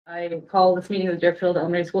I call this meeting of the Deerfield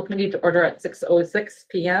Elementary School Committee to order at 6:06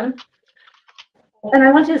 p.m. And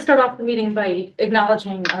I want to start off the meeting by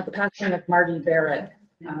acknowledging the passing of Marty Barrett.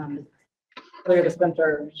 Earlier this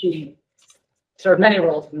winter, she served many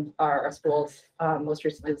roles in our schools, most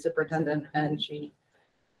recently the superintendent, and she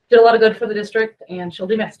did a lot of good for the district, and she'll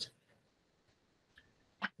be missed.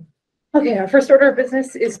 Okay, our first order of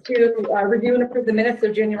business is to review and approve the minutes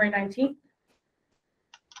of January 19th.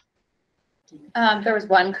 There was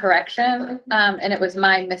one correction, and it was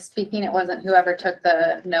my misspeaking. It wasn't whoever took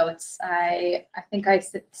the notes. I think I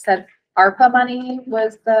said ARPA money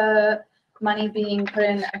was the money being put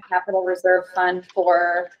in a capital reserve fund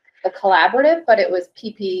for the collaborative, but it was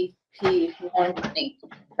PPP loan money.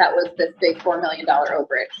 That was this big $4 million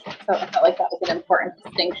overage. So I felt like that was an important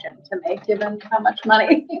distinction to make given how much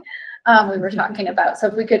money we were talking about. So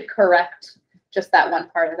if we could correct just that one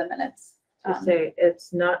part of the minutes. Say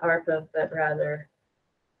it's not ARPA, but rather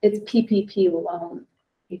It's PPP loan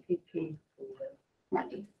PPP.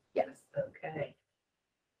 money. Yes. Okay.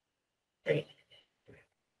 Great.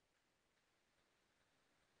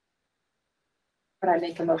 But I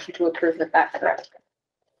make a motion to approve with that correct.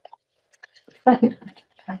 All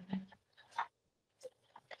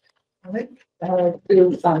right,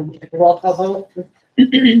 do roll call vote,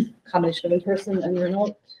 combination of in person and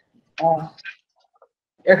remote.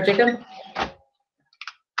 Eric Jacob?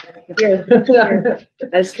 Yeah.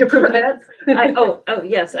 As to approve the minutes? Oh,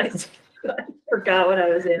 yes, I forgot what I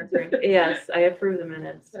was answering. Yes, I approve the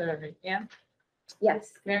minutes. Yeah.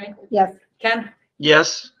 Yes. Mary? Yes. Ken?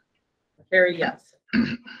 Yes. Carrie, yes.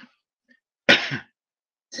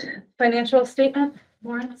 Financial statement,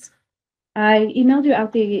 warrants? I emailed you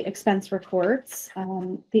out the expense reports.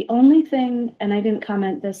 The only thing, and I didn't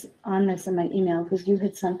comment on this in my email because you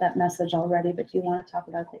had sent that message already, but do you want to talk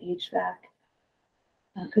about the HVAC?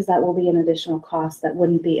 Because that will be an additional cost that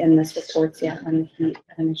wouldn't be in this reports yet when the heat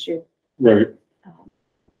had an issue. Right.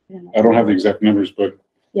 I don't have the exact numbers, but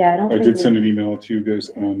yeah, I did send an email to you guys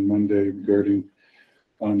on Monday regarding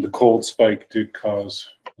the cold spike did cause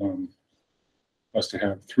us to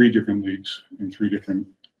have 3 different leaks in 3 different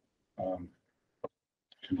I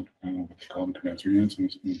don't know what they call them, condenser units in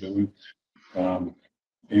the building.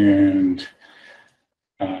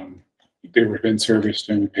 They were been serviced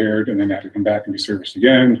and repaired and then had to come back and be serviced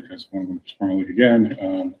again because one of them was sprung a leak again.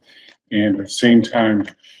 And at the same time,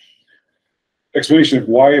 explanation of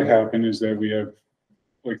why it happened is that we have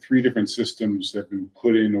like 3 different systems that have been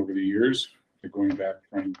put in over the years, going back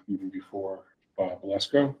from even before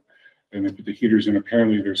Valesco. And they put the heaters in.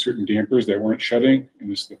 Apparently there are certain dampers that weren't shutting, and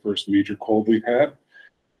this is the first major cold we've had.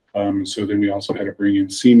 So then we also had to bring in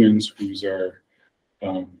Siemens, who's our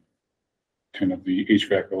kind of the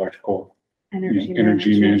HVAC electrical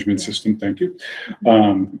energy management system. Thank you.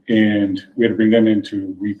 And we had to bring them in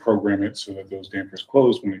to reprogram it so that those dampers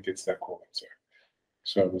close when it gets that cold outside.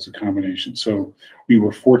 So it was a combination. So we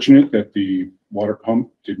were fortunate that the water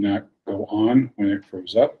pump did not go on when it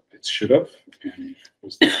froze up. It should have, and it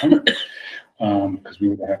was done because we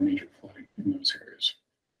would have had major flooding in those areas.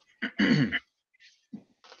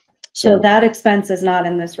 So that expense is not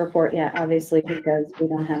in this report yet, obviously, because we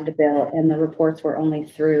don't have the bill and the reports were only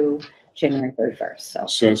through January 31st.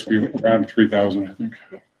 So it's around 3,000, I think.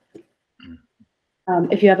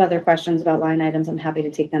 If you have other questions about line items, I'm happy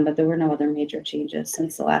to take them, but there were no other major changes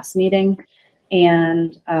since the last meeting.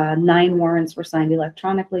 And 9 warrants were signed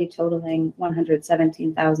electronically, totaling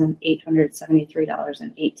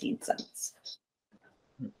 $117,873.18.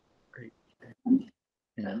 Great.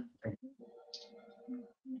 Yeah.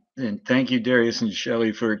 And thank you, Darius and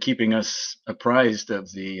Shelley, for keeping us apprised of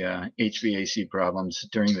the HVAC problems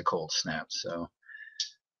during the cold snap. So.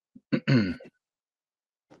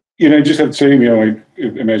 I just have to say, I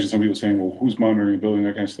imagine some people saying, well, who's monitoring the building,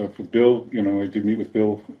 that kind of stuff. With Bill, I did meet with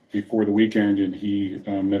Bill before the weekend, and he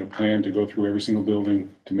made a plan to go through every single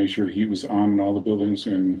building to make sure he was on in all the buildings,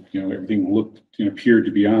 and, everything looked and appeared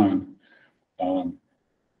to be on,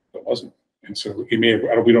 but wasn't. And so he may have,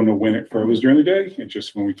 we don't know when it froze during the day. It's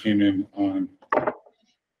just when we came in on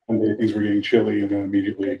Monday, things were getting chilly, and then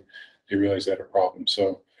immediately they realized they had a problem.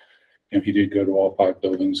 So, he did go to all 5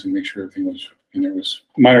 buildings and make sure everything was. And there was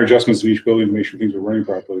minor adjustments in each building to make sure things were running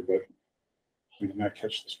properly, but we did not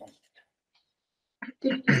catch this one.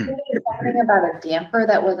 Did you say something about a damper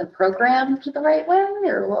that wasn't programmed the right way,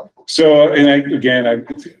 or what? So, and I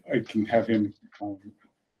can have him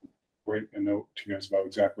write a note to you guys about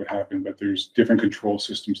exactly what happened, but there's different control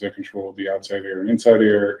systems that control the outside air and inside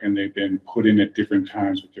air, and they've been put in at different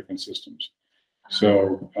times with different systems.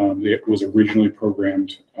 So it was originally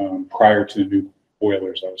programmed prior to the new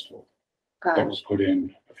boilers, I was told. That was put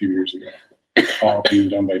in a few years ago. all being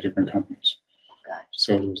done by different companies. Gotcha.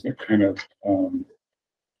 So it was that kind of,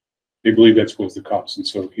 they believe that's was the cost, and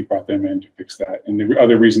so he brought them in to fix that. And the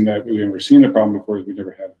other reason that we never seen the problem before is we never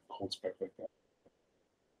had a cold spec like that.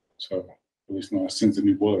 So at least not since the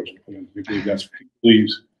new boilers were put in. We believe that's what he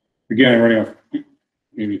believes. Again, I'm running off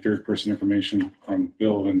maybe third person information from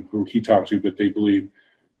Bill and who he talked to, but they believe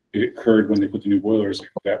it occurred when they put the new boilers.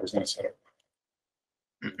 That was not set up.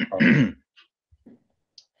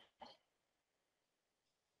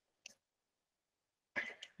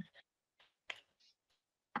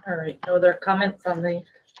 All right, no other comments on the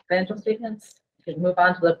financial statements? We can move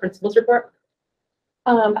on to the principal's report.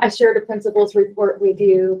 I shared a principal's report with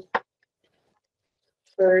you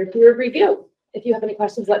for your review. If you have any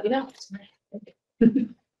questions, let me know.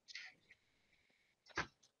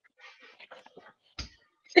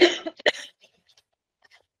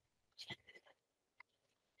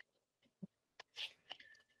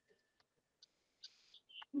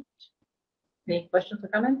 Any questions or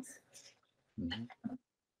comments? Mhm.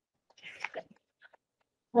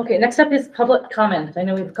 Okay, next up is public comment. I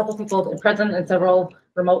know we have a couple people present and several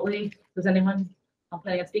remotely. Does anyone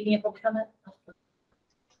planning on speaking at public comment?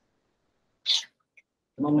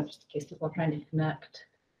 A moment, just in case people are trying to connect.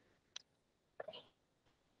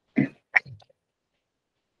 Okay,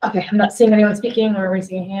 I'm not seeing anyone speaking or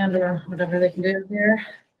raising a hand or whatever they can do here.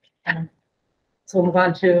 So we'll move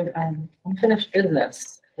on to unfinished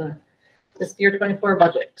business, this year 24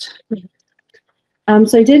 budget.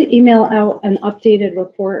 So I did email out an updated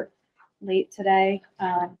report late today,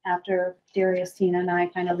 after Darius, Tina, and I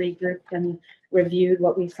kind of regrouped and reviewed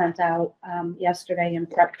what we sent out yesterday and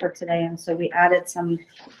prepped for today. And so we added some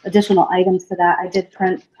additional items to that. I did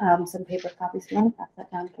print some paper copies. Do you want to pass that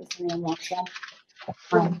down in case anyone wants them?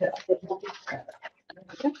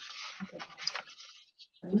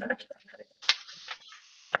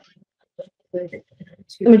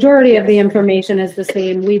 The majority of the information is the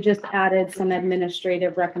same. We just added some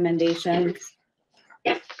administrative recommendations.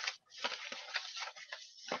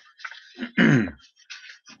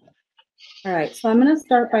 All right, so I'm going to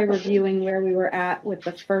start by reviewing where we were at with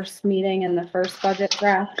the first meeting and the first budget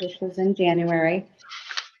draft, which was in January.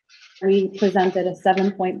 We presented a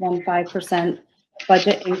 7.15%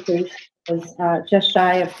 budget increase. It was just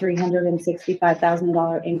shy of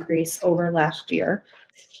 $365,000 increase over last year.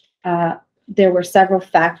 There were several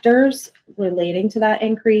factors relating to that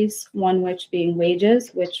increase, one which being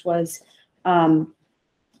wages, which was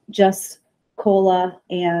just COLA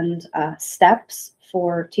and steps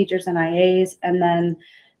for teachers and IAs, and then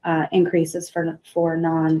increases for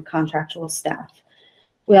non-contractual staff.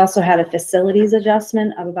 We also had a facilities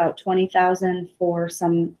adjustment of about $20,000 for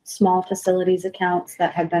some small facilities accounts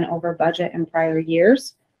that had been over budget in prior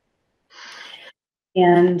years.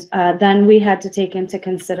 And then we had to take into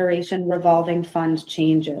consideration revolving fund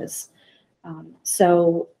changes.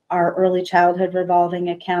 So our early childhood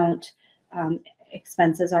revolving account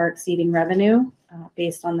expenses are exceeding revenue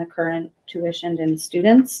based on the current tuition and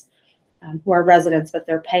students who are residents, but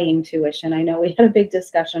they're paying tuition. I know we had a big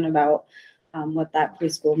discussion about what that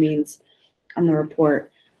preschool means on the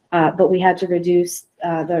report. But we had to reduce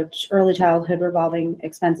the early childhood revolving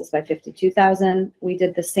expenses by $52,000. We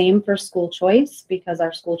did the same for school choice because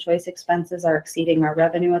our school choice expenses are exceeding our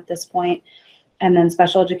revenue at this point. And then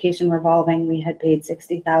special education revolving, we had paid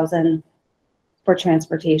 $60,000 for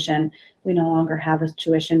transportation. We no longer have a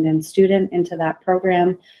tuitioned in student into that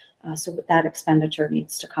program, so that expenditure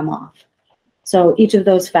needs to come off. So each of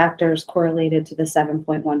those factors correlated to the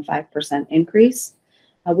 7.15% increase.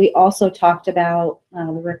 We also talked about the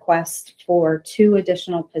request for 2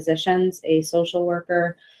 additional positions, a social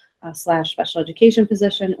worker / special education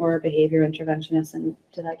position or a behavior interventionist. And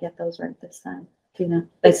did I get those right this time? Do you know?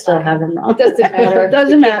 I still have them wrong. Doesn't matter.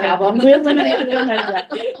 Doesn't You matter. have them. We eliminated them anyway.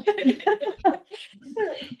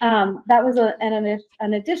 That was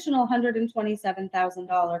an additional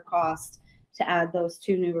 $127,000 cost to add those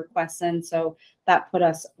 2 new requests in. So that put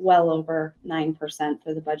us well over 9%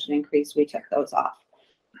 for the budget increase. We took those off.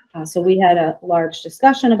 So we had a large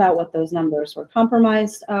discussion about what those numbers were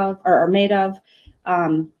compromised of or are made of,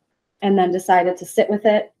 and then decided to sit with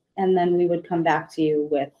it. And then we would come back to you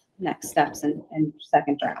with next steps and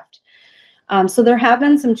second draft. So there have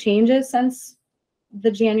been some changes since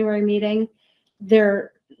the January meeting.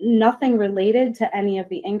 They're nothing related to any of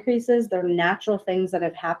the increases. They're natural things that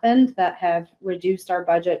have happened that have reduced our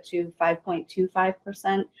budget to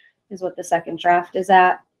 5.25% is what the second draft is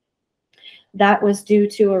at. That was due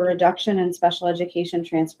to a reduction in special education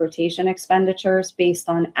transportation expenditures based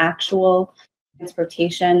on actual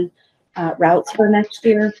transportation routes for next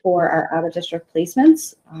year for our out-of-district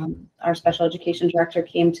placements. Our special education director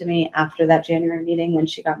came to me after that January meeting when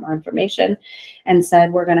she got more information and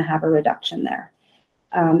said, we're going to have a reduction there.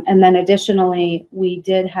 And then additionally, we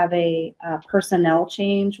did have a personnel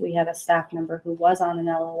change. We had a staff member who was on an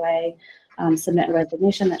LOA submit a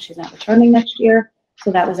resignation that she's not returning next year.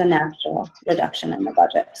 So that was a natural reduction in the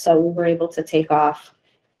budget. So we were able to take off,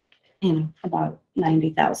 about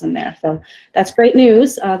 90,000 there. So that's great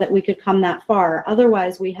news that we could come that far.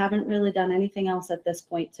 Otherwise, we haven't really done anything else at this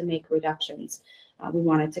point to make reductions. We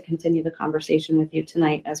wanted to continue the conversation with you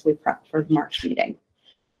tonight as we prep for the March meeting.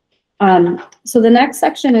 So the next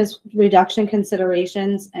section is reduction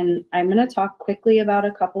considerations, and I'm going to talk quickly about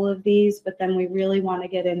a couple of these, but then we really want to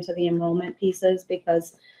get into the enrollment pieces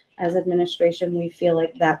because as administration, we feel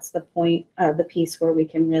like that's the point, the piece where we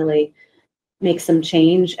can really make some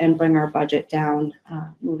change and bring our budget down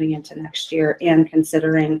moving into next year and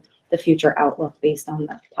considering the future outlook based on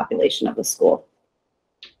the population of the school.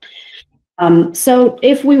 So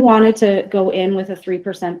if we wanted to go in with a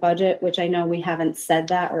 3% budget, which I know we haven't said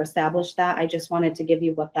that or established that, I just wanted to give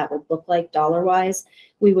you what that would look like dollar-wise.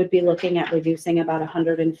 We would be looking at reducing about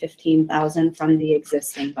 115,000 from the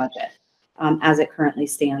existing budget as it currently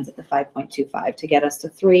stands at the 5.25. To get us to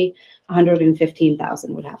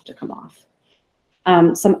 115,000 would have to come off.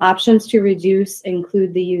 Some options to reduce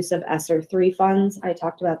include the use of ESSER 3 funds. I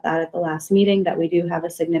talked about that at the last meeting, that we do have a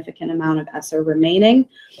significant amount of ESSER remaining.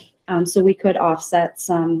 So we could offset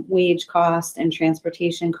some wage costs and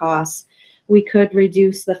transportation costs. We could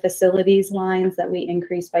reduce the facilities lines that we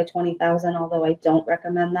increased by 20,000, although I don't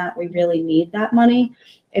recommend that. We really need that money.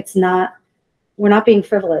 We're not being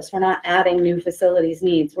frivolous. We're not adding new facilities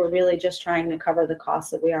needs. We're really just trying to cover the costs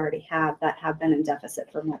that we already have that have been in deficit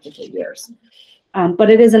for multiple years. But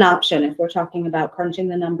it is an option if we're talking about crunching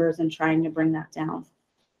the numbers and trying to bring that down.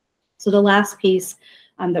 So the last piece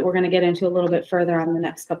that we're going to get into a little bit further on the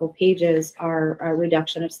next couple pages are a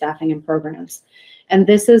reduction of staffing and programs. And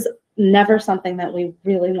this is never something that we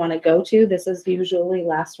really want to go to. This is usually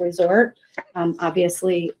last resort.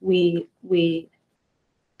 Obviously, we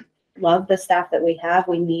love the staff that we have.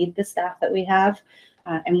 We need the staff that we have.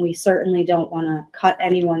 And we certainly don't want to cut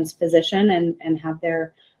anyone's position and have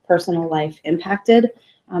their personal life impacted.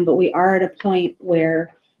 But we are at a point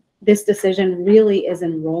where this decision really is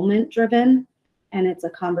enrollment driven. And it's a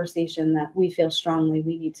conversation that we feel strongly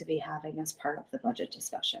we need to be having as part of the budget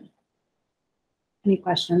discussion. Any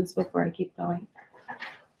questions before I keep going?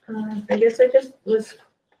 I guess I just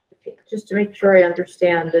to make sure I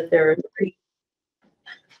understand that there are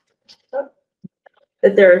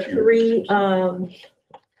three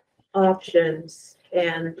options,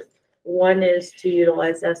 and one is to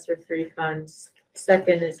utilize ESSER 3 funds.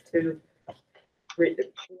 Second is to,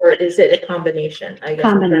 or is it a combination? I guess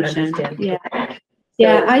Combination, yeah.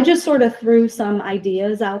 Yeah, I just sort of threw some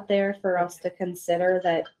ideas out there for us to consider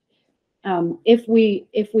that if we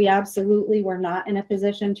absolutely were not in a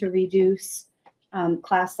position to reduce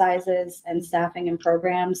class sizes and staffing and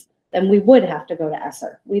programs, then we would have to go to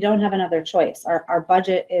ESSER. We don't have another choice. Our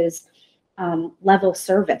budget is level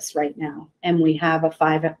service right now, and we have a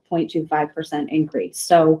 5.25% increase.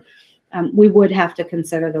 So we would have to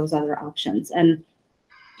consider those other options. And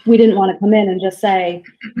we didn't want to come in and just say,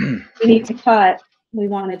 we need to cut. We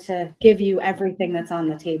wanted to give you everything that's on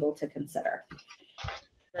the table to consider.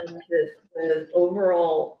 And the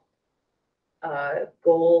overall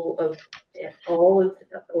goal of all of,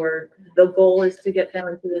 or the goal is to get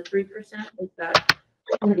down to the 3%? Is that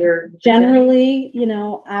your generally,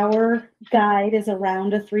 our guide is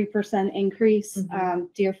around a 3% increase. Mm-hmm.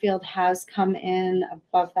 Deerfield has come in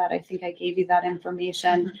above that. I think I gave you that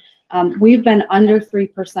information. We've been under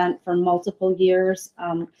 3% for multiple years,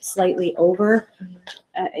 slightly over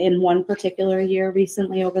in one particular year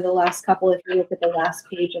recently over the last couple. If you look at the last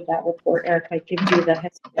page of that report, Erica gives you the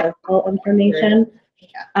historical information.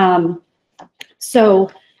 So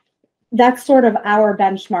that's sort of our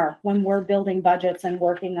benchmark when we're building budgets and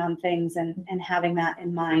working on things and having that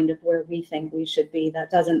in mind of where we think we should be. That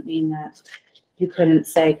doesn't mean that you couldn't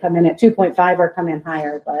say come in at 2.5 or come in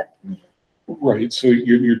higher, but. Right, so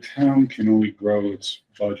your town can only grow its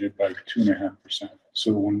budget by 2.5%.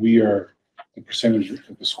 So when we are, the percentage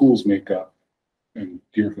that the schools make up, and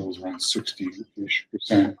Deerfield is around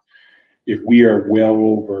 60-ish%, if we are well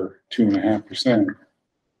over 2.5%,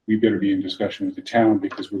 we better be in discussion with the town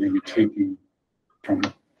because we're going to be taking from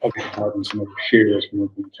other departments and other shares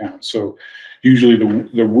from the town. So usually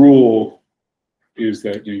the rule is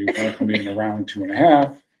that you want to come in around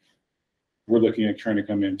 2.5. We're looking at trying to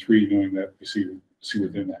come in 3, knowing that we see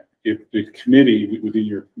within that. If the committee within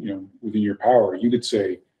your power, you could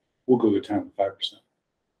say we'll go to the town with 5%.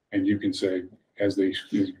 And you can say, as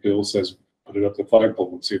Bill says, put it up the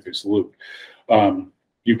flagpole and see if they salute.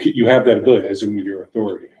 You have that ability as in your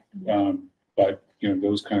authority. But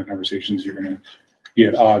those kind of conversations, you're going to be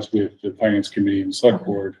at odds with the finance committee and select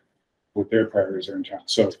board, what their priorities are in town.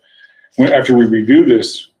 So after we review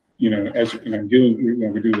this, as we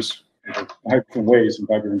do this in 5 different ways in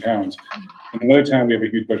 5 different towns. In another town, we have a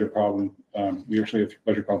huge budget problem. We actually have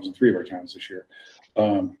budget problems in 3 of our towns this year.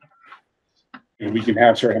 We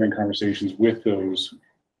can start having conversations with those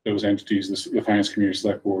entities, the finance committee,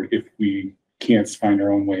 select board, if we can't find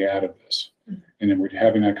our own way out of this. And then we're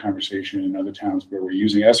having that conversation in other towns where we're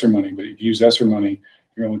using ESSER money, but if you use ESSER money,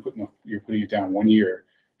 you're putting it down 1 year,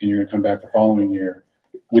 and you're going to come back the following year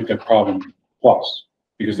with the problem plus,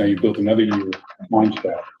 because now you built another year onto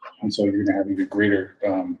that, and so you're going to have even greater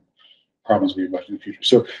problems with your budget in the future.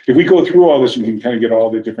 So if we go through all this, you can kind of get all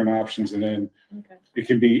the different options, and then it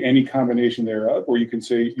can be any combination thereof, or you can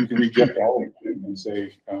reject all of it and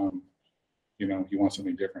say, you want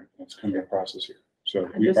something different. That's kind of a process here. So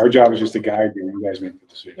our job is just to guide you, and you guys make the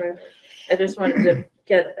decision. Right. I just wanted to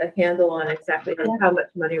get a handle on exactly how much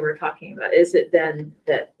money we're talking about. Is it then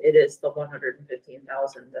that it is the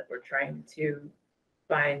 115,000 that we're trying to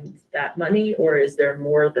find that money, or is there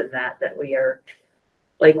more than that we are,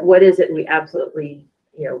 like, what is it we absolutely,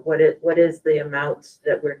 what is the amount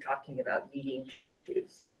that we're talking about needing to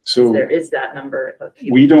use? So there is that number.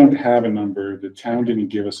 We don't have a number. The town didn't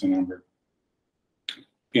give us a number.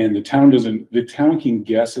 And the town can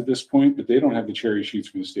guess at this point, but they don't have the cherry sheets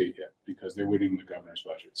from the state yet because they're waiting the governor's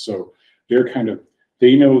budget. So they're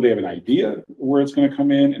they know they have an idea where it's going to come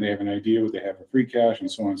in, and they have an idea what they have for free cash and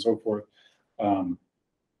so on and so forth.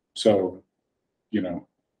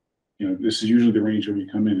 This is usually the range that we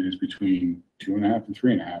come in is between 2.5 and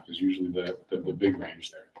 3.5 is usually the big range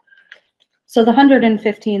there. So the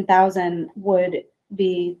 115,000 would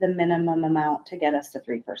be the minimum amount to get us to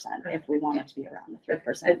 3% if we want it to be around the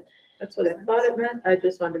 3%. That's what I thought it meant. I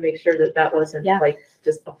just wanted to make sure that wasn't Yeah.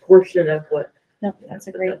 just a portion of what. No, that's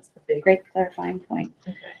a the big. great clarifying point.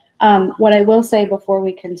 Okay. What I will say before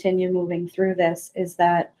we continue moving through this is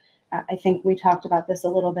that I think we talked about this a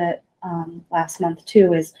little bit last month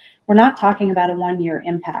too, is we're not talking about a 1-year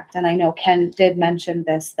impact. And I know Ken did mention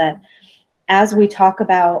this, that as we talk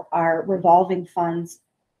about our revolving funds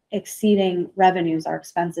exceeding revenues, our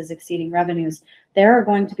expenses exceeding revenues, there are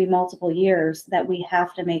going to be multiple years that we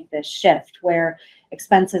have to make this shift where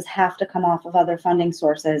expenses have to come off of other funding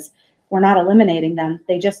sources. We're not eliminating them.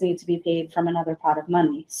 They just need to be paid from another pot of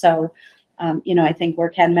money. So, I think where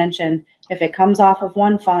Ken mentioned, if it comes off of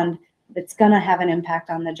one fund, it's going to have an impact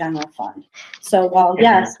on the general fund. So while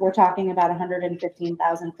yes, we're talking about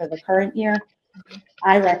 115,000 for the current year,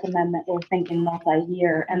 I recommend that we're thinking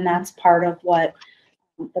multi-year, and that's part of what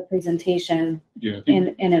the presentation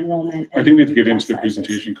in enrollment. I think we have to get into the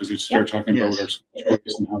presentation because we start talking about our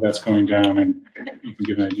choice and how that's going down, and you can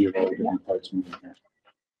get an idea of all the different parts moving here.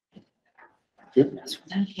 Good.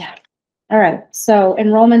 Yeah. All right. So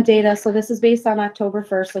enrollment data. So this is based on October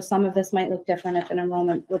 1st. So some of this might look different if an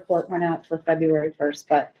enrollment report went out for February 1st,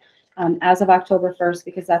 but as of October 1st,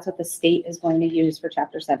 because that's what the state is going to use for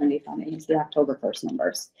Chapter 70 funding, is the October 1st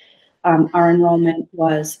numbers. Our enrollment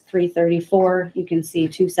was 334. You can see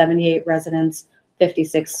 278 residents,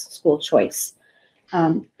 56 school choice.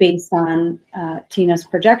 Based on Tina's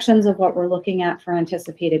projections of what we're looking at for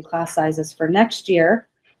anticipated class sizes for next year,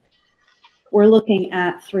 we're looking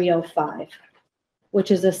at 305,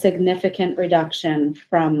 which is a significant reduction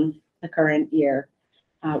from the current year.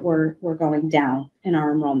 We're going down in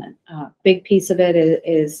our enrollment. Big piece of it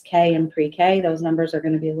is K and pre-K. Those numbers are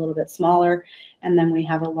going to be a little bit smaller. And then we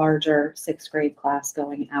have a larger 6th grade class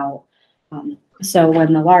going out. So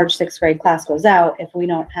when the large 6th grade class goes out, if we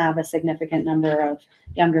don't have a significant number of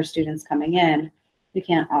younger students coming in, we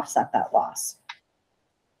can't offset that loss.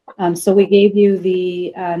 So we gave you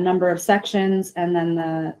the number of sections and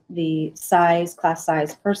then the size, class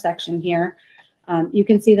size per section here. You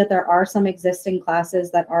can see that there are some existing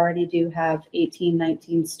classes that already do have 18,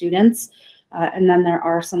 19 students. And then there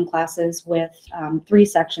are some classes with 3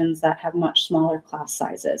 sections that have much smaller class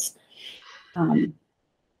sizes.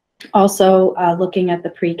 Also, looking at the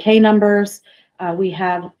pre-K numbers, we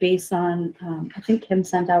have based on, I think Kim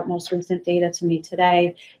sent out most recent data to me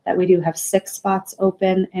today, that we do have 6 spots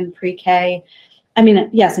open in pre-K.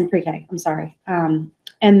 Yes, in pre-K, I'm sorry. And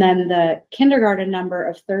then the kindergarten number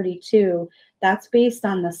of 32, that's based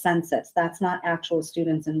on the census. That's not actual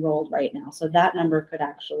students enrolled right now. So that number could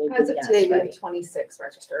actually be, As of today, we have 26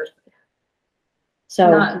 registered.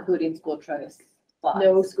 So Not including school choice.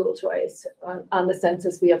 no school choice. On the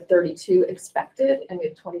census, we have 32 expected and we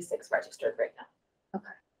have 26 registered right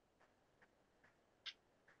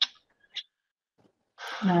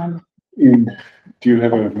now. And do you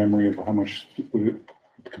have a memory of how much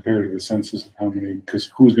compared to the census of how many,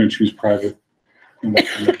 because who's going to choose private?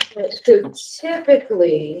 So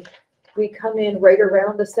typically, we come in right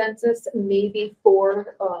around the census, maybe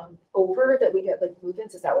 4 over that we get like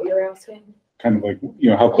move-ins. Is that what you're asking? Kind of like,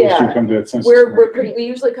 you know, how close do you come to that census? We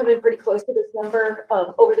usually come in pretty close to this number.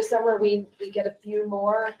 Over the summer, we get a few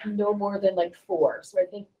more, no more than like 4. So I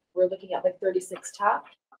think we're looking at like 36 top.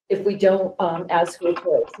 If we don't add school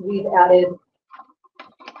choice, we've added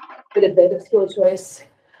a bit of school choice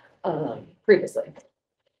previously.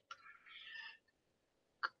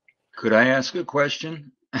 Could I ask a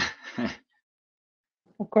question?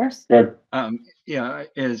 Of course. Yeah,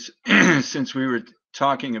 as since we were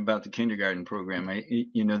talking about the kindergarten program,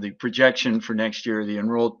 the projection for next year, the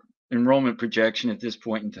enrollment projection at this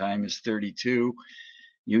point in time is 32.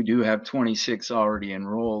 You do have 26 already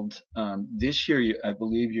enrolled. This year, I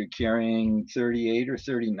believe you're carrying 38 or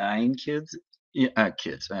 39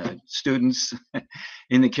 students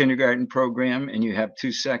in the kindergarten program, and you have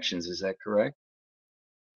 2 sections. Is that correct?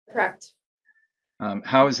 Correct.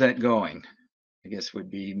 How is that going? I guess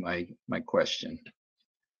would be my question.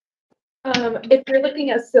 If you're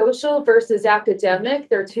looking at social versus academic,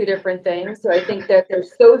 they're 2 different things. So I think that they're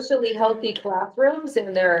socially healthy classrooms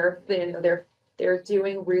and they're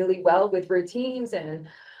doing really well with routines and,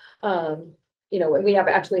 and we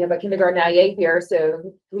actually have a kindergarten IA here,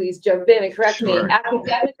 so please jump in and correct me. Sure.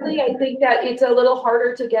 Academically, I think that it's a little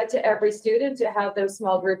harder to get to every student to have those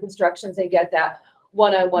small group instructions and get that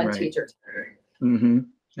one-on-one Right. teacher. Mm-hmm.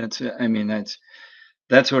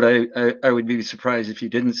 That's what I would be surprised if you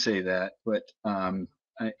didn't say that, but I'm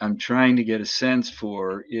trying to get a sense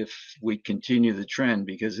for if we continue the trend,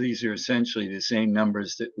 because these are essentially the same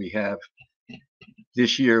numbers that we have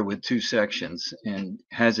this year with 2 sections. And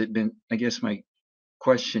has it been, I guess my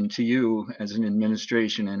question to you as an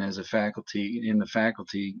administration and as a faculty, in the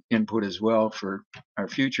faculty input as well for our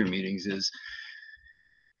future meetings, is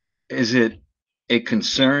it a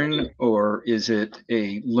concern or is it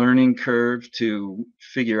a learning curve to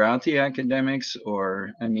figure out the academics?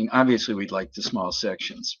 Or, I mean, obviously we'd like the small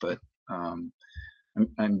sections, but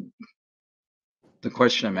the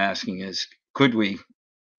question I'm asking is,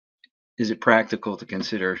 is it practical to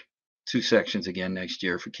consider 2 sections again next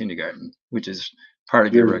year for kindergarten, which is part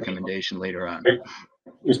of your recommendation later on?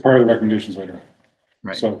 It's part of the recommendations later on.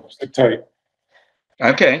 Right. So sit tight.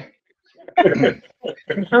 Okay.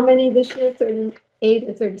 How many this year? 38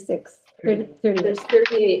 or 36? 30. There's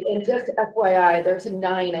 38, and just FYI, there's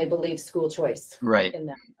 9, I believe, school choice Right. in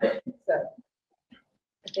that. So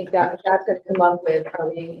I think that's gonna come up with,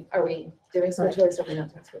 are we doing school choice or are we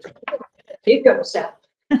not doing school choice? Keep going, Seth.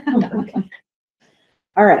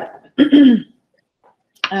 All right.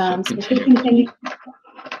 So if we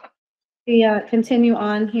continue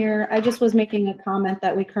on here, I just was making a comment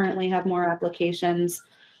that we currently have more applications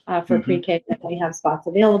for pre-K than we have spots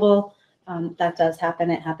available. That does happen.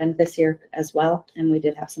 It happened this year as well. And we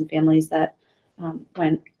did have some families that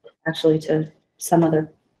went actually to some other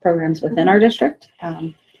programs within our district.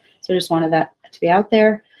 So just wanted that to be out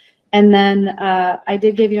there. And then I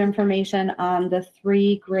did give you information on the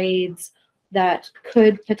 3 grades that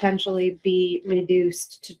could potentially be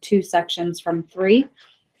reduced to 2 sections from 3,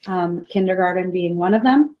 kindergarten being one of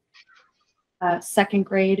them, 2nd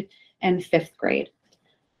grade and 5th grade.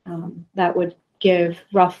 That would give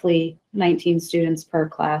roughly 19 students per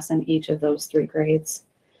class in each of those 3 grades.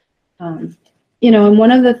 And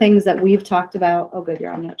one of the things that we've talked about, oh good,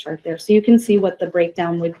 you're on that chart there. So you can see what the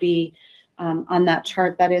breakdown would be on that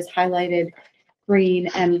chart that is highlighted green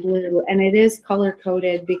and blue. And it is color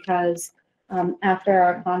coded because after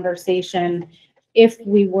our conversation, if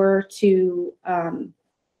we were to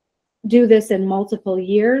do this in multiple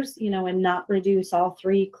years, and not reduce all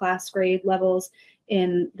 3 class grade levels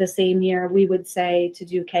in the same year, we would say to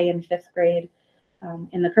do K in 5th grade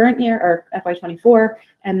in the current year or FY24,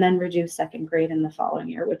 and then reduce 2nd grade in the following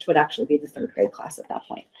year, which would actually be the 3rd grade class at that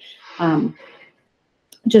point.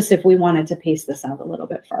 Just if we wanted to pace this out a little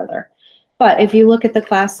bit farther. But if you look at the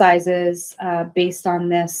class sizes based on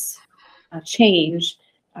this change,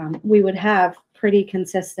 we would have pretty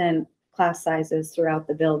consistent class sizes throughout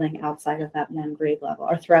the building outside of that 1 grade level,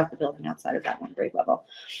 or throughout the building outside of that 1 grade level.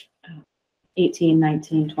 18,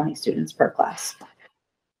 19, 20 students per class.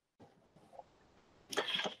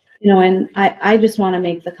 And I just want to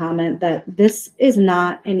make the comment that this is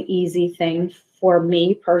not an easy thing for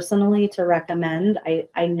me personally to recommend.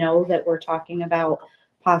 I know that we're talking about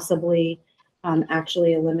possibly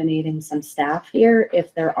actually eliminating some staff here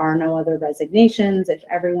if there are no other resignations, if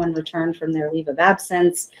everyone returned from their leave of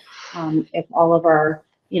absence, if all of our,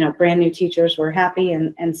 brand new teachers were happy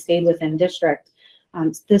and stayed within district.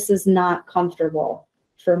 This is not comfortable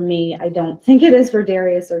for me. I don't think it is for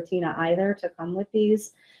Darius or Tina either to come with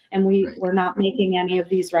these. And we're not making any of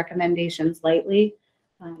these recommendations lightly.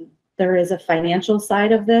 There is a financial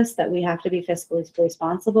side of this that we have to be fiscally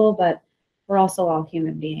responsible, but we're also all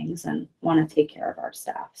human beings and want to take care of our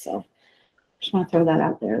staff. So just want to throw that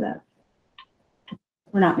out there that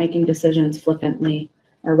we're not making decisions flippantly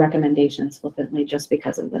or recommendations flippantly just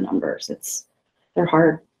because of the numbers. They're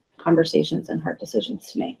hard conversations and hard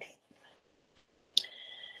decisions to make.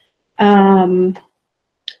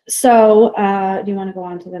 So do you want to go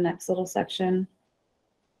on to the next little section?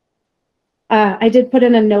 I did put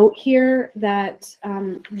in a note here that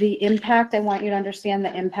the impact, I want you to understand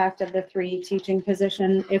the impact of the 3 teaching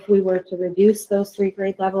position if we were to reduce those 3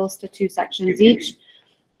 grade levels to 2 sections each.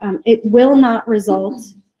 It will not result,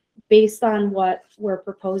 based on what we're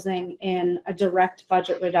proposing, in a direct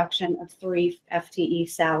budget reduction of 3 FTE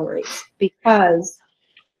salaries, because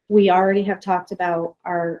we already have talked about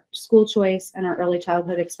our school choice and our early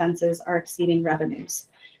childhood expenses are exceeding revenues.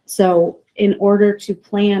 So in order to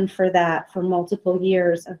plan for that for multiple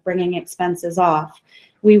years of bringing expenses off,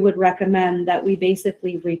 we would recommend that we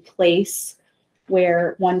basically replace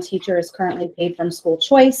where one teacher is currently paid from school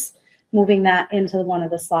choice, moving that into one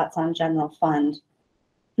of the slots on general fund,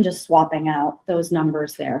 just swapping out those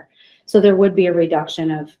numbers there. So there would be a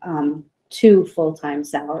reduction of 2 full-time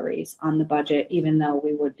salaries on the budget, even though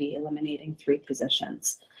we would be eliminating 3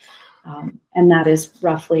 positions. And that is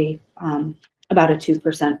roughly about a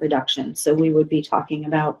 2% reduction. So we would be talking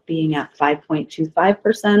about being at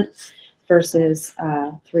 5.25% versus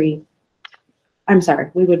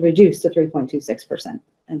we would reduce to 3.26%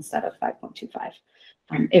 instead of 5.25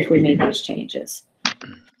 if we made those changes.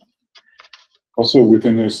 Also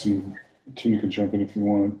within this, and Tina can jump in if you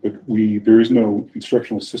want, but there is no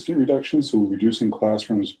instructional assistant reduction, so we're reducing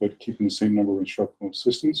classrooms but keeping the same number of instructional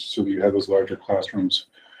assistants, so that you have those larger classrooms.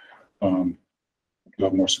 You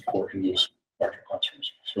have more support in those larger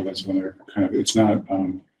classrooms. So that's another kind of, it's not,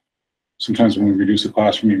 sometimes when we reduce a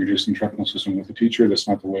classroom, you reduce the instructional system with the teacher. That's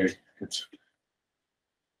not the way it's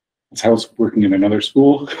how it's working in another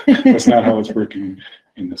school. That's not how it's working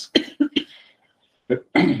in this.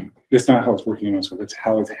 That's not how it's working in this school. That's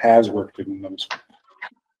how it has worked in another school.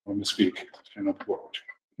 On the speak and a quote.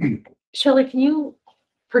 Shelley, can you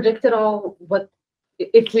predict at all what,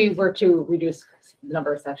 if we were to reduce the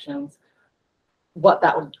number of sections, what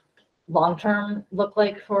that would long-term look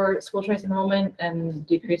like for school choice enrollment and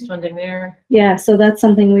decreased funding there? Yeah, so that's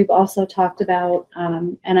something we've also talked about.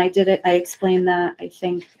 And I explained that, I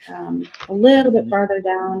think, a little bit farther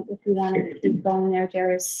down, if you want to keep going there,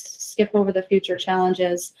 Darius, skip over the future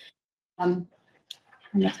challenges on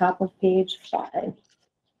the top of page 5.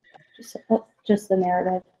 Just the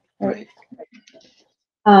narrative. Right.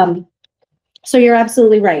 So you're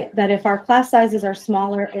absolutely right that if our class sizes are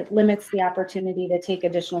smaller, it limits the opportunity to take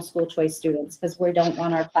additional school choice students, because we don't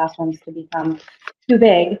want our classrooms to become too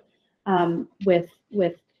big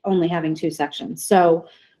with only having 2 sections. So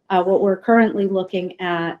what we're currently looking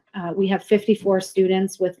at, we have 54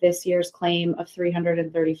 students with this year's claim of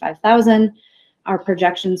 335,000. Our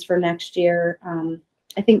projections for next year,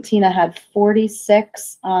 I think Tina had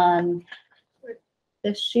 46 on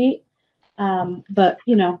this sheet. But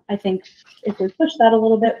I think if we push that a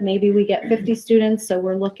little bit, maybe we get 50 students. So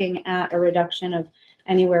we're looking at a reduction of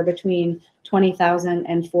anywhere between 20,000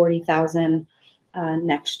 and 40,000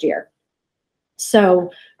 next year.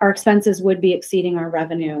 So our expenses would be exceeding our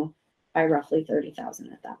revenue by roughly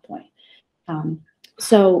 30,000 at that point.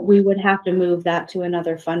 So we would have to move that to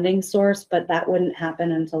another funding source, but that wouldn't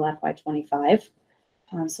happen until FY25.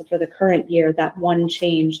 So for the current year, that one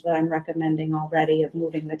change that I'm recommending already of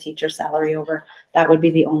moving the teacher salary over, that would be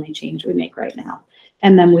the only change we make right now.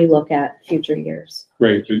 And then we look at future years.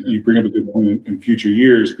 Right, but you bring up a good point in future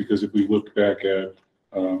years, because if we look back at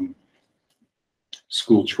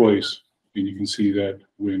school choice, and you can see that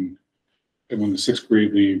when the 6th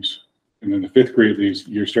grade leaves and then the 5th grade leaves,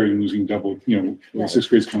 you're starting losing double, the 6th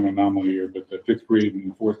grade's kind of an anomaly here, but the 5th grade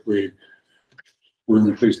and the 4th grade, we're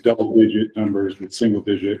going to replace double-digit numbers with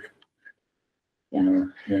single-digit,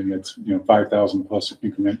 and it's 5,000 plus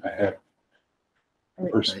increment ahead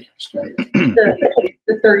per student.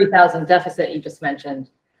 The 30,000 deficit you just mentioned,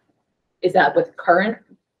 is that with current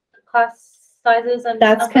class sizes? And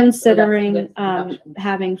that's numbers, considering that's reductions?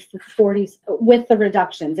 having 40 with the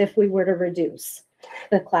reductions if we were to reduce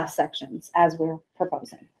the class sections as we're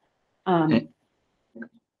proposing. And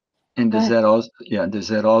And does ahead. that also, yeah, does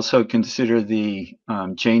that also consider the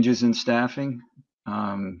changes in staffing?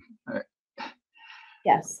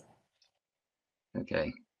 Yes.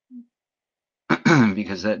 Okay.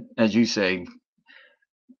 Because that, as you say,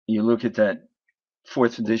 you look at that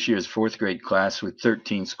this year's fourth grade class with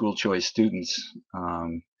 13 school choice students.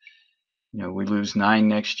 We lose 9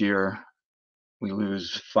 next year, we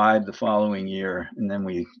lose 5 the following year, and then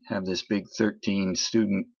we have this big 13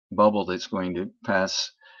 student bubble that's going to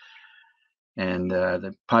pass, and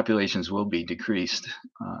the populations will be decreased.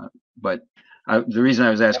 But the reason I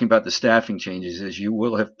was asking about the staffing changes is you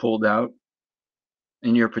will have pulled out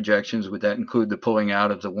in your projections. Would that include the pulling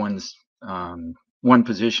out of the one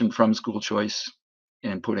position from school choice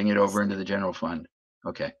and putting it over into the general fund?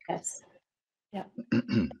 Okay. Yes. Yeah.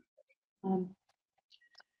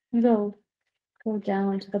 Go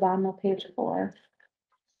down to the bottom of page 4.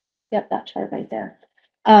 Yep, that chart right there.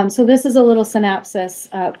 So this is a little synopsis.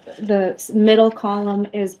 The middle column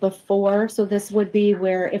is before, so this would be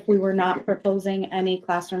where if we were not proposing any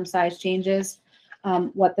classroom size changes,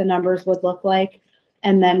 what the numbers would look like.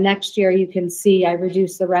 And then next year you can see I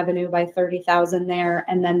reduced the revenue by 30,000 there,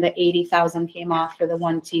 and then the 80,000 came off for the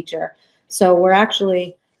one teacher. So we're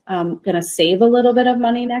actually going to save a little bit of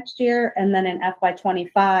money next year, and then in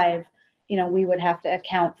FY25, we would have to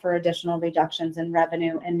account for additional reductions in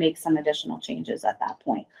revenue and make some additional changes at that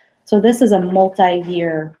point. So this is a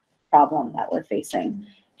multi-year problem that we're facing.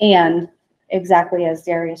 And exactly as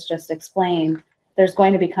Darius just explained, there's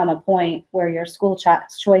going to become a point where your school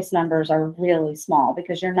choice numbers are really small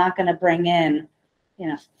because you're not going to bring in,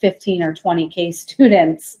 15 or 20K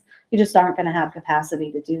students. You just aren't going to have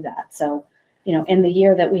capacity to do that. So, in the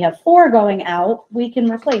year that we have 4 going out, we can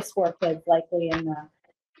replace 4 kids likely in the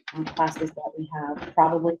classes that we have,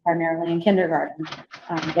 probably primarily in kindergarten.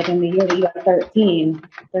 But in the year that you have 13,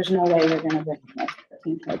 there's no way we're going to bring in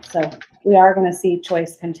 13 kids. So we are going to see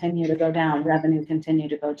choice continue to go down, revenue continue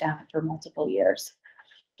to go down for multiple years.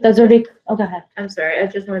 Those are go ahead. I'm sorry, I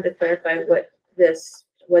just wanted to clarify what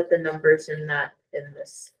the numbers in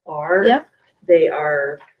this are. Yep. They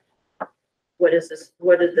are, what is this,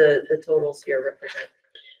 what do the totals here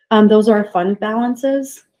represent? Those are fund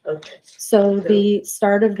balances. Okay. So the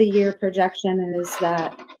start of the year projection is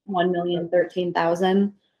that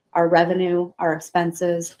 1,013,000, our revenue, our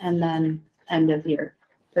expenses, and then end of year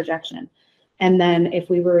projection. And then if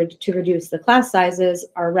we were to reduce the class sizes,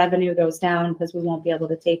 our revenue goes down because we won't be able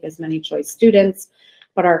to take as many choice students,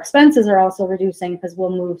 but our expenses are also reducing because we'll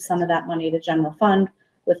move some of that money to general fund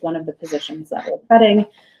with one of the positions that we're cutting,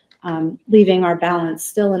 leaving our balance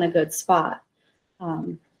still in a good spot.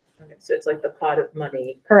 Okay, so it's like the pot of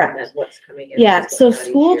money. Correct. And then what's coming in. Yeah, so what's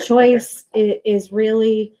coming out school each year. choice is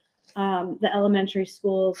really the elementary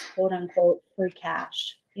schools, quote unquote, free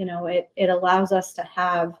cash. It allows us to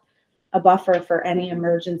have a buffer for any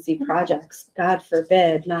emergency projects. God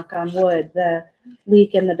forbid, knock on wood, the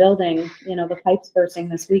leak in the building, the pipes bursting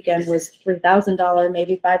this weekend was $3,000,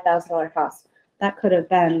 maybe $5,000 cost. That could have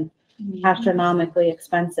been astronomically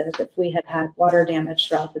expensive if we had had water damage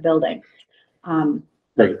throughout the building.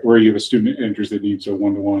 Right, or you have a student that enters that needs a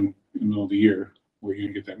one-to-one in the middle of the year, where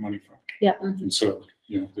you get that money from. Yeah. And so,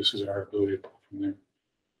 this is our ability to go from there.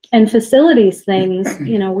 And facilities things,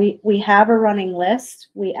 we have a running list.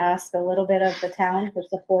 We ask a little bit of the town for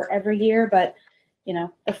support every year, but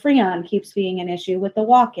the Freon keeps being an issue with the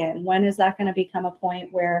walk-in. When is that going to become a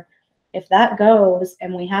point where if that goes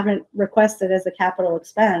and we haven't requested as a capital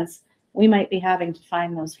expense, we might be having to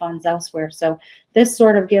find those funds elsewhere. So this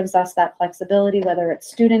sort of gives us that flexibility, whether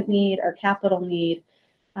it's student need or capital need.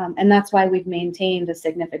 And that's why we've maintained a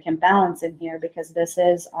significant balance in here, because this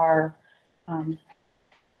is our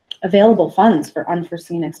available funds for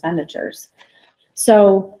unforeseen expenditures.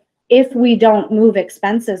 So if we don't move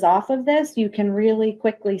expenses off of this, you can really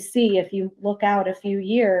quickly see, if you look out a few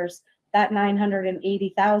years, that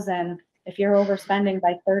 980,000, if you're overspending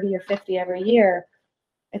by 30 or 50 every year,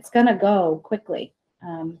 it's going to go quickly.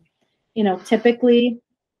 Typically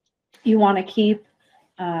you want to keep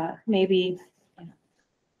maybe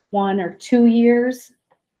 1 or 2 years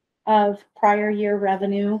of prior year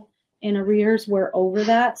revenue in arrears. We're over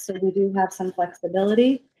that, so we do have some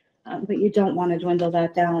flexibility, but you don't want to dwindle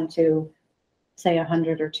that down to say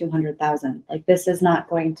 100 or 200,000. Like, this is not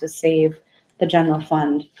going to save the general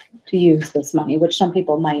fund to use this money, which some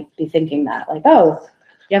people might be thinking that, like, oh,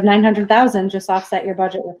 you have 900,000, just offset your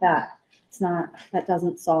budget with that. It's not, that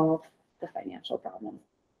doesn't solve the financial problem.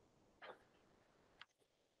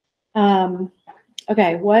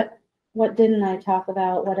 Okay, what didn't I talk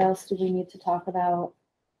about? What else do we need to talk about?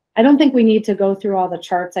 I don't think we need to go through all the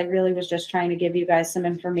charts. I really was just trying to give you guys some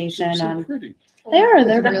They're information so on. pretty. They're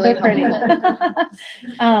It's really pretty.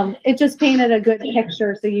 helpful. It just painted a good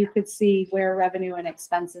picture so you could see where revenue and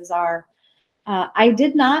expenses are. I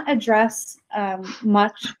did not address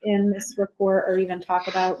much in this report or even talk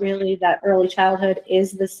about really that early childhood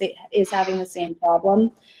is having the same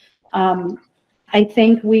problem. I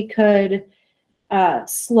think we could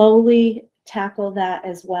slowly tackle that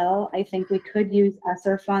as well. I think we could use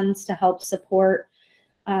ESSER funds to help support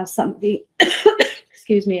some of the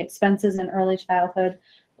excuse me, expenses in early childhood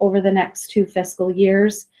over the next 2 fiscal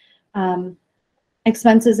years.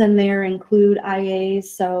 Expenses in there include IAs,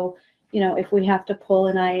 so if we have to pull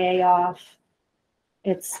an IA off,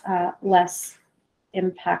 it's less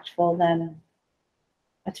impactful than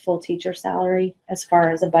a full teacher salary as far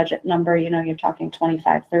as a budget number. You're talking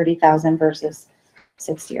 25, 30,000 versus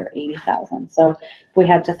 60 or 80,000. So if we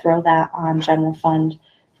had to throw that on general fund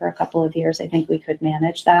for a couple of years, I think we could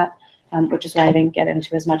manage that, which is why I didn't get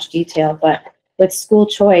into as much detail. But with school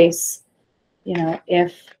choice,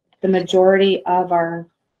 if the majority of our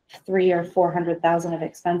 300,000 or 400,000 of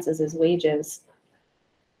expenses is wages,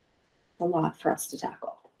 a lot for us to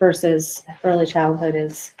tackle versus early childhood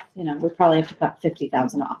is, we probably have to cut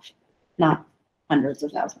 50,000 off, not hundreds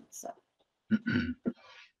of thousands. So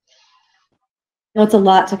it's a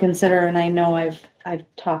lot to consider, and I know I've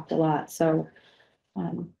talked a lot. So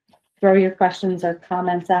throw your questions or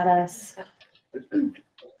comments at us.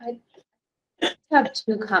 I have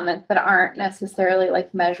 2 comments that aren't necessarily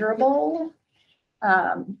like measurable.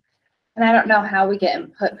 And I don't know how we get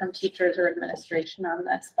input from teachers or administration on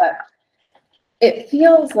this, but it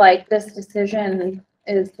feels like this decision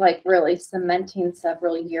is like really cementing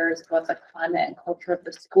several years of what the climate and culture of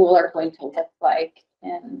the school are going to look like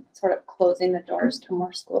and sort of closing the doors to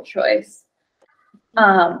more school choice.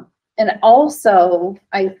 And also,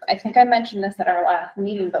 I think I mentioned this at our last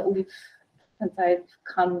meeting, but since I've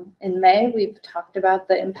come in May, we've talked about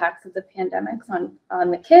the impacts of the pandemics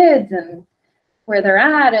on the kids and where they're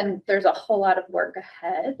at, and there's a whole lot of work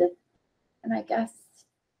ahead. And I guess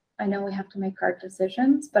I know we have to make hard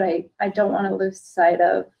decisions, but I don't want to lose sight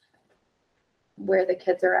of where the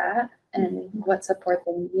kids are at and what support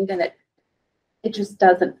they need. And it just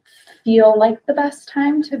doesn't feel like the best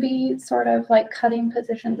time to be sort of like cutting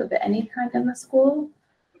positions of any kind in the school.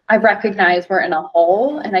 I recognize we're in a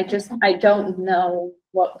hole, and I don't know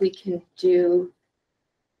what we can do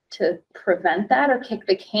to prevent that or kick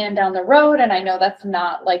the can down the road. And I know that's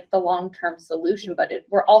not like the long-term solution, but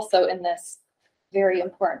we're also in this very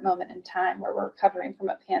important moment in time where we're recovering from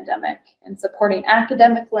a pandemic, and supporting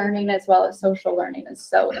academic learning as well as social learning is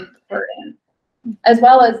so important, as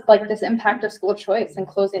well as like this impact of school choice and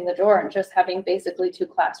closing the door and just having basically 2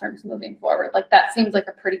 classrooms moving forward. Like that seems like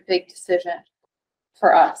a pretty big decision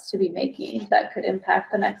for us to be making that could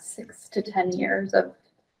impact the next 6 to 10 years of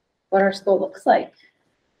what our school looks like.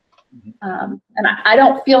 And I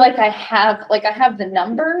don't feel like I have the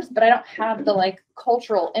numbers, but I don't have the like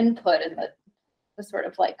cultural input and the sort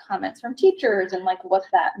of like comments from teachers and like what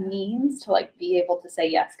that means to like be able to say,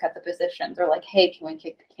 yes, cut the positions, or like, hey, can we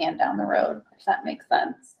kick the can down the road, if that makes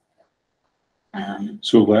sense.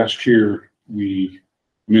 So last year,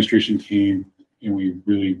 administration came and we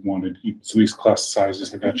really wanted, so these class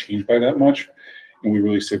sizes had not changed by that much. And we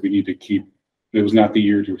really said we need to keep, it was not the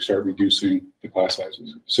year to start reducing the class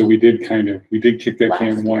sizes. So we did kick that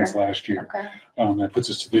can once last year. Okay. That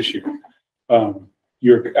puts us to this year.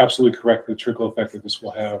 You're absolutely correct. The trickle effect that this will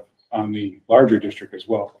have on the larger district as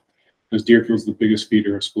well, because Deerfield is the biggest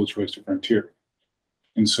feeder of school choice to Frontier.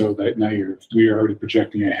 And so that now we are already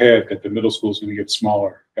projecting ahead that the middle school is going to get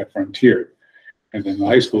smaller at Frontier, and then the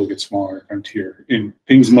high school gets smaller at Frontier. And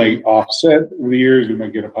things might offset over the years. We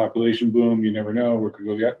might get a population boom. You never know. Where could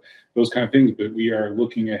go yet? Those kind of things. But we are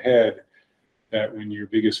looking ahead that when your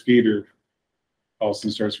biggest feeder all of a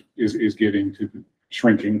sudden is getting to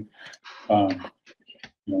shrinking,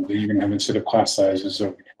 that you're going to have, instead of class sizes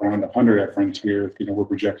of around 100 at Frontier, we're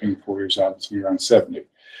projecting 4 years out, it's going to be around 70.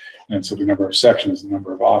 And so the number of sections, the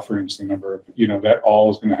number of offerings, the number of, that all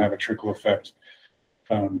is going to have a trickle effect.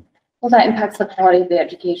 Well, that impacts the quality of the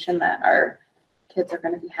education that our kids are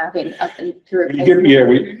going to be having up and through.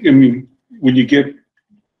 When you get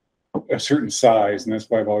a certain size, and that's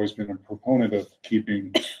why I've always been a proponent of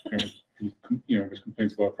keeping, there's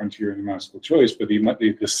complaints about Frontier and the amount of school choice, but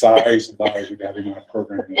the size allows you to have the amount of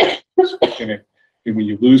programming. And when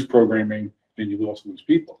you lose programming, then you also lose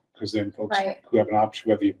people, because then folks who have an option,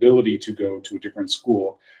 who have the ability to go to a different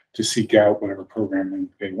school to seek out whatever programming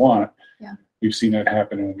they want. Yeah. We've seen that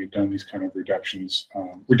happen when we've done these kind of reductions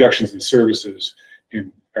in services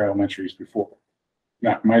in our elementaries before.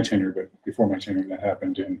 not my tenure, but before my tenure that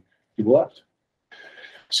happened, and people left.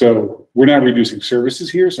 So we're not reducing services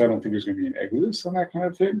here, so I don't think there's gonna be an exodus on that kind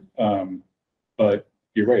of thing. But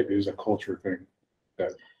you're right, it is a culture thing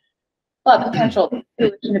that, Well, potential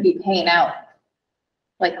tuition to be paying out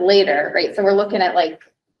like later, right? So we're looking at like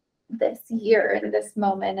this year and this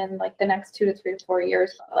moment and like the next 2 to 3 to 4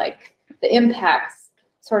 years, like the impacts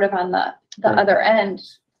sort of on the Right. other end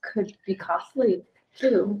could be costly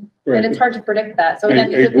too. right. And it's hard to predict that. So I- again, I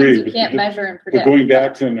these are things agree, you but can't the- measure and But predict. going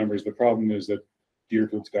back to the numbers, the problem is that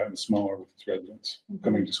Deerfield's gotten smaller with its residents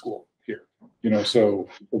coming to school here. You know, so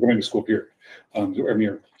we're going to school here. I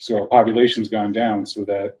mean, so our population's gone down so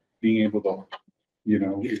that being able to, you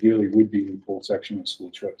know, it really would be a full section of school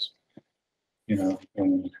choice. You know,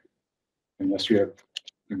 unless you have,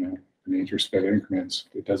 you know, major sped increments,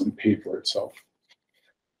 it doesn't pay for itself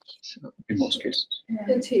So, in most cases.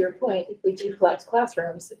 And to your point, if we do collapse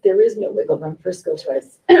classrooms, there is no wiggle room for school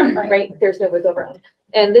choice, right? There's no wiggle room.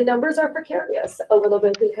 And the numbers are precarious a little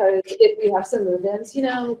bit because if we have some move-ins, you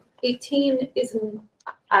know, 18 isn't,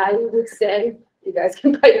 I would say, you guys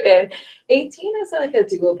can pipe in, 18 is like a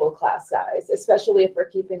doable class size, especially if we're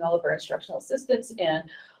keeping all of our instructional assistants in.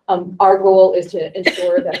 Our goal is to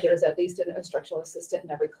ensure that there's at least an instructional assistant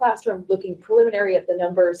in every classroom. Looking preliminary at the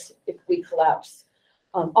numbers, if we collapse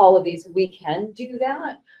all of these, we can do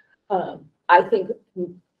that. I think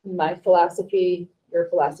my philosophy, your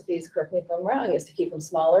philosophy is, correct me if I'm wrong, is to keep them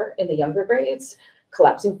smaller in the younger grades.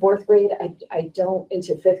 Collapsing 4th grade, I don't,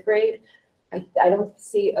 into 5th grade, I don't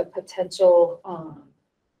see a potential,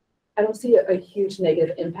 I don't see a huge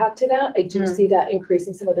negative impact to that. I do see that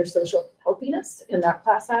increasing some of their social healthiness in that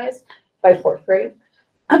class size by 4th grade.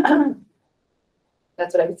 That's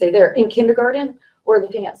what I would say there. In kindergarten, we're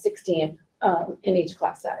looking at 16 in each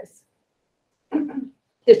class size.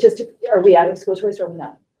 It's just, are we adding school choice or are we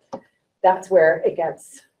not? That's where it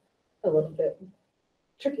gets a little bit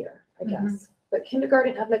trickier, I guess. But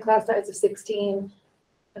kindergarten having a class size of 16,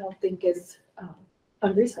 I don't think is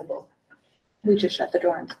unreasonable. We just shut the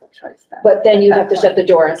door on school choice then. But then At you that have to point. shut the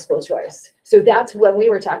door on school choice. So that's when we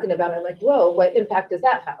were talking about it, like, whoa, what impact does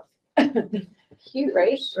that have? Huge,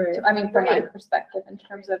 Right? I mean, from my Right. perspective in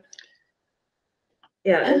terms of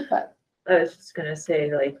Yeah, input. I was just gonna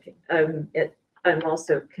say, like, I'm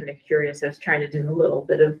also kind of curious. I was trying to do a little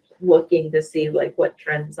bit of looking to see like what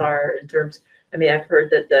trends are in terms. I mean, I've heard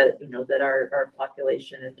that that our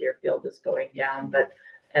population in Deerfield is going down, but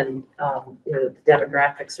and the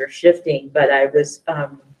demographics are shifting. But I was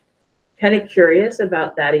kind of curious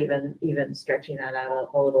about that, even stretching that out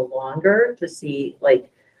a little longer to see, like,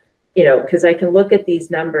 because I can look at these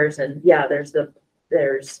numbers and yeah, there's a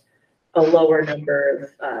lower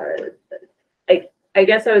number of I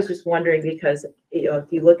guess I was just wondering because,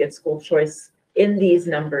 if you look at school choice in these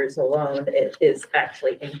numbers alone, it is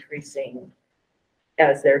actually increasing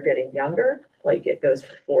as they're getting younger. Like it goes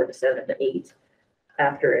from 4 to 7 to 8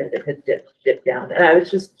 after it had dipped down. And I was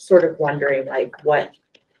just sort of wondering like what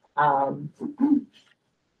are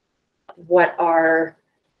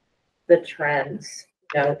the trends,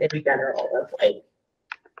 in general of like,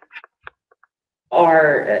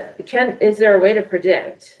 is there a way to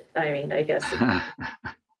predict? I mean, I guess,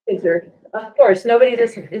 is there, of course, nobody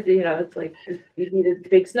doesn't, it's like you need a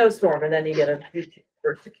big snowstorm and then you get a huge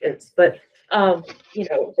burst of kids, but,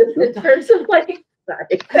 just in terms of like,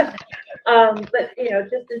 sorry. But,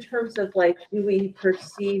 just in terms of like, do we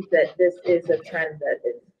perceive that this is a trend that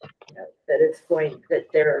is, that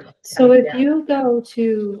they're. So coming if down? you go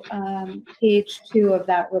to page 2 of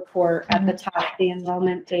that report at the top, the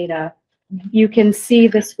enrollment data, you can see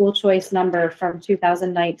the school choice number from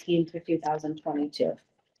 2019 to 2022.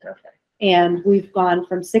 Okay. And we've gone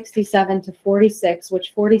from 67 to 46,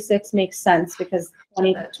 which 46 makes sense because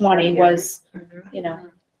 2020 was,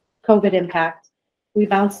 COVID impact. We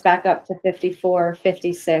bounced back up to 54,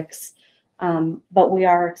 56, but we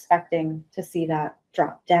are expecting to see that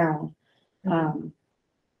drop down. I'm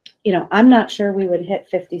not sure we would hit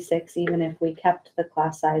 56 even if we kept the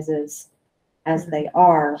class sizes as they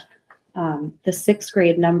are. The 6th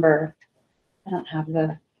grade number, I don't have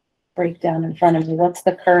the breakdown in front of me. What's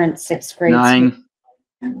the current 6th grade? 9.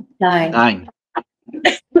 9.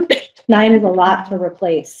 9 is a lot to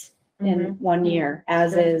replace in 1 year,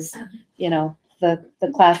 as is,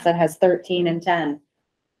 the class that has 13 and 10.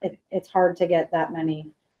 It's hard to get that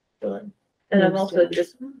many. And I'm also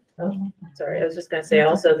just, sorry, I was just gonna say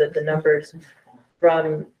also that the numbers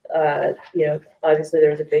from, obviously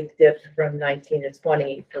there was a big dip from 19 to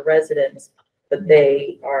 20 for residents, but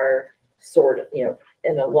they are sort of,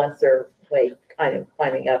 in a lesser way, kind of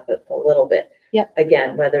climbing up a little bit. Yep.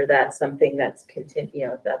 Again, whether that's something that's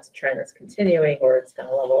if that's a trend that's continuing or it's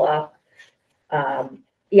gonna level off.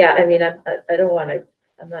 Yeah, I mean, I don't wanna,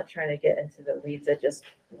 I'm not trying to get into the weeds. I just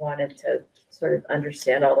wanted to sort of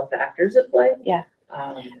understand all the factors at play. Yeah.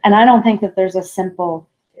 Um, And I don't think that there's a simple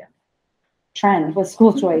Yeah. trend with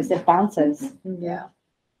school choice. It bounces. Yeah.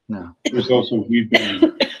 No. There's also,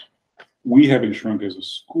 we haven't shrunk as a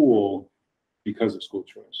school because of school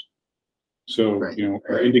choice. So, Right.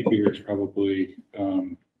 Our indicators probably,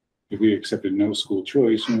 if we accepted no school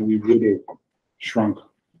choice, we would have shrunk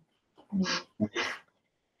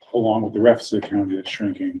along with the rest of the county that's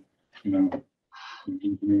shrinking, and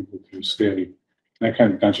being able to stay. That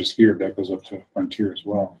kind of, not just here, that goes up to Frontier as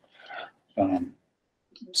well.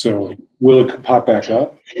 So will it pop back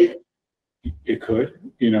up? It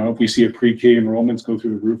could, if we see a pre-K enrollments go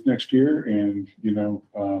through the roof next year and,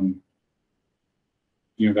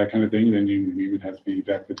 that kind of thing, then we would have to be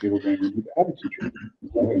back at the table going, we need to have a teacher.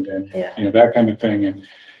 And then, that kind of thing. And,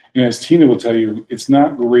 as Tina will tell you, it's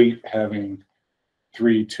not great having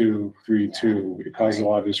 3-2, 3-2. It causes a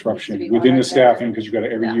lot of disruption within the staffing because you got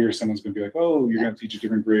to, every year someone's going to be like, oh, you're going to teach a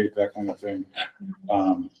different grade, that kind of thing.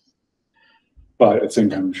 But at the same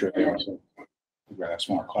time, I'm sure they also would rather have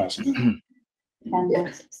smaller classes.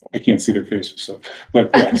 I can't see their faces, so, but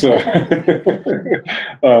yeah,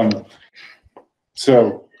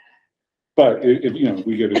 but if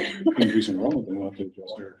we get an increase in enrollment, then we'll have to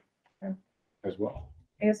adjust her as well.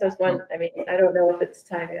 I guess there's one, I mean, I don't know if it's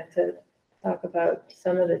time yet to talk about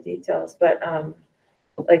some of the details, but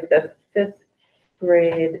like the 5th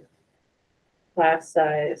grade class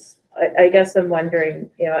size, I guess I'm wondering,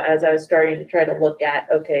 as I was starting to try to look at,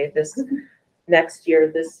 okay, this next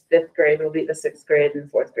year, this 5th grade will be the 6th grade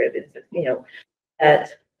and 4th grade,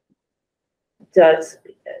 that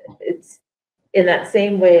it's in that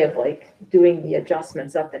same way of like doing the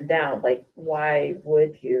adjustments up and down, like why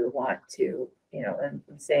would you want to, and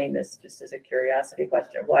I'm saying this just as a curiosity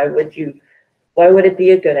question, why would it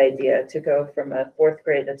be a good idea to go from a 4th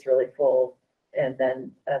grade that's really full and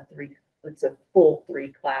then it's a full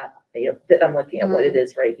 3 class, I'm looking at what it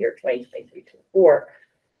is right here, 2023-24.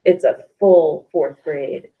 It's a full 4th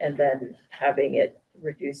grade and then having it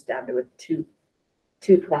reduced down to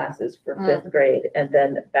two classes for 5th grade and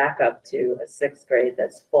then back up to a 6th grade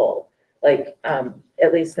that's full. Like,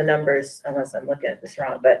 at least the numbers, unless I'm looking at this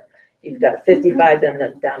wrong, but you've got 55,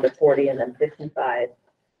 then down to 40 and then 55.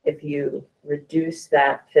 If you reduce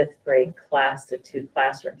that 5th grade class to 2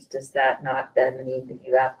 classrooms, does that not then mean that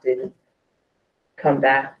you have to come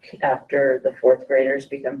back after the 4th graders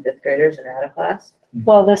become 5th graders and add a class?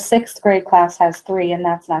 Well, the 6th grade class has 3 and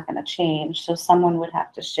that's not going to change. So someone would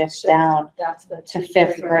have to shift down to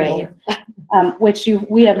 5th grade, which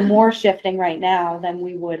we have more shifting right now than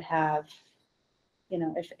we would have,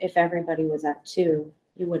 if everybody was at 2,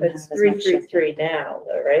 you wouldn't It's have as much shifting. 3-3-3 now,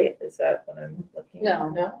 though, right? Is that what I'm looking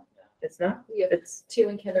at? No, It's not? we have It's 2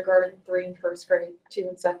 in kindergarten, 3 in 1st grade, 2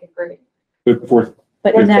 in 2nd grade. But fourth,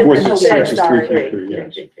 But Fourth- next, fourth Oh, and sixth is sorry. 3-3-3,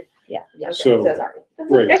 yes. Yeah. Okay, So- sorry.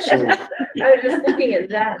 Right, so- I was just looking at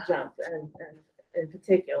that jump and in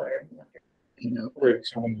particular. Right,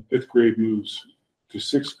 so when the 5th grade moves to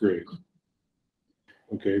 6th grade,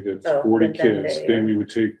 okay, that's Oh, 40 but then kids, they- then we would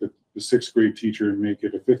take the 6th grade teacher and make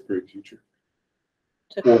it a 5th grade teacher.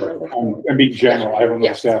 Or, I mean, general, I don't know the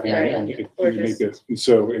Yes, staffing, yeah, and yeah. you Or make just- this, and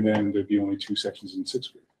so, and then there'd be only 2 sections in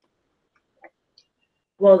 6th grade.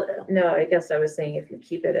 Well, no, I guess I was saying if you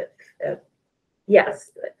keep it at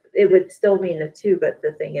yes, it would still mean a 2, but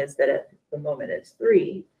the thing is that at the moment it's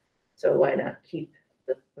 3. So why not keep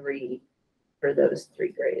the 3 for those 3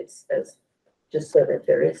 grades as just so that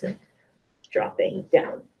there isn't dropping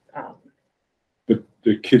down. But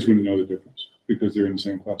the kids wouldn't know the difference because they're in the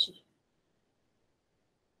same classes.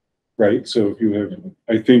 Right, so if you have,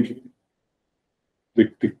 I think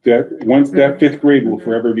that once that 5th grade will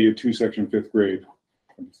forever be a 2-section 5th grade,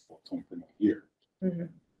 it's only for another year. Mhm.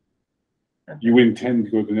 You would intend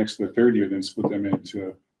to go to the next to the 3rd year, then split them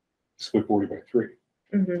into split 40 by 3,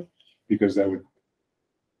 Mhm. because that would,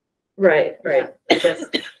 Right. I guess,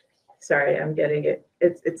 sorry, I'm getting it.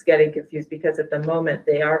 It's getting confused because at the moment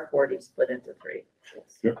they are 40 split into 3.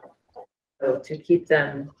 Yep. So to keep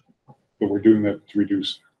them, but we're doing that to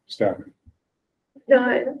reduce staffing. no,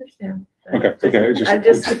 I understand. Okay, I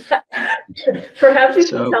just, perhaps you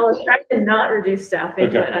So- can tell us, trying to not reduce staffing,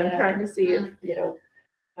 Okay. but I'm trying to see if,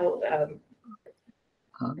 how,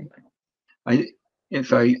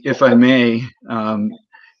 If I may,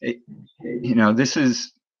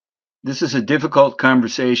 this is a difficult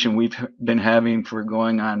conversation we've been having for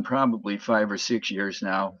going on probably 5 or 6 years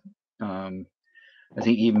now. I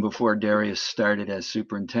think even before Darius started as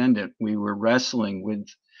superintendent, we were wrestling with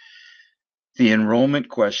the enrollment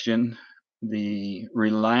question, the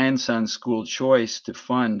reliance on school choice to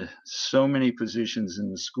fund so many positions in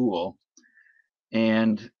the school,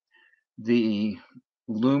 and the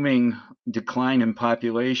looming decline in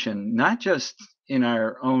population, not just in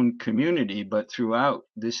our own community, but throughout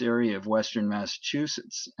this area of Western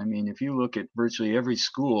Massachusetts. I mean, if you look at virtually every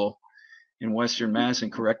school in Western Mass,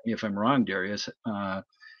 and correct me if I'm wrong, Darius,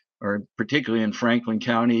 or particularly in Franklin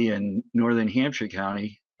County and Northern Hampshire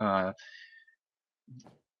County,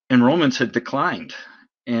 enrollments have declined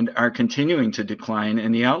and are continuing to decline,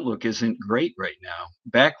 and the outlook isn't great right now.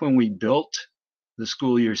 Back when we built the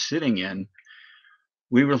school you're sitting in,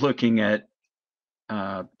 we were looking at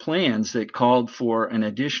plans that called for an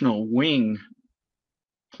additional wing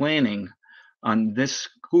planning on this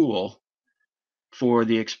school for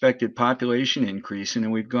the expected population increase, and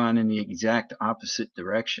then we've gone in the exact opposite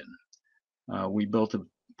direction. We built a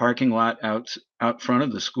parking lot out front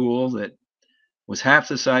of the school that was half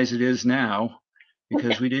the size it is now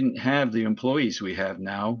because we didn't have the employees we have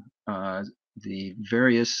now. The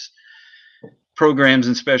various programs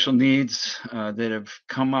and special needs that have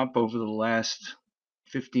come up over the last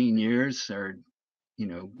 15 years or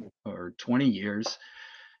 20 years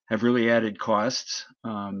have really added costs.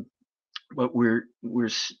 But we're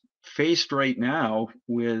faced right now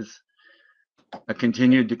with a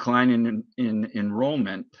continued decline in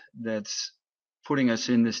enrollment that's putting us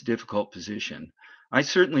in this difficult position. I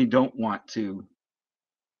certainly don't want to,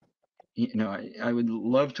 I would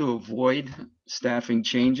love to avoid staffing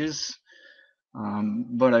changes,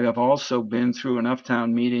 but I have also been through enough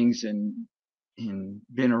town meetings and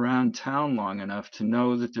been around town long enough to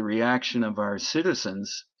know that the reaction of our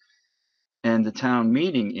citizens and the town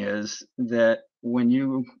meeting is that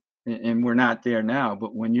and we're not there now,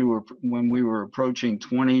 but when we were approaching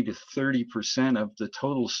 20 to 30% of the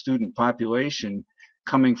total student population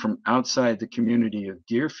coming from outside the community of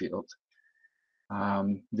Deerfield,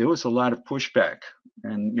 there was a lot of pushback,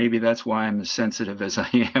 and maybe that's why I'm as sensitive as I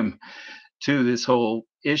am to this whole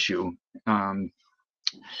issue.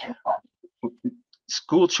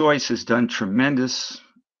 School choice has done tremendous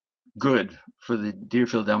good for the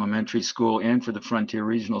Deerfield Elementary School and for the Frontier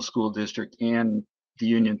Regional School District and the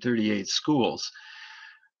Union 38 schools.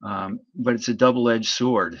 But it's a double-edged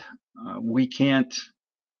sword. I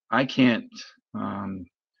can't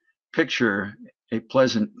picture a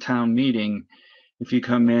pleasant town meeting if you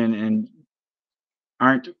come in and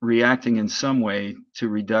aren't reacting in some way to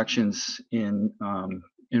reductions in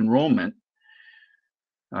enrollment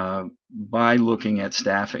by looking at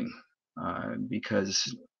staffing,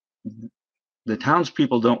 because the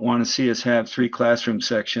townspeople don't want to see us have 3 classroom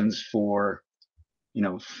sections for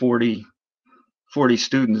 40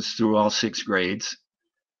 students through all 6 grades.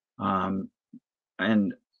 And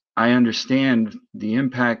I understand the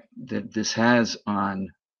impact that this has on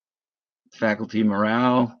faculty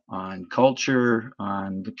morale, on culture,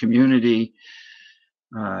 on the community.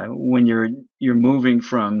 When you're moving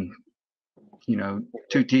from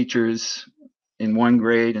 2 teachers in one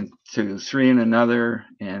grade and to 3 in another,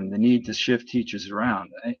 and the need to shift teachers around,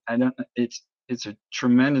 it's a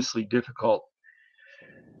tremendously difficult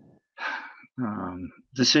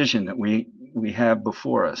decision that we have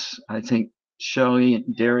before us. I think Shelley,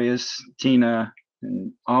 Darius, Tina,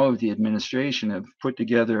 and all of the administration have put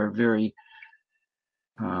together a very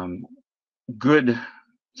good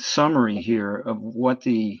summary here of what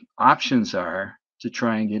the options are to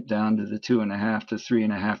try and get down to the 2.5 to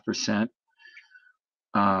 3.5%.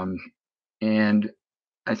 And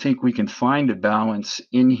I think we can find a balance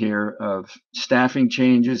in here of staffing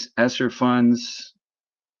changes, ESSER funds,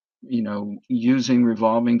 using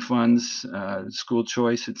revolving funds, school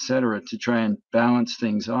choice, et cetera, to try and balance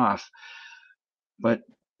things off. But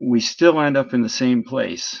we still end up in the same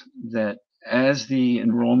place, that as the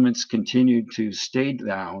enrollments continue to stay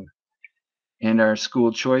down and our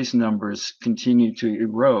school choice numbers continue to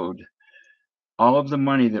erode, all of the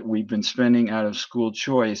money that we've been spending out of school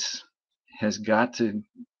choice has got to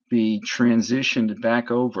be transitioned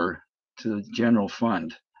back over to the general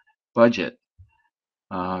fund budget.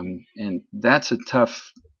 And that's a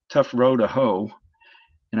tough row to hoe.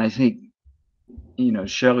 And I think,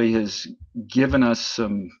 Shelley has given us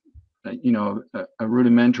some, a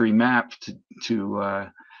rudimentary map to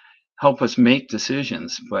help us make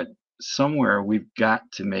decisions, but somewhere we've got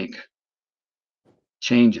to make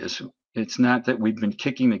changes. It's not that we've been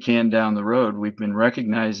kicking the can down the road. We've been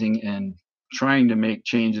recognizing and trying to make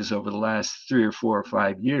changes over the last 3 or 4 or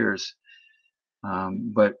 5 years.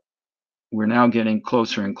 But we're now getting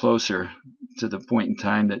closer and closer to the point in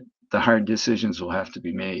time that the hard decisions will have to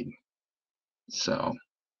be made. So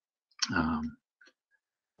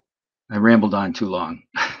I rambled on too long.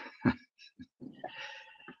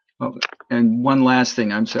 Oh, and one last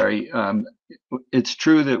thing, I'm sorry. It's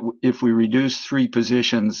true that if we reduce 3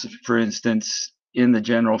 positions, for instance, in the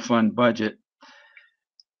general fund budget,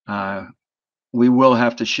 we will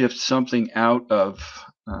have to shift something out of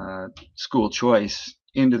school choice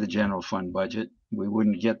into the general fund budget. We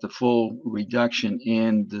wouldn't get the full reduction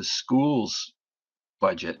in the school's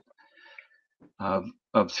budget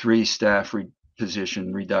of 3 staff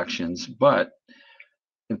position reductions, but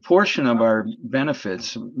a portion of our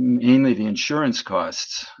benefits, mainly the insurance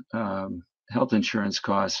costs, health insurance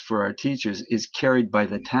costs for our teachers, is carried by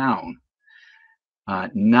the town,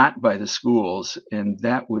 not by the schools, and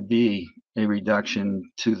that would be a reduction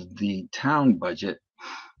to the town budget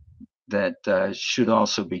that should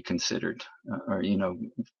also be considered, or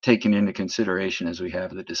taken into consideration as we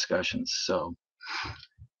have the discussions. So,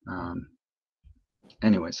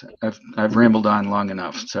 anyways, I've rambled on long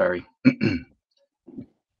enough. Sorry.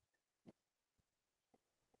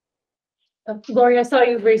 Lori, I saw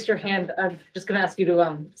you raised your hand. I'm just gonna ask you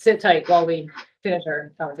to sit tight while we finish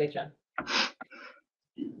our conversation.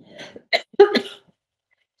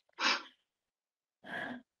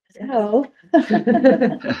 So,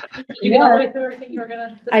 You got all the way through everything you were gonna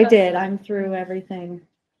discuss? I did. I'm through everything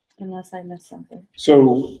unless I missed something.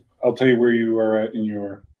 So I'll tell you where you are at in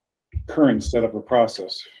your current setup of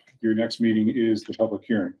process. Your next meeting is the public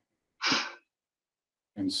hearing.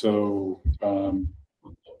 And so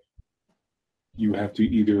you have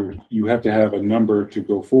to have a number to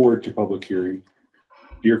go forward to public hearing.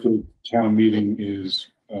 Deerfield town meeting is,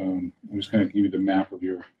 I'm just going to give you the map of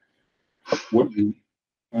what you,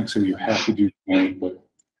 like I said, you have to do, but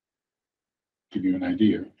give you an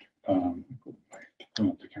idea. Put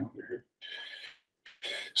up the calendar here.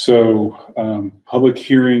 So public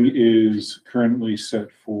hearing is currently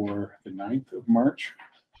set for the 9th of March.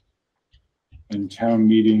 And town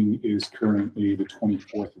meeting is currently the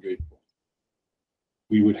 24th of April.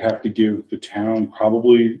 We would have to give the town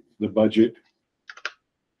probably the budget.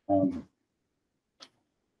 You're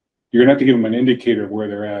gonna have to give them an indicator of where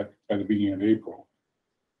they're at by the beginning of April.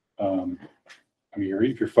 I mean,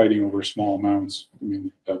 if you're fighting over small amounts, I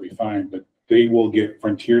mean, that'll be fine, but they will get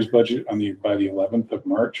Frontier's budget by the 11th of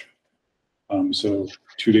March. So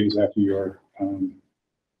 2 days after your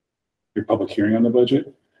public hearing on the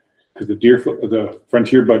budget, because the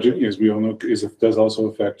Frontier budget, as we all know, does also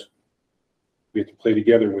affect. We have to play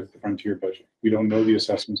together with the Frontier budget. We don't know the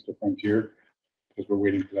assessments to Frontier because we're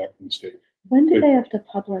waiting for that from the state. When do they have to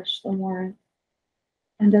publish the warrant?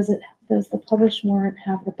 And does the published warrant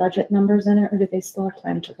have the budget numbers in it, or do they still have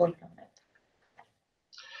time to work on it?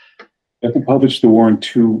 They have to publish the warrant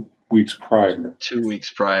 2 weeks prior. 2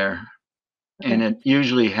 weeks prior. And it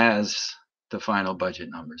usually has the final budget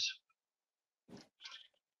numbers.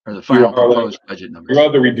 Or the final proposed budget numbers. You're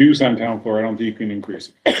allowed to reduce on town floor. I don't think you can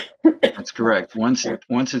increase it. That's correct. Once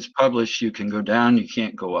it's published, you can go down, you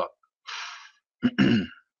can't go up.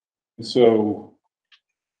 So,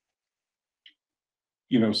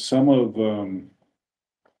 some of,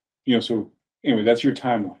 so anyway, that's your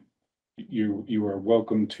timeline. You are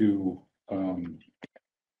welcome to,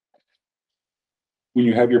 when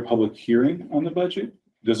you have your public hearing on the budget,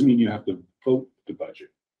 doesn't mean you have to vote the budget.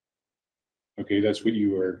 Okay, that's what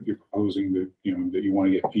you're proposing that you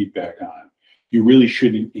want to get feedback on. You really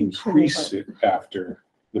shouldn't increase it after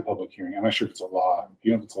the public hearing. I'm not sure if it's a law. Do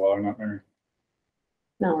you know if it's a law or not, Mary?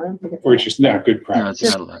 No, I don't think Or it's just not good No, practice.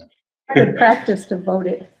 it's not allowed. good practice to vote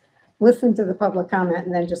it, listen to the public comment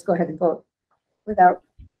and then just go ahead and vote without,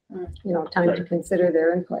 time to Right. consider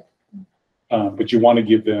their input. But you want to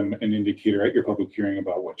give them an indicator at your public hearing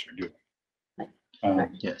about what you're doing.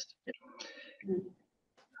 Yes.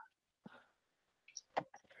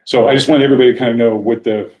 So I just want everybody to kind of know where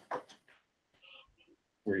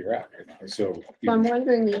you're at right now. So So I'm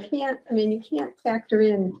wondering, you can't factor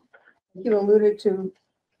in, you alluded to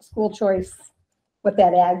school choice, what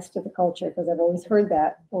that adds to the culture, because I've always heard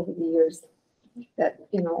that over the years, that,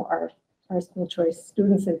 our school choice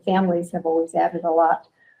students and families have always added a lot,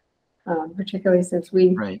 particularly since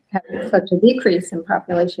we Right. have such a decrease in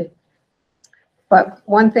population. But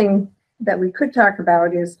one thing that we could talk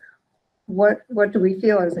about is what do we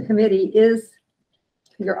feel as a committee is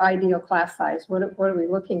your ideal class size? What are we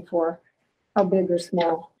looking for? How big or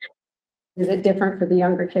small? Is it different for the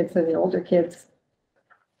younger kids than the older kids?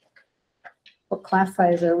 What class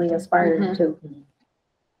size are we aspiring to?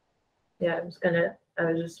 Yeah, I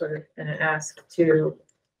was just sort of gonna ask too,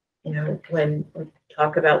 when we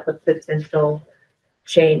talk about the potential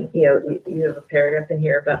Shane, you have a paragraph in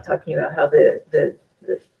here about talking about how the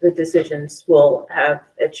decisions will have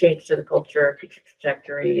a change to the culture, future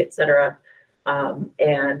trajectory, et cetera. And,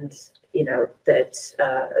 and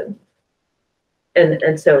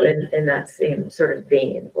so in that same sort of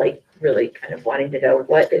vein, like really kind of wanting to know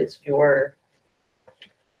what's your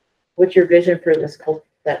vision for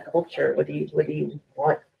that culture? What do you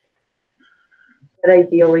want? That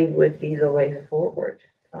ideally would be the way forward.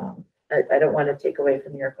 I don't want to take away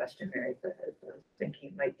from your question, Mary, but I was thinking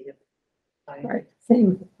it might be fine. Right,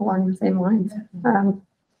 along the same lines.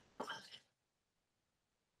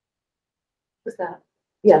 What's that?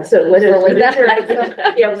 Yeah, so what is your ideal?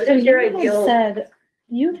 Yeah, what is your You had ideal?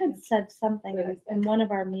 You had said something in one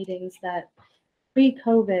of our meetings that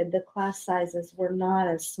pre-COVID, the class sizes were not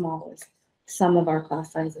as small as some of our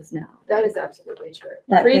class sizes now. That is absolutely true.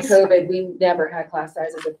 That is- Pre-COVID, we never had class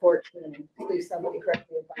sizes of 14. Please, somebody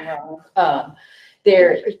correct me if I'm wrong.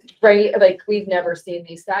 They're right, like we've never seen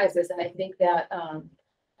these sizes, and I think that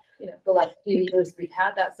the last few years we've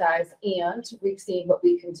had that size, and we've seen what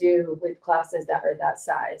we can do with classes that are that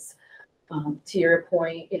size. To your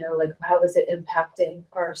point, like how is it impacting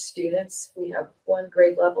our students? We have one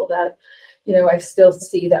grade level that, I still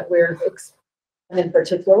see that and in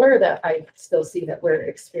particular, that I still see that we're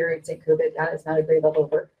experiencing COVID. That is not a grade level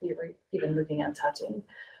we're even looking at touching.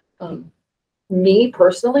 Me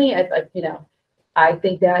personally, I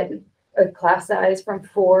think that a class size from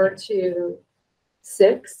 4 to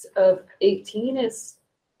 6 of 18 is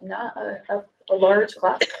not a large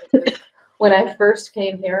class. When I first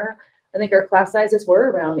came here, I think our class sizes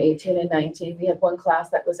were around 18 and 19. We had one class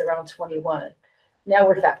that was around 21. Now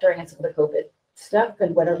we're factoring in some of the COVID stuff,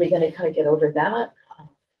 and when are we going to kind of get over that?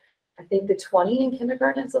 I think the 20 in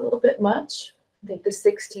kindergarten is a little bit much. I think the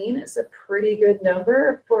 16 is a pretty good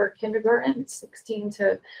number for kindergarten. 16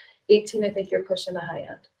 to 18, I think you're pushing the high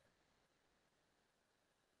end.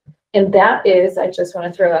 And that is, I just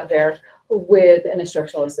want to throw out there, with an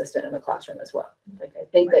instructional assistant in the classroom as well. Like, I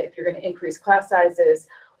think that if you're going to increase class sizes,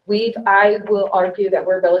 I will argue that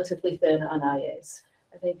we're relatively thin on IAs.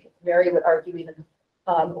 I think Mary would argue even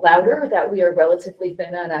louder that we are relatively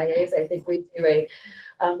thin on IAs. I think we do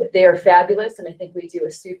they are fabulous, and I think we do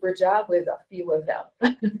a super job with a few of them.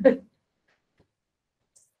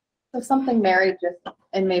 So something Mary just,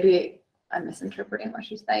 and maybe I'm misinterpreting what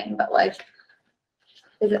she's saying, but like,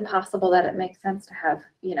 is it possible that it makes sense to have,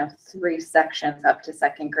 3 sections up to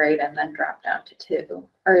 2nd grade and then drop down to 2?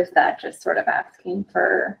 Or is that just sort of asking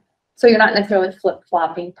for, so you're not necessarily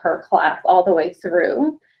flip-flopping per class all the way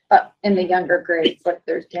through, but in the younger grades, like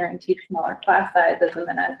there's guaranteed smaller class sizes, and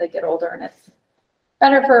then as they get older, and it's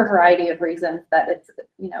better for a variety of reasons that it's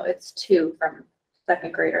 2 from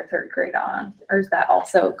 2nd grade or 3rd grade on, or is that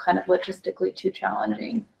also kind of logistically too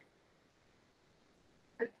challenging?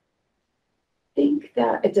 I think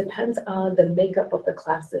that it depends on the makeup of the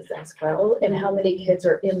classes as well, and how many kids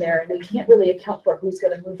are in there, and we can't really account for who's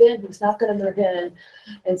going to move in, who's not going to move in.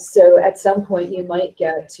 And so at some point you might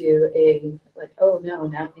get to oh no,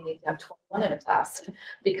 now we need to have 21 in a class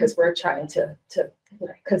because we're trying to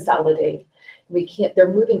consolidate. We can't, they're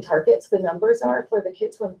moving targets. The numbers are for the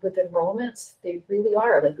kids with enrollments. They really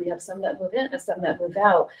are. Like, we have some that move in and some that move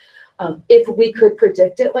out. If we could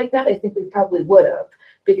predict it like that, I think we probably would have,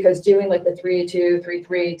 because doing like the 3-2,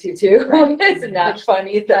 3-3, 2-2 is not fun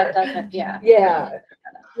either. That doesn't, yeah. Yeah.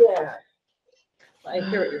 I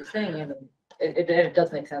hear what you're saying, and it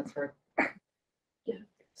does make sense for Yeah.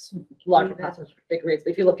 larger classes, big grades.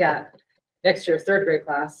 But if you look at next year's 3rd grade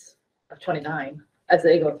class of 29, as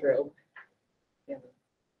they go through,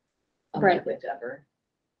 unlikely to ever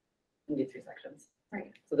need 3 sections.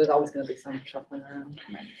 Right. So there's always going to be some shuffling around.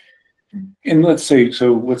 And let's say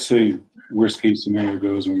worst case scenario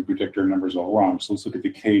goes and we predict our numbers all wrong. So let's look at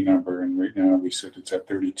the K number. And right now we said it's at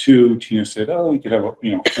 32. Tina said, oh, we could have,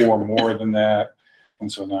 4 more than that.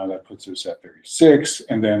 And so now that puts us at 36.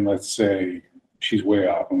 And then let's say she's way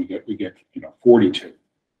off and we get 42.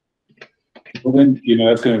 Well, then,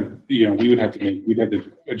 that's going to, we'd have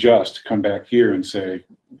to adjust, come back here and say,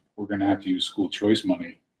 we're going to have to use school choice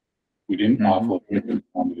money. We didn't offload it, we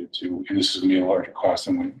wanted it to, and this is going to be a larger cost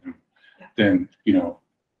than we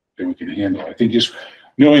can handle. I think just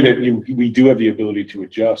knowing that we do have the ability to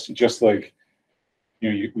adjust, and just like,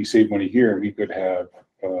 we save money here, we could have,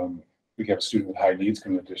 a student with high needs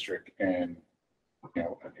come to the district, and,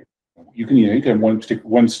 you can have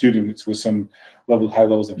one student with some high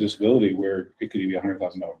levels of disability where it could be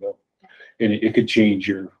 $100,000 bill, and it could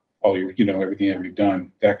change everything that we've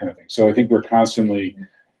done, that kind of thing. So I think we're constantly,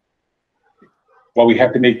 while we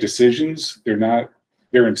have to make decisions, they're not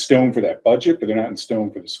they're in stone for that budget, but they're not in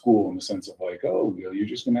stone for the school in the sense of like, oh, you're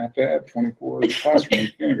just gonna have to have 24 classrooms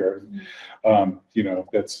in kindergarten.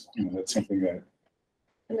 That's something that,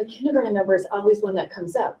 And the kindergarten number is always one that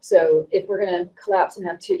comes up. So if we're gonna collapse and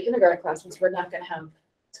have 2 kindergarten classrooms, we're not gonna have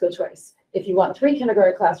school choice. If you want 3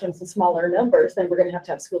 kindergarten classrooms and smaller numbers, then we're gonna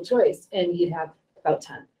have school choice, and you'd have about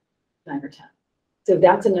 10, 9 or 10. So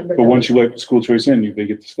that's a number. but that once you let school choice in, they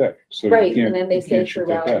get to stay. So you Right, can't- and then they you stay can't shift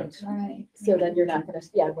that throughout. back. Right. So then you're not gonna,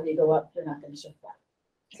 when you go up, you're not gonna shift back.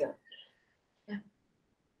 So.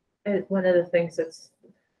 And one of the things that's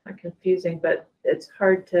not confusing, but it's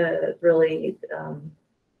hard to really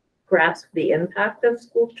grasp the impact of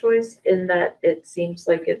school choice in that it seems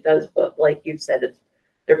like it does, but like you said,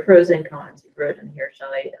 there are pros and cons. You've written here,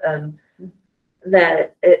 Shelley.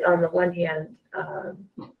 That it, on the one hand,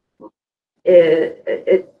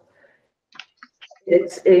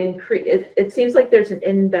 it seems like there's an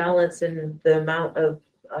imbalance in the amount of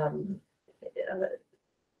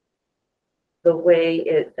the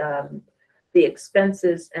way the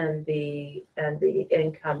expenses and the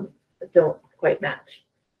income don't quite match.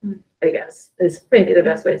 I guess is maybe the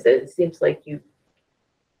best way to say it. It seems like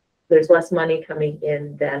there's less money coming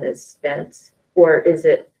in than is spent, or is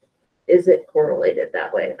it correlated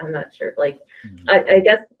that way? I'm not sure. Like, I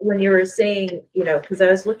guess when you were saying, because I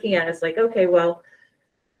was looking at it, it's like, okay, well,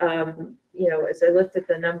 as I looked at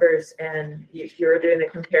the numbers and you're doing a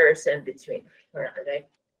comparison between, where are they?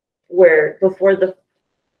 Where before the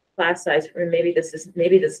class size, or maybe this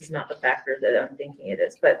is not the factor that I'm thinking it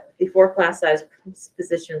is, but before class size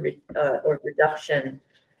position or reduction,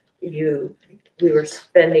 we were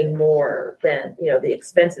spending more than, the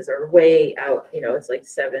expenses are way out, it's like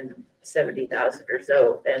 70,000 or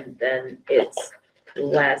so, and then it's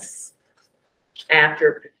less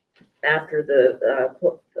after the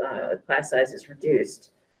class size is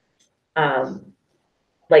reduced.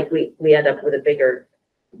 Like we end up with a bigger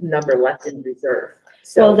number left in reserve.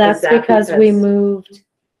 So Well, that's is that because we moved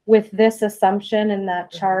with this assumption in that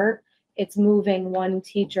chart. It's moving one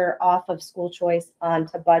teacher off of school choice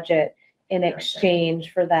onto budget in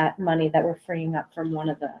exchange for that money that we're freeing up from one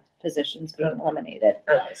of the positions being eliminated.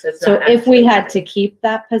 Okay, so it's So not if we actually- had to keep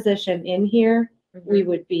that position in here, Mhm. we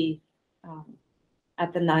would be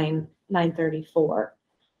at the 934.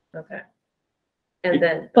 Okay. And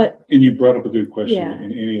then, But And you brought up a good question, Yeah.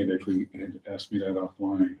 and Annie had actually asked me that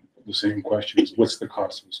offline. The same question is, what's the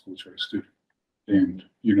cost of a school choice student? And,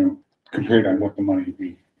 compared on what the money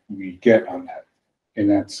we get on that. And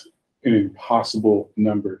that's an impossible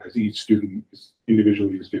number because each student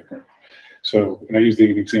individually is different. So, and I use the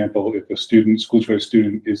example, if a school choice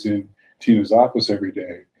student is in Tina's office every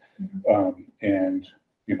day, and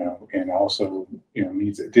also,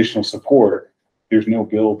 needs additional support, there's no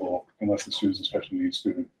billable unless the student's a special needs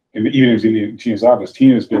student. And even if it's in Tina's office,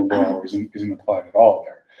 Tina's billable hours isn't applied at all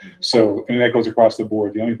there. So, and that goes across the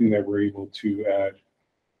board. The only thing that we're able to add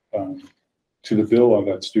to the bill of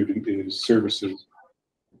that student is services.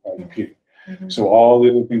 IEP. So all the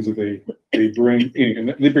other things that they bring in,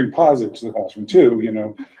 and they bring positive to the classroom too, even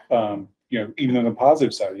on the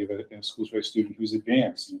positive side, you have a school choice student who's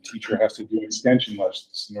advanced, and the teacher has to do extension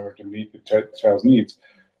lessons in order to meet the child's needs.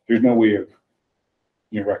 There's no way of,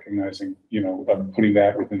 recognizing, of putting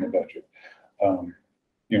that within the budget.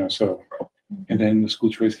 So, and then the school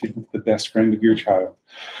choice kid is the best friend of your child.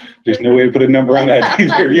 There's no way to put a number on that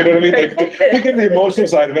either, you know what I mean? Like, look at the emotional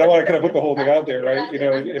side of it. I want to kind of put the whole thing out there, right?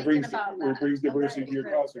 It brings diversity to your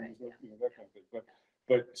classroom, that kind of thing.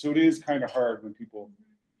 But so it is kind of hard when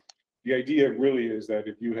the idea really is that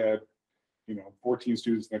if you had, 14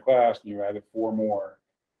 students in the class and you added 4 more,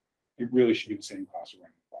 it really should be the same class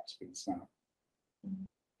around the class, but it's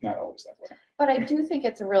not always that way. But I do think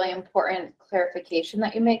it's a really important clarification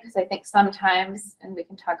that you make, because I think sometimes, and we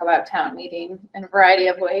can talk about town meeting in a variety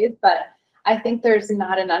of ways, but I think there's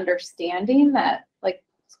not an understanding that like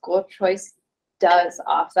school choice does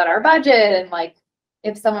offset our budget. And like,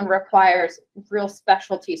 if someone requires real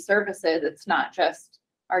specialty services, it's not just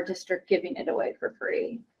our district giving it away for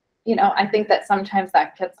free. I think that sometimes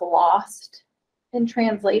that gets lost in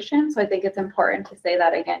translation. So I think it's important to say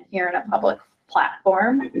that again here in a public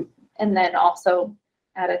platform, and then also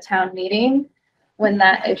at a town meeting when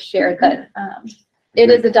that is shared, that it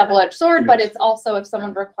is a double-edged sword, but it's also, if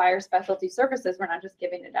someone requires specialty services, we're not just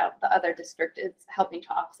giving it out. The other district is helping to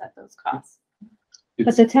offset those costs.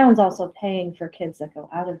 But the town's also paying for kids that go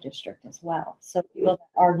out of district as well. So people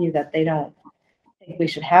argue that they don't think we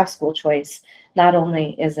should have school choice. Not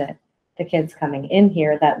only is it the kids coming in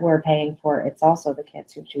here that we're paying for, it's also the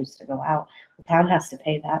kids who choose to go out. The town has to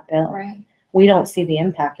pay that bill. Right. We don't see the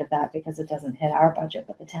impact of that because it doesn't hit our budget,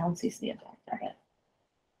 but the town sees the impact of it.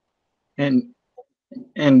 And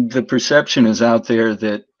the perception is out there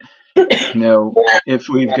that, if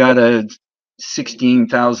we've got a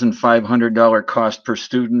 $16,500 cost per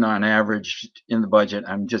student on average in the budget,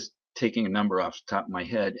 I'm just taking a number off the top of my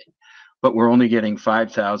head, but we're only getting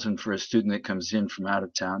 5,000 for a student that comes in from out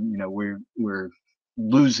of town. We're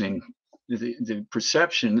losing the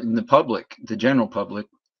perception in the public, the general public,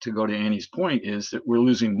 to go to Annie's point, is that we're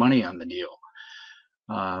losing money on the deal.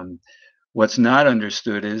 What's not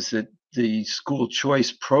understood is that the school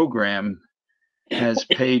choice program has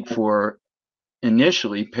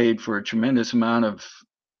initially paid for a tremendous amount of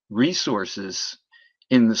resources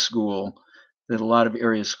in the school that a lot of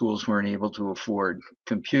area schools weren't able to afford.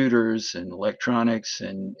 Computers and electronics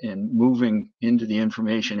and moving into the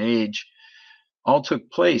information age all took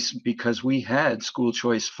place because we had school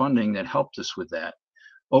choice funding that helped us with that.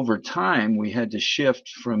 Over time, we had to shift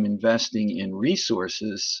from investing in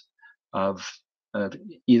resources of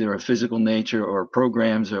either a physical nature or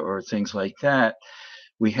programs or things like that.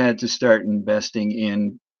 We had to start investing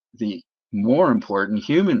in the more important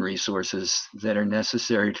human resources that are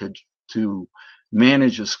necessary to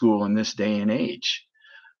manage a school in this day and age.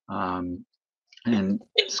 And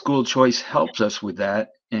school choice helps us with that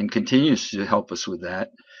and continues to help us with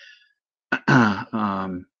that.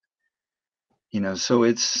 So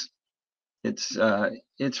it's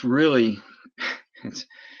really,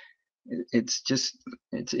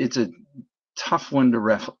 it's a tough one to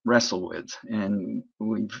wrestle with. And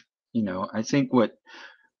I think what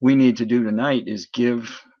we need to do tonight is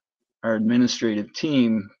give our administrative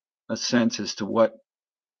team a sense as to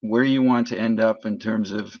where you want to end up in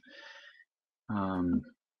terms of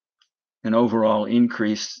an overall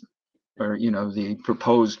increase, or the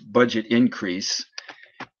proposed budget increase,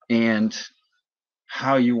 and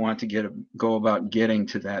how you want to go about getting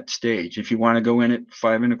to that stage. If you want to go in at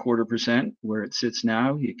 5.25% where it sits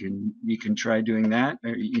now, you can try doing that.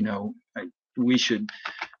 We should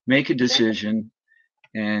make a decision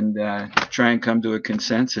and try and come to a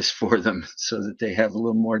consensus for them so that they have a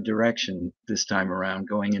little more direction this time around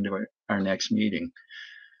going into our next meeting.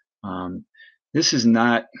 This is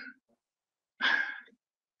not,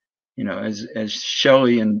 as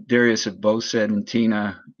Shelley and Darius have both said, and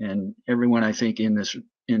Tina and everyone I think in the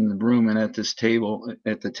room and at the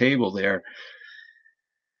table there,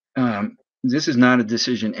 this is not a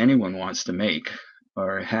decision anyone wants to make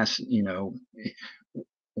or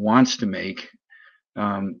wants to make.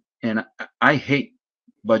 And I hate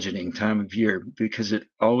budgeting time of year because it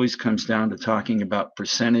always comes down to talking about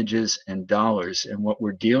percentages and dollars, and what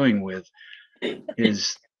we're dealing with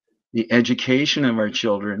is the education of our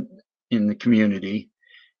children in the community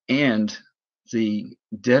and the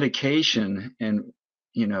dedication and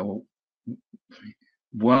the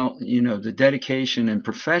dedication and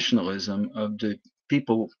professionalism of the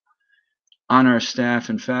people on our staff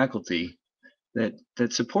and faculty that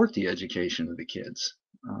support the education of the kids.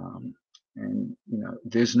 And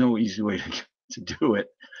there's no easy way to do it.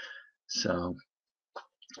 So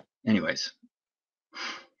anyways,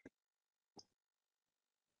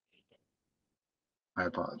 I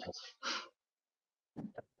apologize.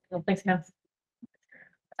 Well, thanks, Cass.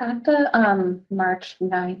 At the March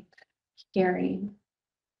 9th hearing,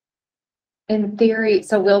 in theory,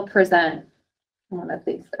 so we'll present one of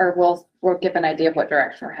these, or we'll give an idea of what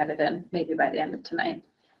direction we're headed in, maybe by the end of tonight.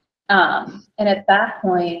 And at that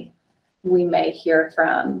point, we may hear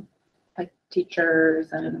from like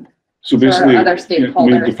teachers and So basically, other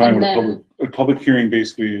stakeholders. define And what a public hearing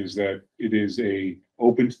basically is, that it is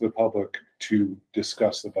open to the public to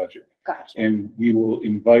discuss the budget. Gotcha. And we will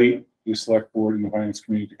invite the select board and the finance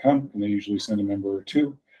committee to come, and they usually send a member or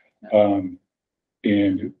two.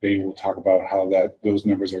 And they will talk about how those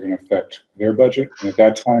numbers are going to affect their budget. And at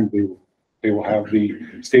that time, they will have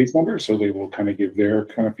the state's numbers, so they will kind of give their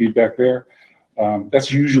kind of feedback there.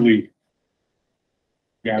 That's usually,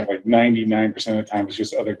 like 99% of the time, it's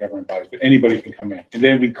just other government bodies, but anybody can come in. And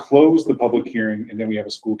then we close the public hearing, and then we have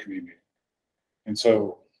a school committee meeting.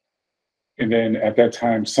 And then at that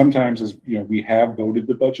time, sometimes we have voted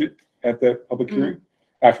the budget at that public hearing.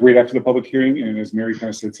 Right after the public hearing, and as Mary kind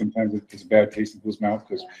of said, sometimes it's a bad taste in people's mouth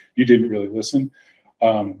because you didn't really listen,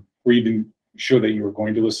 or you didn't show that you were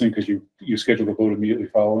going to listen because you scheduled a vote immediately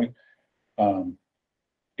following.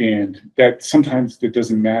 And that sometimes it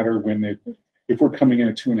doesn't matter if we're coming in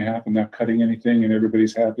at 2.5 and not cutting anything and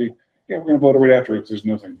everybody's happy, we're going to vote right after it. There's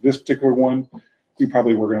nothing. This particular one, we're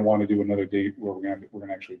going to want to do another date where we're going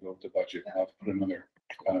to actually vote the budget. I'll have to put another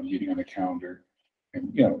meeting on the calendar,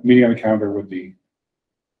 and meeting on the calendar would be.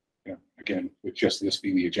 Again, with just this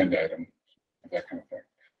being the agenda item, that kind of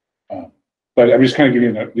thing. But I'm just kind of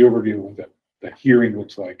giving you the overview of the hearing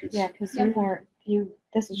looks like. It's, Yeah, because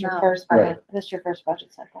this is your No. first, Right. this is your first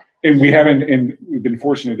budget cycle. and we've been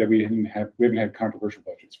fortunate that we haven't had controversial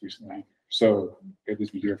budgets recently. So at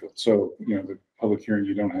least with Deerfield. So, you know, the public hearing,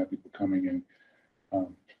 you don't have people coming and,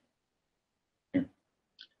 you know,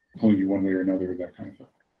 pulling you one way or another, that kind of thing,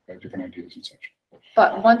 different ideas and such.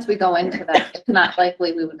 But once we go into that, it's not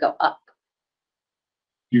likely we would go up.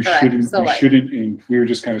 You Correct. shouldn't, So, you like- shouldn't, and we were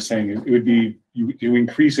just kind of saying, it would be, you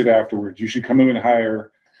increase it afterwards. You should come in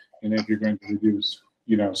higher, and if you're going to reduce,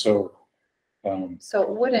 you know, so, So it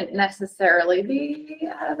wouldn't necessarily be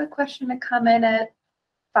out of the question to come in at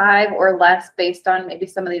 5 or less based on maybe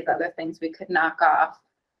some of these other things we could knock off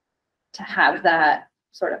to have that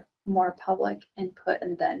sort of more public input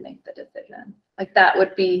and then make the decision. Like that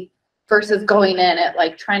would be versus going in at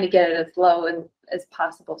like trying to get it as low as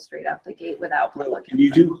possible straight out the gate without public. and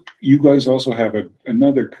you guys also have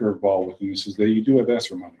another curveball within this, is that you do have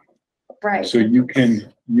ESSER money. Right. So you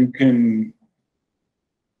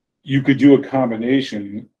could do a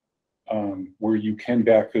combination, where you can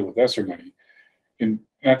backfill with ESSER money. And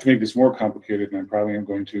not to make this more complicated, and I probably am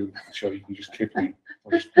going to, Michelle, you can just kick me.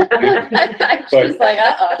 Or just- She's like,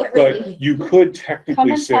 uh-oh. But you could Come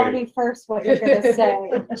technically and tell say. me first what you're gonna say.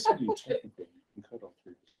 I said you technically, you could all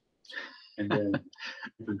three. And then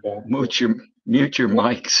you can back- Mute your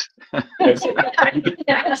mics. Yes. What I'm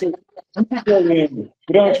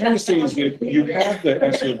trying to say is that you have the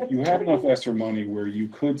ESSER, you have enough ESSER money where you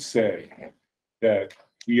could say that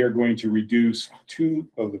we are going to reduce two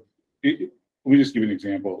of the, let me just give an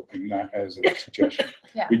example and not as a suggestion.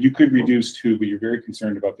 Yeah. But you could reduce two, but you're very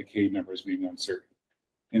concerned about the K numbers being uncertain.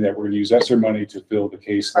 And that we're gonna use ESSER money to fill the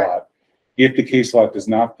K slot. If the K slot does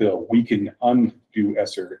not fill, we can undo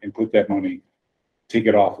ESSER and put that money, take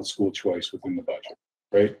it off of school choice within the budget,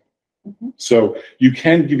 right? Mhm. So you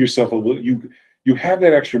can give yourself a little, you have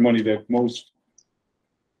that extra money that most,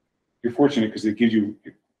 you're fortunate because it gives you,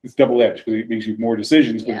 it's double edged because it makes you more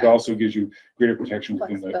decisions, but it Yeah. also gives you greater protection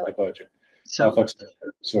within the Flexibility. budget. So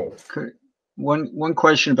So, one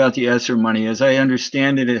question about the ESSER money, as I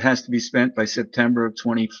understand it, it has to be spent by September of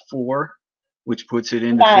 24, which puts it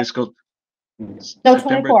into Five. fiscal. No,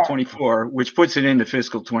 September 24. 24, which puts it into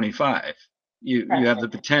fiscal 25. You Correct. have the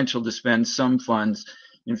potential to spend some funds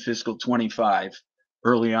in fiscal 25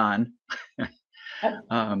 early on. Yep.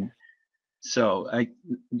 So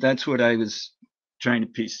that's what I was trying to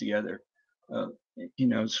piece together. You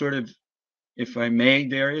know, sort of, if I may,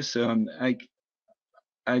 Darius,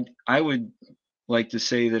 I would like to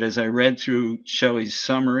say that as I read through Shelley's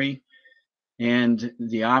summary and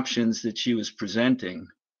the options that she was presenting,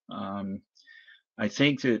 I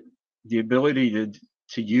think that the ability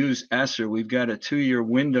to use ESSER, we've got a 2-year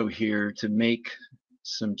window here to make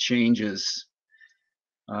some changes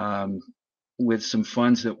with some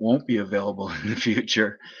funds that won't be available in the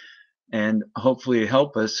future, and hopefully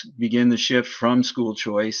help us begin the shift from school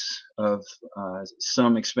choice of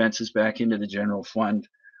some expenses back into the general fund,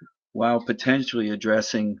 while potentially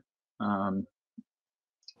addressing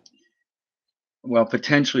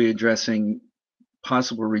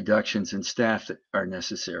possible reductions in staff that are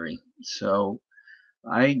necessary. So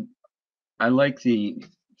I like the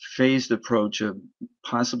phased approach of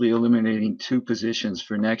possibly eliminating 2 positions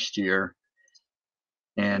for next year,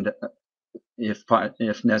 and if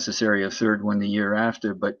necessary, a third one the year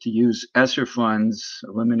after, but to use ESSER funds,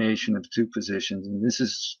 elimination of 2 positions. And this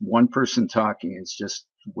is one person talking, it's just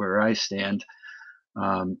where I stand.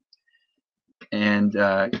 And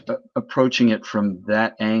approaching it from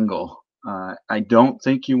that angle. I don't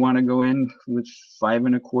think you want to go in with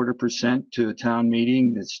 5.25% to a town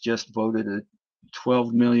meeting that's just voted a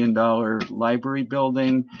 $12 million library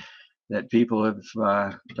building, that people have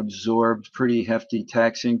absorbed pretty hefty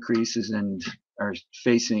tax increases and are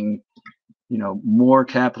facing, you know, more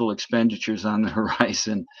capital expenditures on the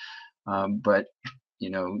horizon. But, you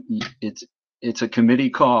know, it's a committee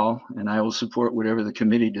call, and I will support whatever the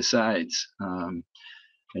committee decides.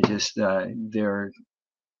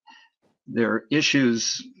 There are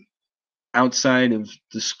issues outside of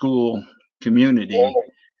the school community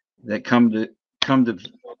that come to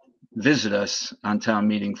visit us on town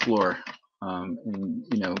meeting floor. And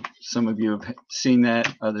you know, some of you have seen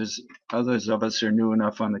that. Others of us are new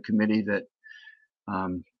enough on the committee that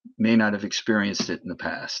may not have experienced it in the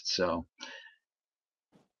past. So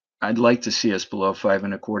I'd like to see us below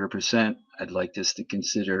 5.25%. I'd like us to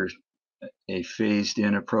consider a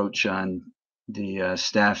phased-in approach on the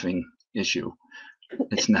staffing issue.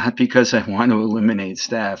 It's not because I want to eliminate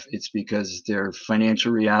staff. It's because there are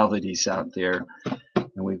financial realities out there, and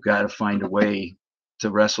we've got to find a way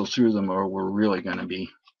to wrestle through them, or we're really going to be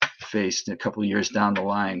faced a couple of years down the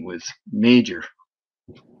line with major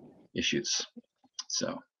issues.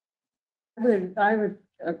 So, I would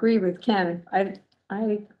agree with Ken. I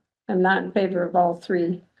am not in favor of all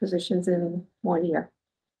three positions in 1 year.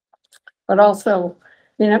 But also,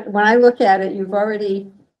 you know, when I look at it, you've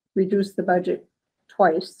already reduced the budget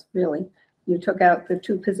twice, really. You took out the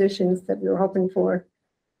 2 positions that we were hoping for,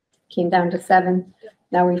 came down to 7.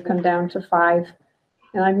 Now we've come down to 5.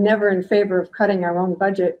 And I'm never in favor of cutting our own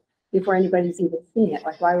budget before anybody's even seen it.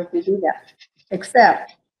 Like, why would we do that?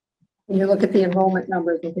 Except when you look at the enrollment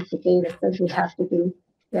numbers, I think the data says we have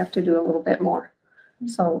to do a little bit more.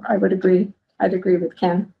 So I would agree. I'd agree with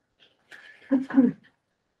Ken.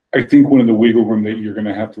 I think one of the wiggle room that you're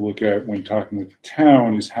gonna have to look at when talking with the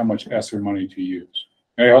town is how much ESSER money to use.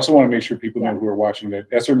 And I also want to make sure people know who are watching that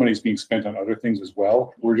ESSER money is being spent on other things as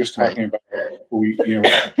well. We're just talking about,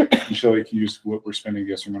 Michelle, you can use what we're spending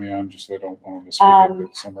the ESSER money on, just so I don't want to misspeak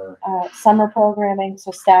it, summer. Summer programming,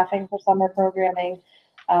 so staffing for summer programming,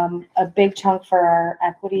 a big chunk for our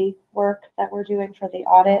equity work that we're doing for the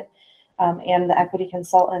audit, and the equity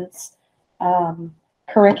consultants.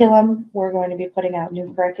 Curriculum, we're going to be putting out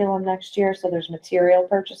new curriculum next year, so there's material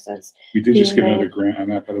purchases. We did just get being another made. grant on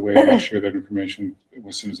that, by the way. I'll share that information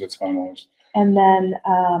as soon as it's finalized. And then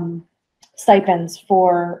stipends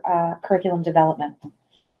for curriculum development.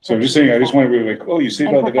 So I'm just saying, I just want to be like, oh, you saved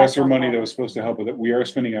And all the ESSER professional money that was supposed to help with it. We are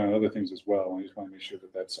spending it on other things as well. I just want to make sure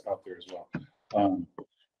that that's out there as well.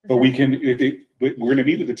 But we can, we're going to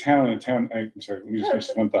meet with the town, and the town, I'm sorry, let me just finish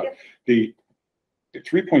one thought. The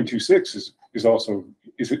 3.26 is also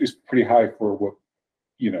pretty high for what,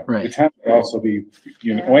 you know, Right. the town could also be,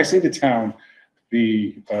 you know, when I say the town,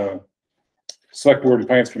 the select board and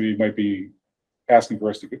finance committee might be asking for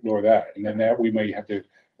us to lower that. And then that we might have to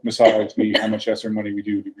massage how much ESSER money we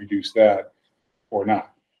do to reduce that or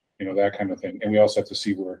not, you know, that kind of thing. And we also have to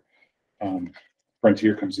see where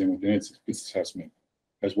Frontier comes in within its assessment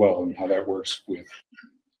as well, and how that works with,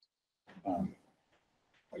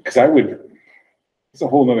 because it's a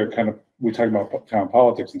whole nother kind of, we're talking about town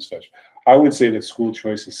politics and such. I would say that school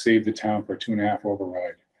choice has saved the town for a 2.5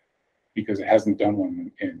 override, because it hasn't done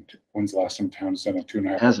one. And when's the last time town's done a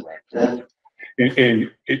 2.5 Hasn't. override?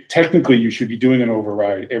 And it technically you should be doing an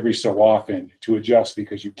override every so often to adjust,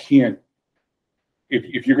 because you can't,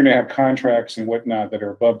 if you're going to have contracts and whatnot that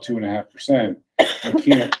are above 2.5%, you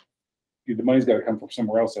can't, the money's got to come from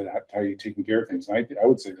somewhere else. That how you're taking care of things. And I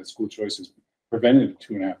would say that school choice has prevented a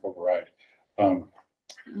 2.5 override.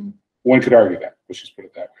 One could argue that. Let's just put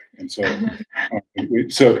it that way. And so,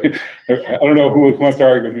 I don't know who wants to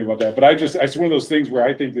argue with me about that, but it's one of those things where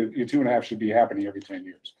I think that your 2.5 should be happening every 10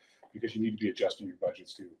 years, because you need to be adjusting your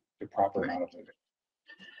budgets to the proper amount of it.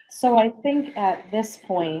 So I think at this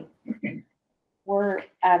point, we're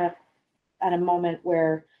at a moment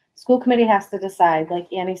where school committee has to decide,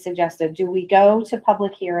 like Annie suggested, do we go to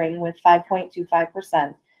public hearing with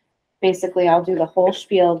 5.25%? Basically, I'll do the whole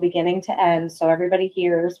spiel beginning to end, so everybody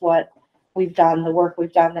hears what we've done, the work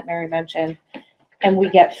we've done that Mary mentioned, and we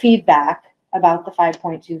get feedback about the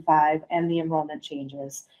 5.25 and the enrollment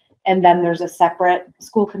changes. And then there's a separate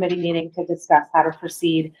school committee meeting to discuss how to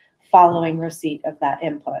proceed following receipt of that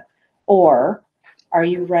input. Or are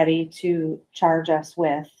you ready to charge us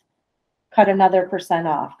with cut another %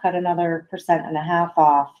 off, cut another 1.5%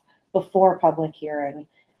 off before public hearing,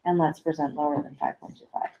 and let's present lower than 5.25?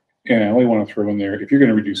 And I only want to throw in there, if you're going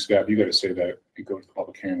to reduce staff, you got to say that you go to the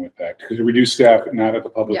public hearing with that, because you reduce staff not at the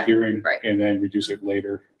public Yeah, hearing, right. and then reduce it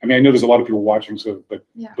later. I mean, I know there's a lot of people watching, so, but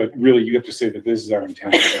really you have to say that this is our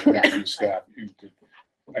intent. To Yeah. reduce staff.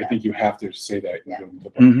 I think you have to say that. Yeah. In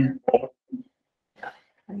the public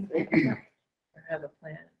hearing. I have a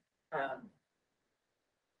plan.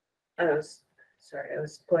 I was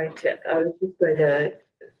just going to,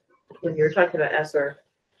 when you were talking about ESSER,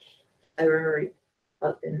 I remember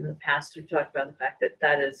in the past, we talked about the fact that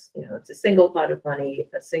that is, you know, it's a single pot of money,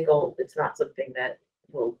 it's not something that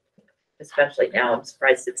will, especially now, I'm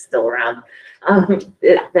surprised it's still around,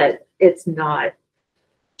 that it's not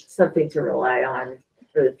something to rely on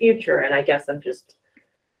for the future. And I guess I'm just,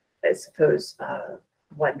 I suppose,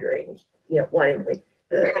 wondering, you know, I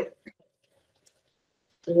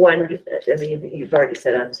mean, you've already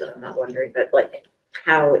said, so I'm not wondering, but like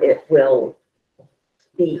how it will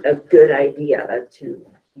be a good idea to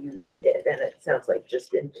use it. And it sounds like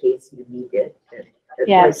just in case you need it. And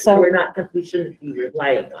Yeah, like, so we shouldn't be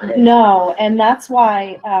relying on it. no, and that's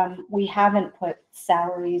why we haven't put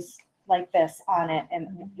salaries like this on it.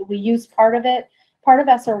 And we used part of it. Part of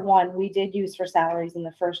ESSER 1 we did use for salaries in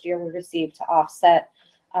the first year we received to offset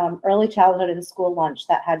early childhood and school lunch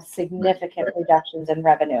that had significant reductions in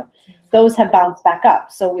revenue. Those have bounced back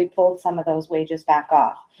up, so we pulled some of those wages back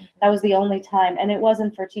off. That was the only time, and it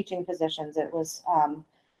wasn't for teaching positions, it was,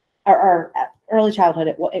 or early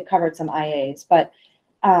childhood, it covered some IAs, but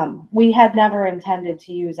we had never intended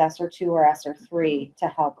to use ESSER 2 or ESSER 3 to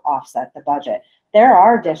help offset the budget. There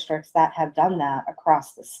are districts that have done that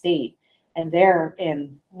across the state, and they're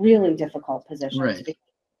in really difficult positions. Right.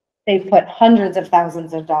 They've put hundreds of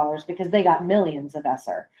thousands of dollars because they got millions of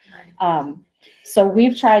ESSER. So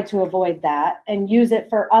we've tried to avoid that and use it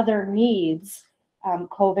for other needs,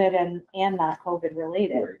 COVID and not COVID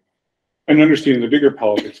related. Right. And understanding the bigger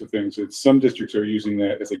politics of things, it's some districts are using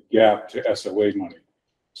that as a gap to SOA money,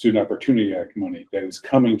 Student Opportunity Act money that is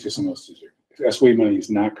coming to some of those districts. SOA money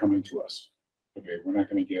is not coming to us. Okay, we're not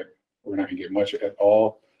going to get much at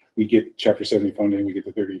all. We get Chapter 70 funding, we get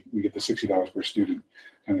the $60 per student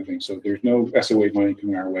kind of thing. So there's no SOA money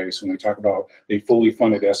coming our way. So when we talk about a fully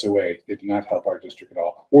funded SOA, they do not help our district at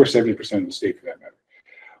all, or 70% of the state for that matter,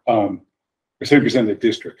 or 70% of the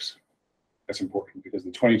districts. That's important because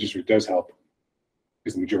the 20 district does help,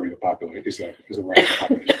 is the majority of the population, is the right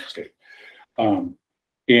population of the state.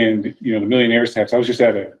 And you know, the millionaires tax, I was just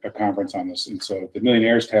at a conference on this, and so the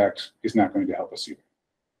millionaires tax is not going to help us either.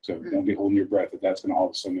 So don't be holding your breath that that's going to all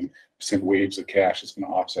of a sudden send waves of cash that's going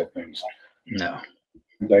to offset things. No.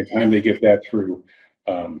 By the time they get that through,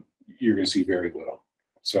 you're going to see very little.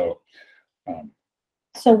 So,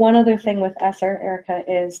 So one other thing with ESSER, Erica,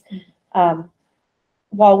 is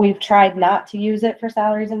while we've tried not to use it for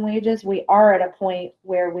salaries and wages, we are at a point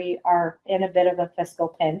where we are in a bit of a fiscal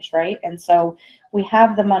pinch, right? And so we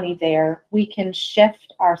have the money there. We can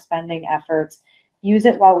shift our spending efforts, use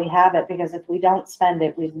it while we have it, because if we don't spend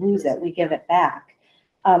it, we lose it, we give it back.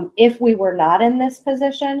 If we were not in this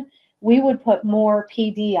position, we would put more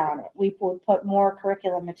PD on it. We would put more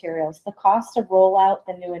curriculum materials. The cost to roll out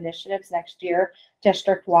the new initiatives next year,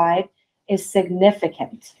 district-wide, is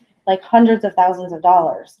significant, like hundreds of thousands of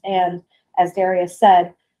dollars. And as Darius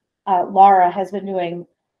said, Laura has been doing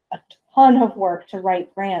a ton of work to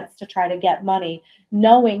write grants to try to get money,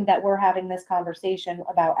 knowing that we're having this conversation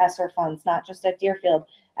about ESSER funds, not just at Deerfield,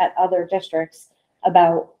 at other districts,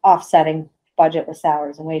 about offsetting budget with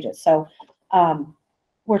salaries and wages. So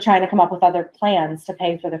we're trying to come up with other plans to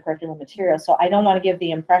pay for the curriculum material. So I don't want to give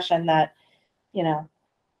the impression that, you know,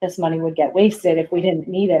 this money would get wasted if we didn't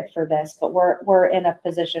need it for this, but we're in a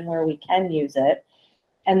position where we can use it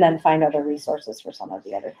and then find other resources for some of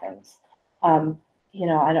the other things. You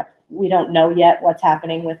know, we don't know yet what's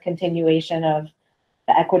happening with continuation of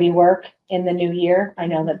the equity work in the new year. I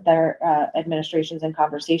know that their administration's in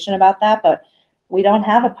conversation about that, but we don't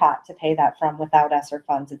have a pot to pay that from without ESSER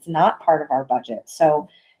funds. It's not part of our budget. So,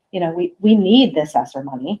 you know, we need this ESSER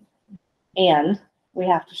money, and we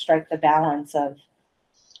have to strike the balance of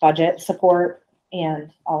budget support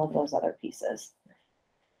and all of those other pieces.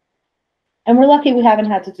 And we're lucky we haven't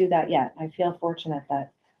had to do that yet. I feel fortunate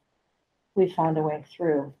that we found a way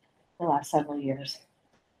through the last several years.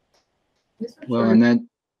 Well, and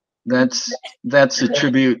that's a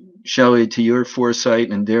tribute, Shelley, to your foresight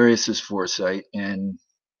and Darius's foresight and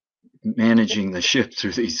managing the ship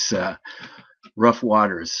through these rough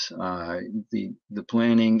waters. The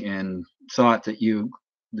planning and thought that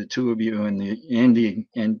the two of you and Andy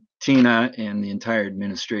and Tina and the entire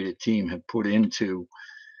administrative team have put into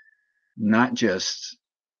not just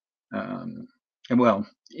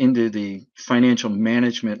into the financial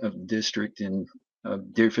management of the district and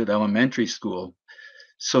of Deerfield Elementary School,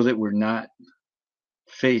 so that we're not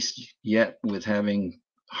faced yet with having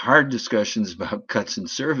hard discussions about cuts in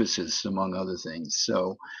services, among other things.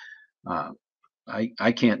 So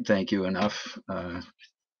I can't thank you enough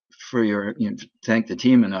for your, thank the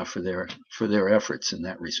team enough for their efforts in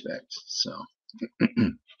that respect. So.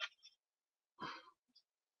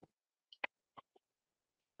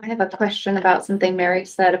 I have a question about something Mary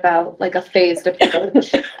said about like a phased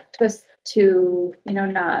approach, just to, you know,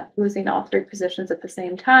 not losing all three positions at the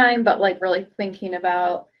same time, but like really thinking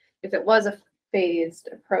about if it was a phased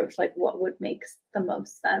approach, like what would make the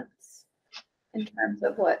most sense in terms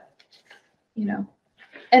of what, you know,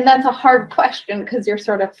 and that's a hard question because you're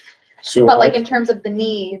sort of, so but like in terms of the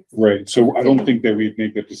needs. right. So I don't think that we'd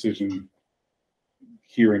make that decision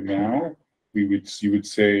here and now. You would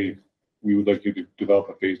say, we would like you to develop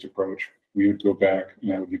a phased approach. We would go back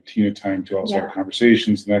and I would give Tina time to also have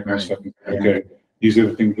conversations and that kind of stuff. Okay, these are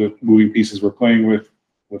the things, the moving pieces we're playing with.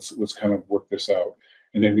 Let's kind of work this out.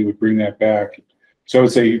 And then we would bring that back. So I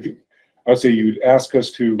would say you would ask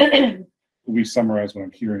us to, we summarize what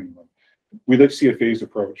I'm hearing. We'd like to see a phased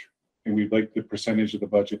approach, and we'd like the percentage of the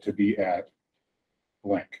budget to be at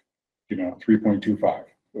blank, 3.25,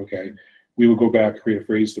 okay? We will go back, create a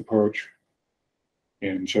phased approach,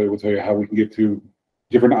 and we'll tell you how we can get to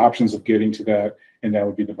different options of getting to that, and that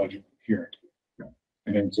would be the budget hearing.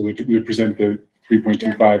 And then, so we would present the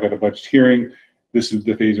 3.25 at a budget hearing. This is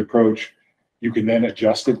the phased approach. You can then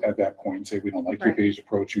adjust it at that point and say, we don't like your Right. phased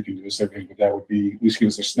approach, you can do this, everything, but that would be, at least give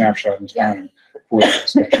us a snapshot in time for that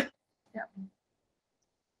discussion. Yeah.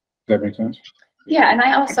 Does that make sense? Yeah, and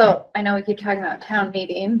I know we keep talking about town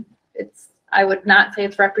meeting. I would not say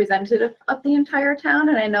it's representative of the entire town,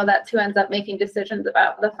 and I know that's who ends up making decisions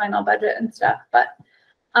about the final budget and stuff, but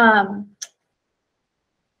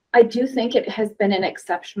I do think it has been an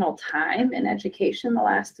exceptional time in education the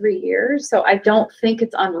last 3 years, so I don't think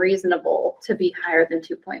it's unreasonable to be higher than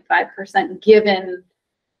 2.5% given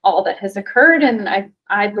all that has occurred, and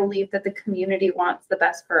I believe that the community wants the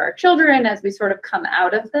best for our children as we sort of come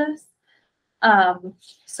out of this.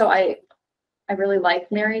 So I really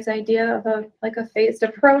like Mary's idea of a phased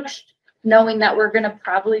approach, knowing that we're gonna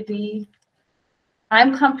probably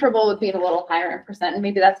I'm comfortable with being a little higher in percent, and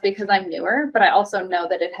maybe that's because I'm newer, but I also know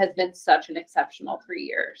that it has been such an exceptional 3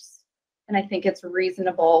 years. And I think it's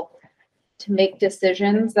reasonable to make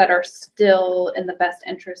decisions that are still in the best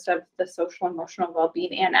interest of the social, emotional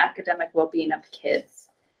well-being and academic well-being of kids.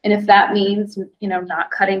 And if that means,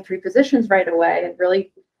 not cutting 3 positions right away and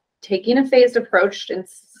really taking a phased approach and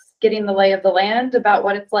getting the lay of the land about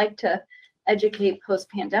what it's like to educate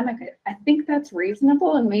post-pandemic, I think that's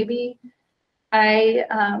reasonable. And maybe I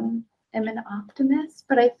am an optimist,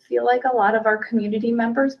 but I feel like a lot of our community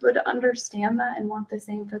members would understand that and want the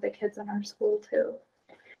same for the kids in our school too.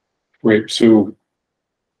 Right, so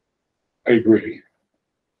I agree.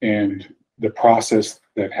 And the process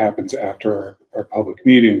that happens after our public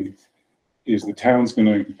meeting is the town's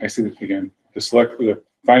gonna, I say this again, the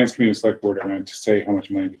finance committee and select board are going to say how much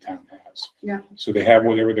money the town has. Yeah. So they have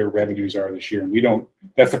whatever their revenues are this year, and we don't,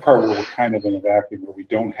 that's the part where we're kind of in a vacuum, where we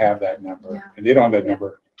don't have that number. Yeah. And they don't have that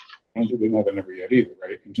number, I don't think they don't have that number yet either,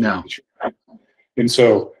 right? No. And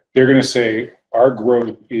so they're gonna say, our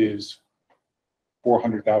growth is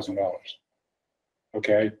 $400,000.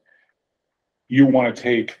 Okay? You wanna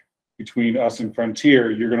take, between us and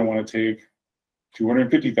Frontier, you're gonna wanna take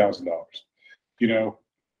 $250,000.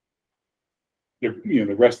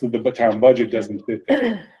 The rest of the town budget doesn't fit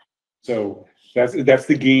there. So that's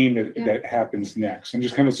the game that happens next. And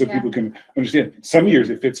just kind of so people can understand, some years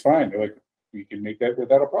it fits fine. They're like, we can make that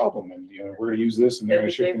without a problem. And, we're gonna use this and they're Then gonna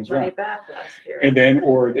we shift gave things money around. back last year. And then,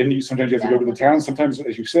 sometimes you have to go to the town. Sometimes,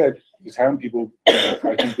 as you said, the town people,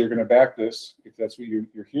 I think they're gonna back this, if that's what you're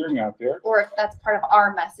hearing out there. Or if that's part of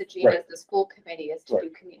our messaging Right. as the school committee is to Right. do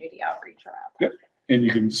community outreach around. Yep. And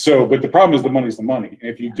you can, but the problem is the money's the money. And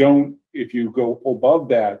if you go above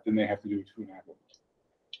that, then they have to do 2.5.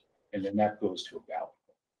 And then that goes to a ballot.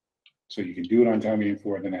 So you can do it on town meeting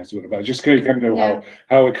floor and then it has to go to ballot. Just kind of know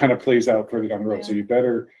how it kind of plays out further down the road. So you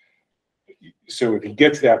better, so if you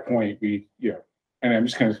get to that point, and I'm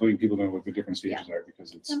just kind of letting people know what the different stages are,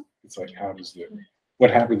 because it's like, what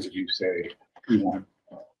happens if you say you want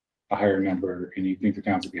a higher number and you think the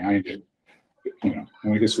towns are behind it?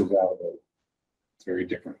 When it gets to a ballot, it's very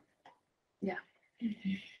different. Yeah.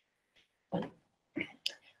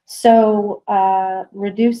 So,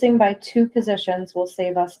 reducing by 2 positions will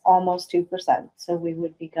save us almost 2%. So we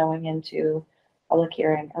would be going into public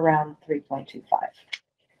hearing around 3.25.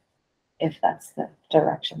 If that's the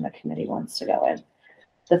direction the committee wants to go in.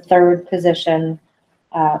 The 3rd position,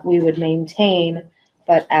 we would maintain,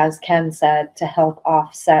 but as Ken said, to help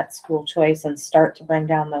offset school choice and start to bring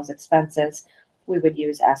down those expenses, we would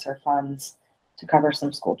use ESSER funds to cover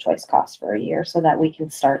some school choice costs for a year so that we can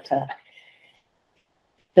start to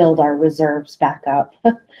build our reserves back up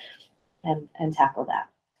and tackle that.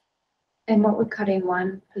 And what would cutting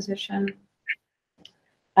 1 position?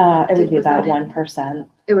 It would be about 1%.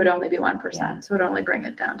 It would only be 1%, Yeah. so it would only bring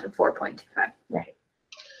it down to 4.25. Right.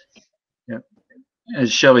 Yep.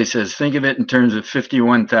 As Shelley says, think of it in terms of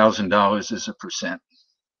 $51,000 as a percent.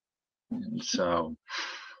 And so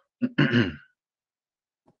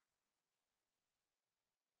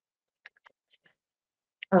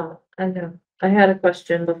Oh, I know. I had a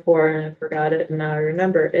question before and I forgot it and now I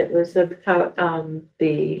remember. It was about I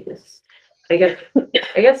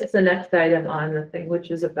guess it's the next item on the thing,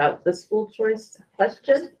 which is about the school choice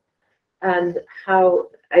question. And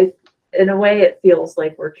how in a way, it feels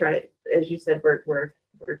like we're trying, as you said, we're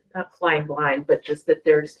not flying blind, but just that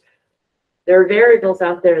there are variables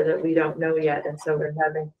out there that we don't know yet. And so we're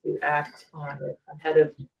having to act on it ahead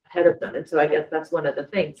of them. And so I guess that's one of the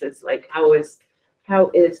things is like, how is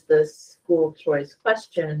the school choice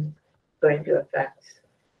question going to affect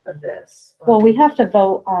of this. Well, we have to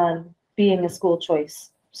vote on being a school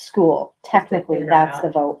choice school. Technically, that's the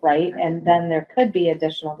vote, right? And then there could be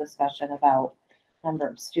additional discussion about number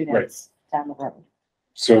of students down the road.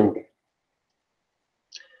 So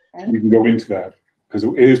Right. we can go into that, because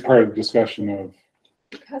it is part of the discussion of,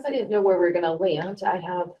 Because I didn't know where we were gonna land, I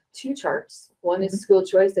have two charts. One is school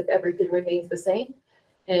choice if everything remains the same.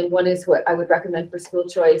 And one is what I would recommend for school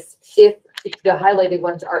choice if the highlighted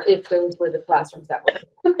ones are if those were the classrooms that were.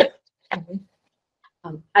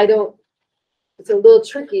 I don't, it's a little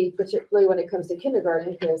tricky, particularly when it comes to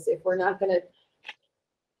kindergarten, because if we're not gonna,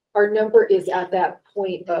 our number is at that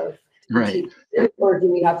point of Right. or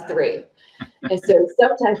do we have three? And so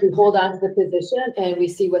sometimes we hold on to the position and we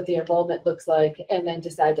see what the enrollment looks like and then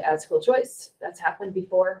decide to add school choice. That's happened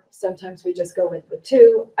before. Sometimes we just go with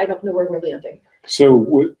two. I don't know where we're landing. so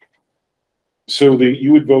what, so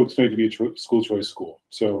you would vote tonight to be a school choice school.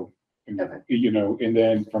 So, Okay. you know, and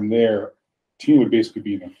then from there, Tina would basically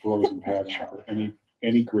be in a frozen patch for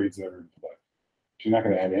any grades that are in play. She's not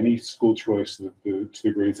gonna add any school choice to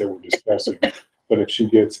the grades that we're discussing. But if she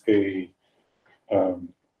gets a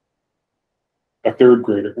third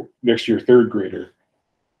grader, next year, third grader,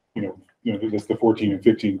 you know, that's the 14 and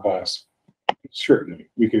 15 class, certainly,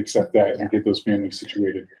 we could accept that and get those families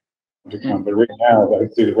situated to come. But right now,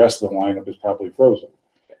 I'd say the rest of the lineup is probably frozen.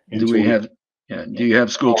 Do we have, do you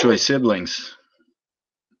have school choice siblings?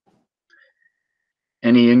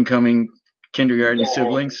 Any incoming kindergarten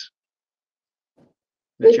siblings?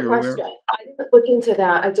 That Good you're aware question. of? I didn't look into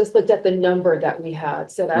that. I just looked at the number that we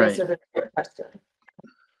had. So that was Right. a really good question.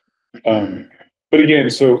 But again,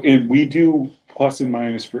 and we do plus and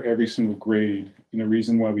minus for every single grade. And the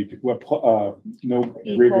reason why we do, no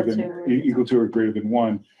greater than, equal to or greater than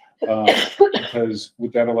 1, because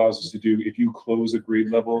what that allows us to do, if you close a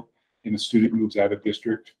grade level and a student moves out of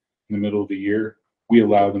district in the middle of the year, we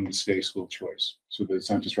allow them to stay school choice, so that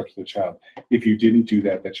it's not disruptive to the child. If you didn't do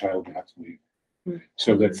that, that child would have to leave.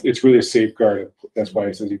 So it's really a safeguard. That's why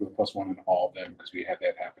it says equal to +1 in all of them, because we had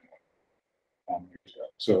that happen.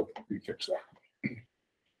 So we fixed that.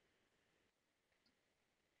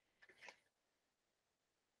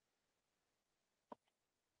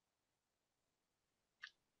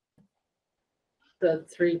 The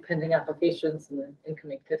 3 pending applications and the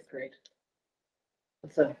incoming 5th grade.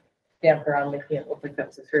 So damper on making it look like that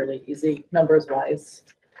was a fairly easy numbers wise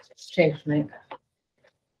change to make.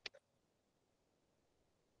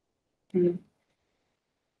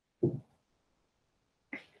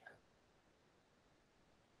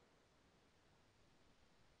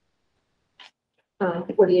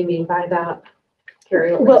 What do you mean by that?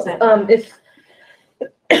 Carrie, what were you saying? Well, if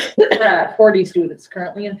we're at 40 students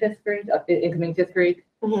currently in 5th grade, incoming 5th grade,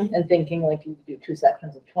 Mhm. and thinking like you do 2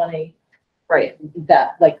 sections of 20, Right.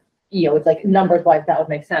 that like, you know, it's like numbers wise, that would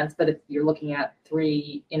make sense, but if you're looking at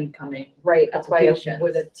 3 incoming, Right. That's why it Applications.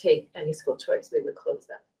 wouldn't take any school choice. They would close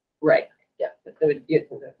them. right? Yeah. It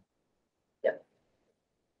would,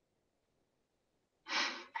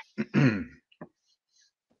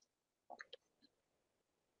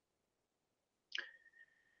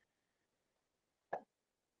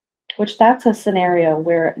 Which that's a scenario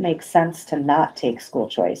where it makes sense to not take school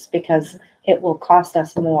choice because it will cost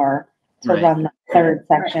us more to Right. run the third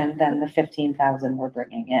section than the 15,000 we're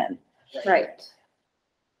bringing in. Right.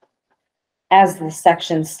 As the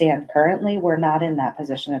sections stand currently, we're not in that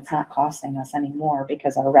position. It's not costing us anymore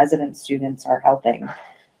because our resident students are helping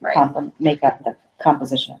Right. make up the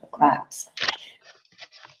composition of the class.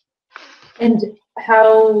 and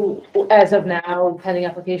how, as of now, pending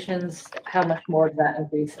applications, how much more does that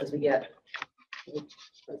increase as we get the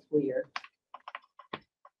school year?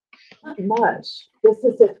 Not much. This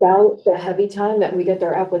is about the heavy time that we get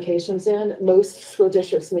their applications in. Most school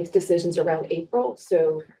districts make decisions around April,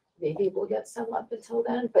 so maybe we'll get some up until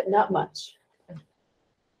then, but not much.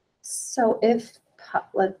 So if,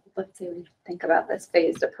 let's say we think about this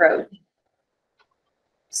phased approach.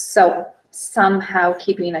 So somehow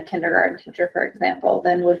keeping a kindergarten teacher, for example,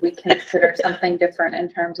 then would we consider something different in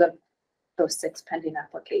terms of those 6 pending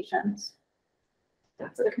applications?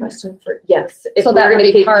 That's a question for, yes. if So we're that would gonna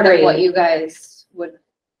be keep part of what grade, you guys would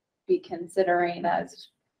be considering as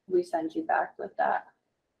we send you back with that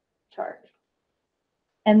chart.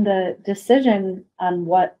 And the decision on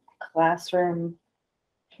what classroom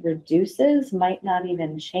reduces might not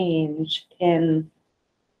even change in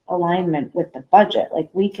alignment with the budget. Like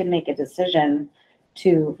we can make a decision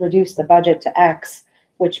to reduce the budget to X,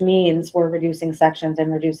 which means we're reducing sections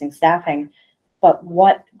and reducing staffing. But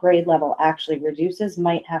what grade level actually reduces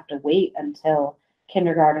might have to wait until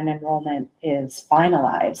kindergarten enrollment is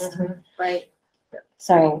finalized. Mhm. Right.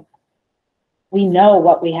 So we know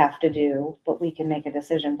what we have to do, but we can make a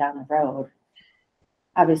decision down the road.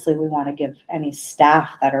 Obviously, we want to give any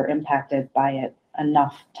staff that are impacted by it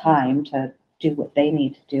enough time to do what they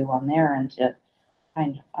need to do on their end to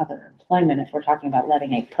find other employment if we're talking about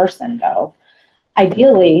letting a person go.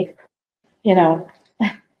 Ideally, you know,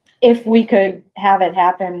 if we could have it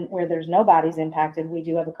happen where there's nobody's impacted, we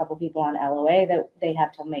do have a couple people on LOA that they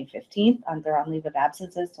have till May 15th they're on leave of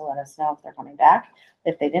absences to let us know if they're coming back.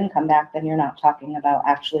 If they didn't come back, then you're not talking about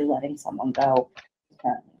actually letting someone go,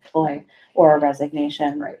 currently employed, or a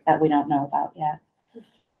resignation that we don't know about yet.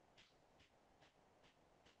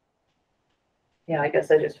 Yeah, I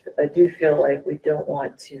guess I do feel like we don't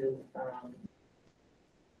want to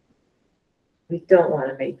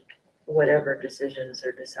make whatever decisions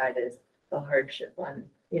are decided the hardship on,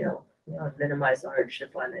 minimize the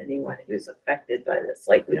hardship on anyone who's affected by this.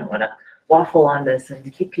 Like, we don't want to waffle on this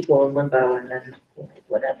and keep people in limbo and then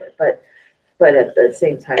whatever. But at the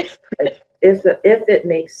same time, like, if it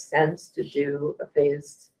makes sense to do a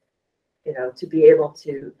phased, to be able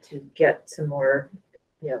to get some more,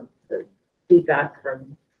 the feedback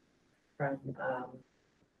from the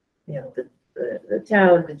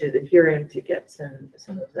town to do the hearing, to get some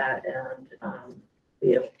of that, and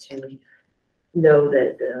be able to know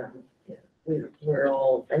that we're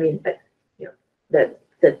all, I mean, that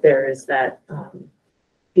there is that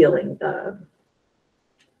feeling of,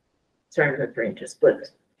 sorry, my brain just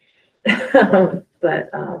blipped. But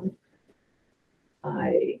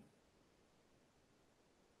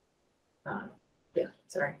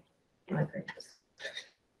sorry, my brain just.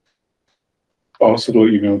 Also, to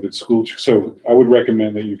let you know that so I would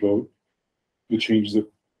recommend that you vote to change the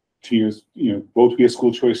Tina's, vote via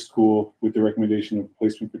school choice school with the recommendation of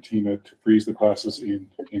placement for Tina to freeze the classes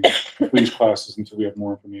freeze classes until we have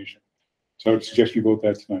more information. So I would suggest you vote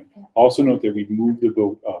that tonight. Also note that we moved the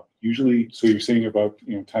vote up. Usually, so you're saying about,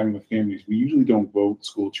 timing with families, we usually don't vote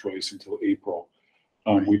school choice until April.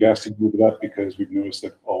 We've asked to move it up because we've noticed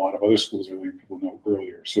that a lot of other schools are letting people know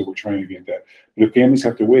earlier. So we're trying to get that. But if families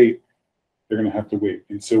have to wait, they're going to have to wait.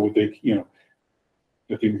 And so what they,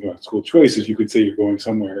 the thing about school choice is you could say you're going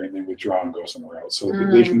somewhere and then withdraw and go somewhere else. So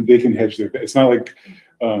they can hedge their, it's not like,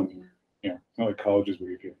 it's not like colleges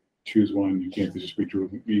where if you choose one, you can't just withdraw.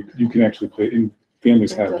 You can actually play, and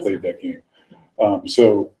families have played that game.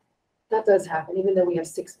 So that does happen. Even though we have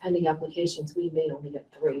 6 pending applications, we may only get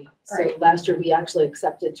 3. So Right. last year we actually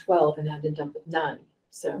accepted 12 and ended up with 9.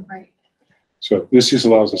 So. Right. So this just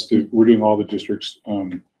allows us to, we're doing all the districts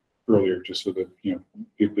earlier, just so that,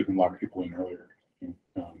 people can lock people in earlier.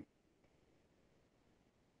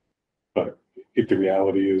 But if the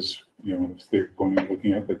reality is, if they're going and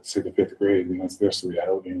looking at, let's say, the 5th grade, and that's the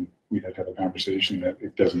reality, and we'd have to have a conversation that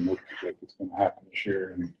it doesn't look like it's going to happen this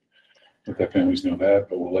year, and let that families know that,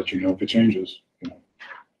 but we'll let you know if it changes.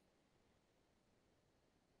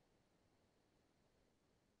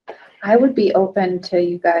 I would be open to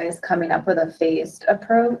you guys coming up with a phased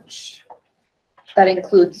approach that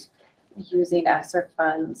includes using ESSER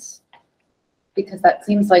funds, because that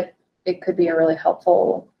seems like it could be a really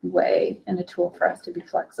helpful way and a tool for us to be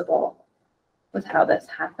flexible with how this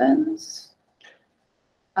happens.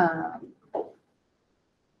 At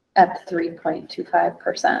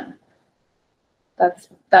 3.25%.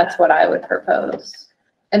 That's what I would propose.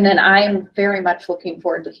 And then I'm very much looking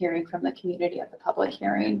forward to hearing from the community at the public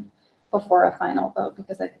hearing before a final vote,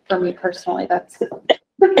 because for me personally, that's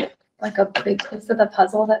like a big piece of the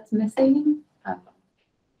puzzle that's missing.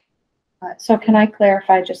 So can I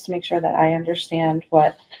clarify, just to make sure that I understand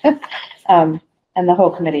what, and the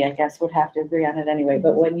whole committee, I guess, would have to agree on it anyway,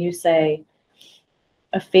 but when you say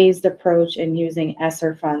a phased approach in using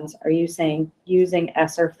ESSER funds, are you saying using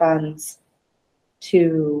ESSER funds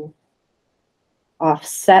to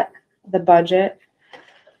offset the budget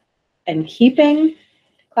and keeping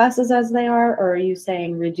classes as they are, or are you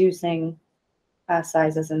saying reducing class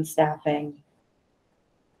sizes and staffing?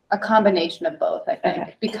 A combination of both, I think,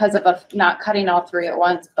 Okay. because of not cutting all 3 at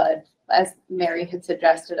once, but as Mary had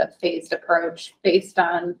suggested, a phased approach based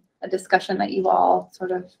on a discussion that you all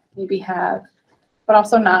sort of maybe have, but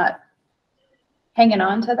also not hanging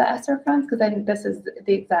on to the ESSER funds, because I think this is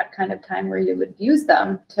the exact kind of time where you would use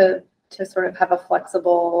them to sort of have a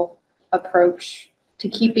flexible approach to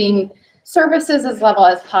keeping services as level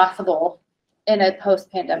as possible in a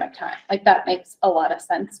post-pandemic time. Like, that makes a lot of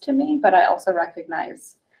sense to me, but I also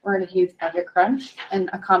recognize we're in a huge budget crunch, and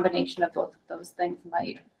a combination of both of those things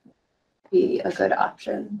might be a good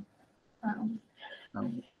option.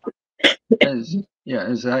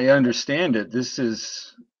 As I understand it, this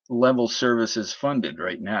is level services funded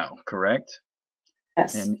right now, correct?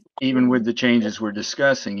 Yes, And even with the changes we're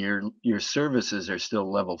discussing, your services are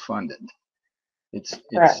still level funded.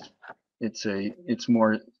 Correct. It's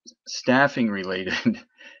more staffing related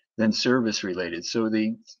than service related. So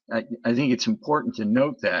I think it's important to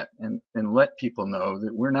note that and let people know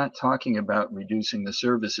that we're not talking about reducing the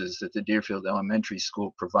services that the Deerfield Elementary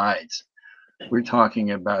School provides. We're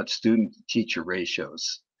talking about student teacher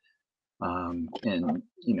ratios. And,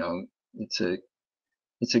 you know, it's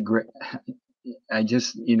a great, I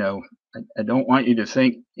just, you know, I don't want you to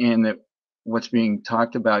think, Ann, that what's being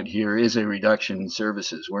talked about here is a reduction in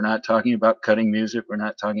services. We're not talking about cutting music. We're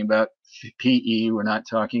not talking about PE. We're not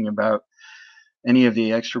talking about any of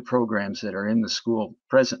the extra programs that are in the school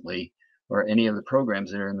presently, or any of the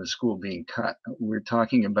programs that are in the school being cut. We're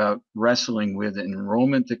talking about wrestling with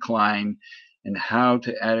enrollment decline and how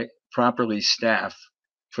to properly staff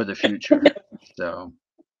for the future. So.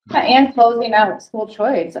 And closing out school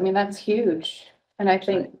choice. I mean, that's huge. And I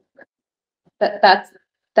think that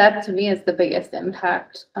to me is the biggest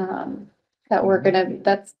impact, that we're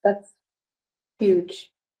that's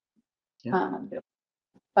huge. Yeah.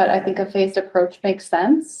 But I think a phased approach makes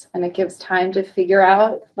sense and it gives time to figure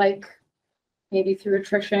out, like, maybe through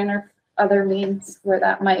attrition or other means where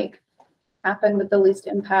that might happen with the least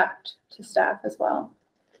impact to staff as well.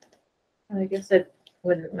 I guess I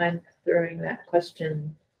wouldn't mind throwing that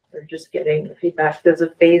question or just getting the feedback. Does a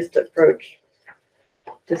phased approach,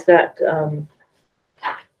 does that,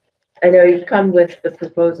 I know you've come with the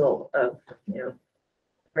proposal of, you know,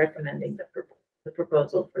 recommending the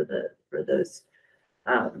proposal for those,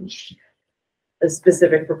 a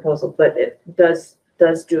specific proposal, but it does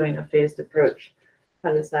doing a phased approach,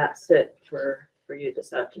 how does that sit for you? Does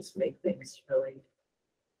that just make things really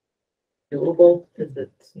doable? Is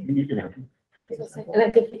it, you know? And I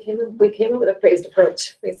think we came up with a phased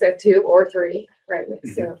approach. We said 2 or 3, right?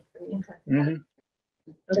 So. Mhm.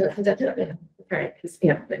 Okay. Definitely. Right, because,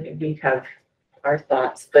 you know, I mean, we have our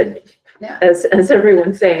thoughts, but Yeah. as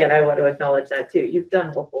everyone's saying, and I want to acknowledge that too, you've done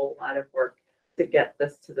a whole lot of work to get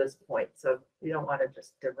this to this point, so you don't want to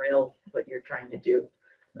just derail what you're trying to do.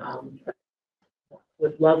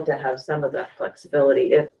 Would love to have some of that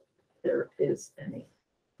flexibility if there is any.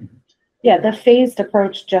 yeah, the phased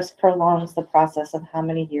approach just prolongs the process of how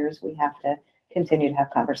many years we have to continue to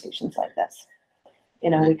have conversations like this.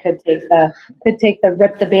 You know, we could take the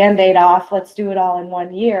rip the Band-Aid off, let's do it all in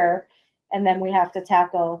 1 year. And then we have to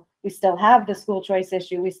tackle, we still have the school choice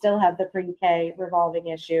issue, we still have the pre-K revolving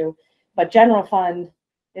issue, but general fund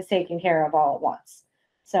is taken care of all at once.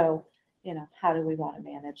 So, you know, how do we want to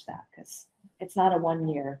manage that? Because it's not a 1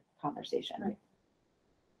 year conversation. Right.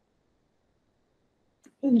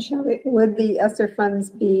 And would the ESSER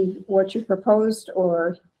funds be what you proposed,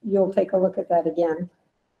 or you'll take a look at that again?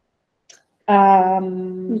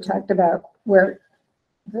 You talked about where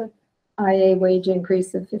the IA wage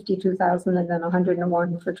increase of 52,000 and then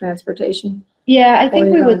 101 for transportation. Yeah, I think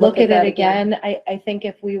Or we you're would gonna look at that it again. I think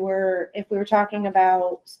if we were talking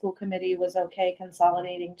about school committee was okay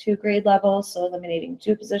consolidating 2 grade levels, so eliminating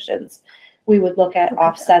 2 positions, we would look at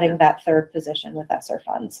offsetting that 3rd position with ESSER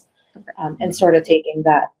funds, and sort of taking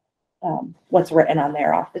that, what's written on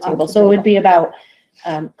there off the table. So it would be about,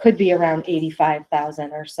 could be around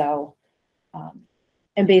 85,000 or so.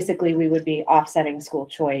 And basically we would be offsetting school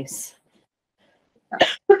choice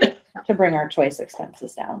to bring our choice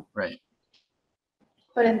expenses down. Right.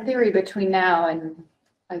 But in theory, between now and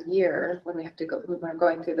a year, when we have to go, when we're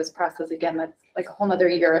going through this process again, that's like a whole nother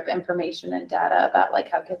year of information and data about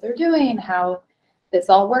like how kids are doing, how this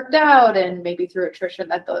all worked out, and maybe through attrition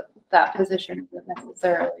that position doesn't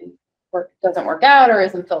necessarily doesn't work out or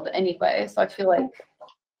isn't filled anyway. So I feel like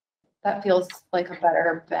that feels like a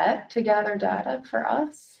better bet to gather data for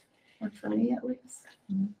us, or for me at least.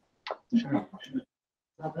 Sure.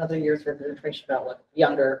 Another year's worth of information about like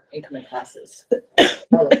younger incoming classes.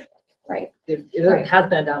 Right. It has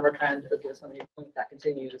been a downward trend, but there's something that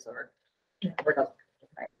continues or doesn't.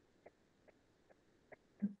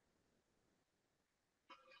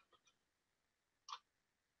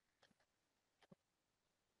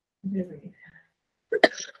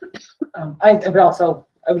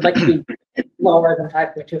 I would like to be lower than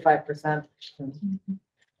 5.25%.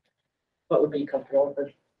 What would be comfortable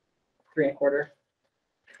with 3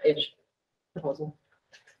 1/4-ish proposal?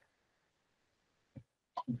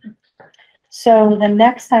 So the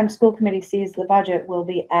next time school committee sees the budget will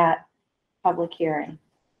be at public hearing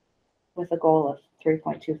with a goal of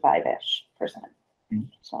 3.25-ish%.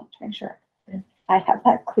 Just want to make sure I have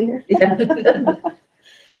that clear.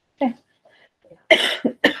 Okay.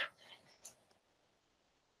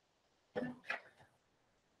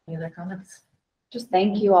 Any other comments? Just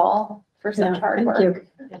thank you all for such Yeah, hard thank work. you.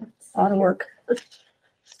 A lot of work.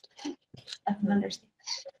 I can understand.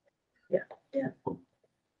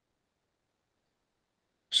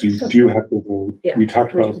 So you do have to vote. Yeah. We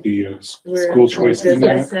talked about the We're- school choice. we're in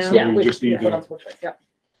business that, now. so Yeah, we just need Hold on, to school choice, yeah.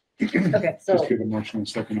 Okay, so, just give a motion and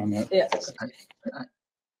second on that. yeah,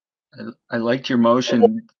 I liked your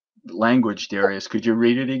motion language, Darius. Could you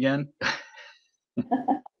read it again?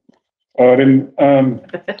 Oh, I didn't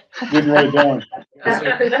write it down.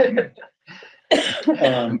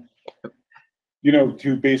 You know,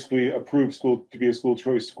 to basically approve school, to be a school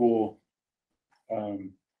choice school,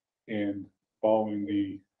 and following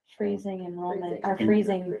the, Freezing enrollment, or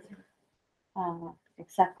freezing,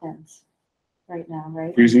 acceptance right now,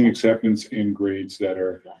 right? freezing acceptance in grades that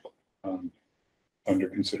are, under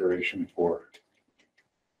consideration for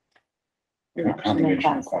a Reduction in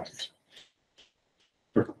combination of classes.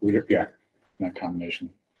 classes. Yeah, not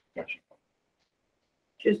combination. Gotcha.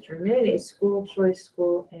 Just remain a school choice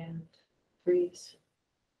school and freeze.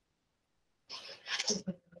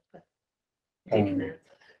 I'm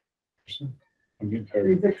getting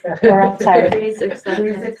tired. We're outside. Freeze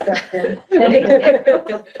acceptance.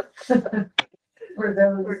 For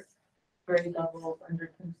those grade levels under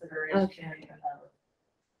consideration. Okay.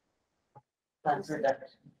 Funds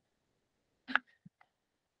reduction.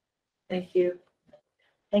 Thank you.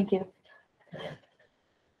 Thank you.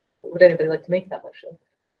 would anybody like to make that motion?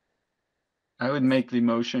 I would make the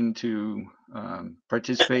motion to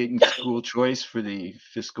participate in school choice for the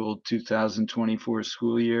fiscal 2024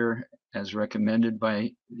 school year as recommended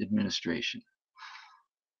by administration.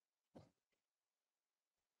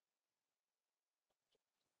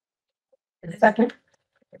 Second.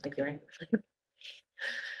 Thank you, Ryan.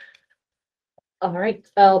 All right,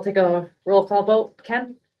 I'll take a roll call vote.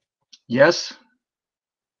 Ken? Yes?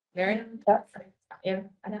 Marion? Yes. Anne?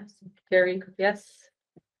 Yes. Carrie? Yes.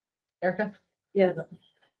 Erica? Yeah.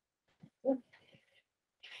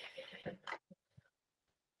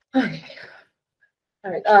 Okay.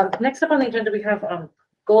 All right, next up on the agenda, we have,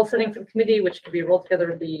 goal setting for the committee, which could be rolled together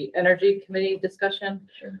with the energy committee discussion.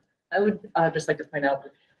 Sure. I would, just like to point out,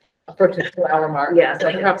 approaching the 2-hour mark. Yeah.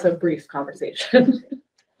 So perhaps a brief conversation.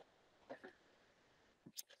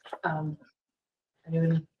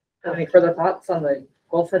 Anyone have any further thoughts on the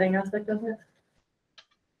goal setting aspect of it?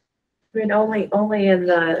 I mean, only in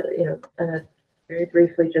the, very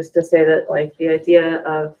briefly, just to say that, like, the idea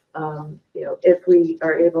of, if we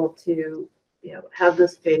are able to, have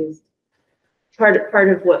this phase, part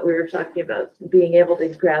of what we were talking about, being able to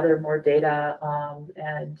gather more data,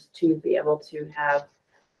 and to be able to have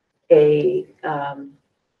a,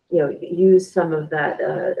 use some of that,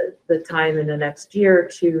 the time in the next year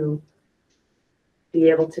to be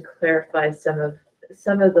able to clarify some of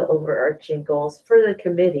the overarching goals for the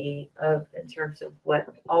committee of, in terms of what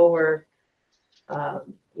our,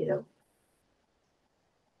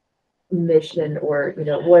 mission, or,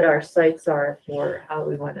 what our sites are for how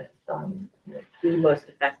we want to, be most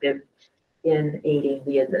effective in aiding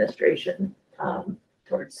the administration,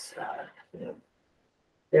 towards,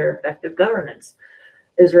 their effective governance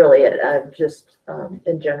is really it. I've just,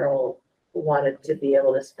 in general, wanted to be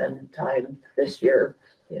able to spend time this year,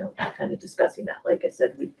 kind of discussing that. Like I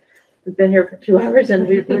said, we've been here for 2 hours, and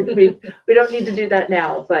we don't need to do that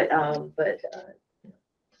now, but I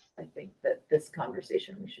think that this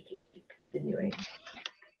conversation we should keep continuing.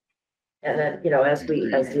 And then, as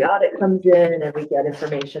the audit comes in and we get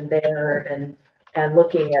information there, and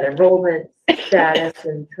looking at enrollment status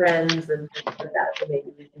and trends and things like that, so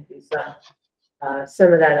maybe we can do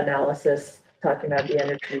some of that analysis, talking about the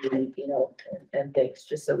energy, and things,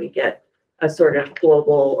 just so we get a sort of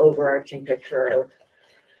global overarching picture of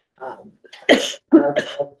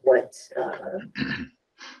what,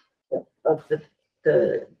 of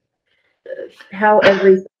the how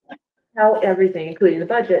everything, including the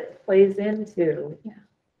budget, plays into,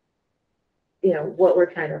 what we're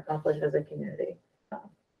trying to accomplish as a community.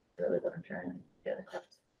 Really what I'm trying to get across.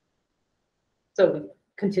 So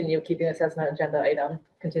continue keeping this as an agenda item,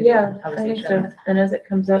 continue the I think so. conversation. And as it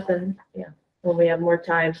comes up, and when we have more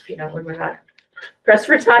time, when we're not pressed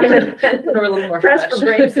for time and We're a little more pressed for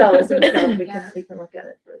fresh. brain cells and stuff, we Yeah. can look at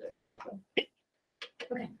it further.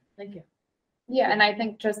 Thank you. Yeah, and I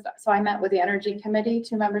think so I met with the energy committee,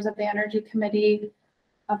 2 members of the energy committee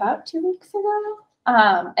about 2 weeks ago.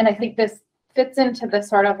 And I think this fits into the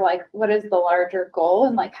sort of like, what is the larger goal,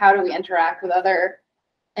 and like, how do we interact with other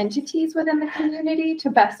entities within the community to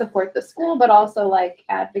best support the school, but also like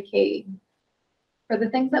advocate for the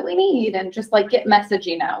things that we need, and just like get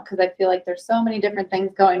messaging out. Cause I feel like there's so many different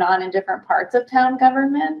things going on in different parts of town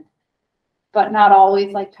government. but not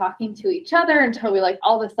always like talking to each other until we like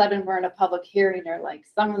all of a sudden we're in a public hearing or like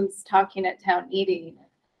someone's talking at town meeting.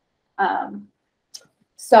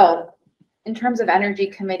 So in terms of energy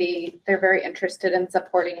committee, they're very interested in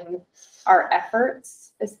supporting our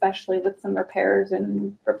efforts, especially with some repairs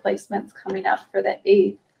and replacements coming up for the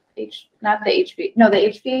the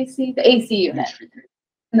HVAC, the AC unit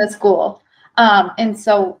in the school. And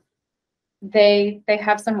so they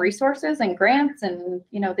have some resources and grants and,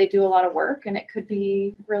 you know, they do a lot of work and it could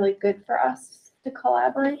be really good for us to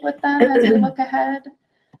collaborate with them as we look ahead.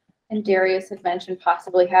 And Darius had mentioned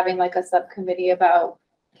possibly having like a subcommittee about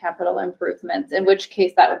capital improvements, in which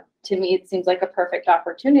case that would, to me, it seems like a perfect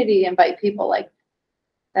opportunity to invite people like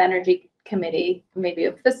the energy committee, maybe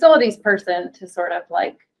a facilities person to sort of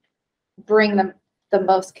like bring them the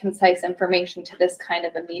most concise information to this kind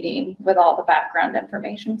of a meeting with all the background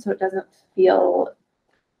information. So it doesn't feel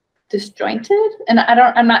disjointed. And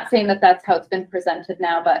I'm not saying that that's how it's been presented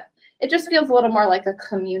now, but it just feels a little more like a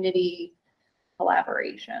community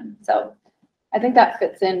collaboration. So I think that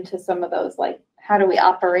fits into some of those, like, how do we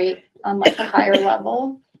operate on like a higher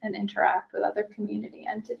level and interact with other community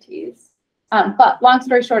entities. But long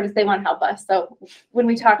story short is they want to help us. So when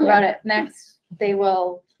we talk about it next, they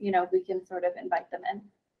will, you know, we can sort of invite them in.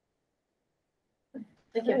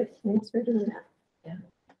 Thank you. Thanks for doing that.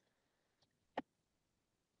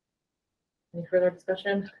 Any further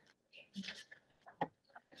discussion?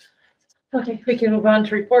 Okay, we can move on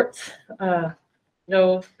to reports.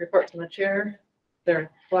 No report from the chair.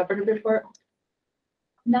 Their collaborative report.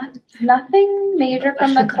 Nothing major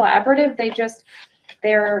from the collaborative.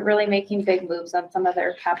 They're really making big moves on some of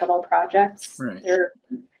their capital projects. Right.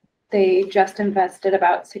 They just invested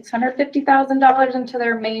about $650,000 into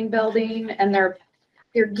their main building, and they're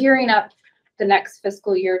gearing up the next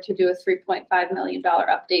fiscal year to do a $3.5 million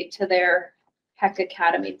update to their Heck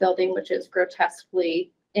Academy building, which is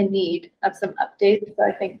grotesquely in need of some updates. So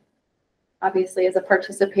I think obviously as a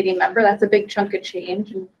participating member, that's a big chunk of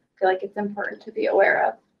change, and I feel like it's important to be aware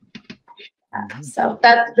of. So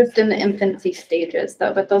that's just in the infancy stages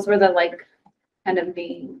though, but those were the like kind of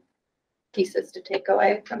main pieces to take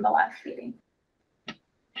away from the last meeting.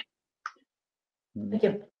 Thank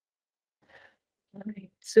you. All right,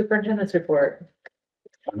 superintendent's report.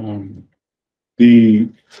 The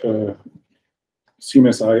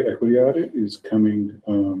CMSI equity audit is coming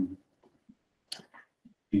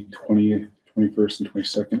the 20th, 21st, and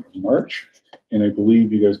 22nd of March. And I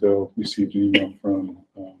believe you guys will receive an email from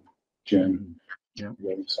Jen. Yeah.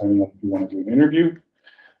 You guys signing up if you want to do an interview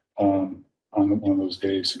on one of those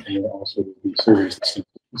days. And then also the surveys to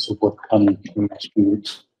support coming in the next few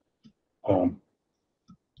weeks,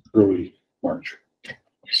 early March.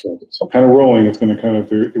 So kind of rolling. It's going to kind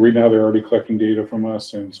of, right now they're already collecting data from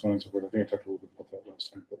us and so on and so forth. I think I talked a little bit about that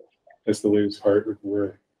last time, but that's the latest part of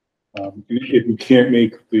where if you can't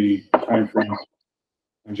make the time frame,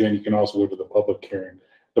 and Jen, you can also go to the public hearing.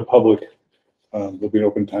 The public, there'll be an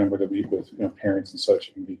open time where they'll meet with parents and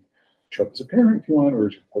such. You can show up as a parent if you want,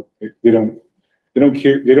 or they don't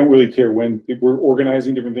care. They don't really care when. If we're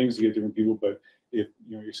organizing different things to get different people, but if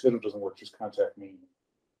your schedule doesn't work, just contact me.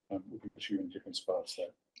 We can put you in different spots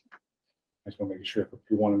that I just want to make sure if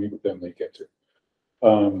you want to meet with them, they get to.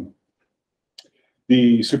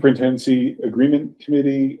 The superintendency agreement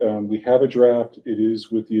committee, we have a draft. It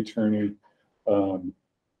is with the attorney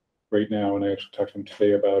right now, and I actually talked to him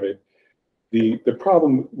today about it. The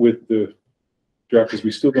problem with the draft is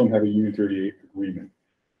we still don't have a Union 38 agreement.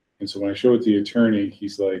 And so when I showed it to the attorney,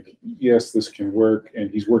 he's like, yes, this can work.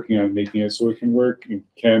 And he's working on making it so it can work. And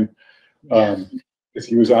Ken, because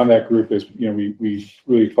he was on that group, as we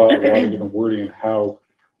really thought a lot of different wording and how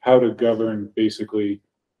to govern basically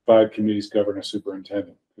 5 committees govern a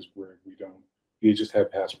superintendent, because we just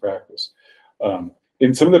have past practice.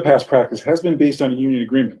 And some of the past practice has been based on a union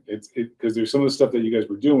agreement. It's because there's some of the stuff that you guys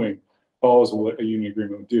were doing follows what a union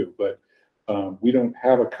agreement would do, but we don't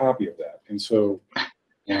have a copy of that. And so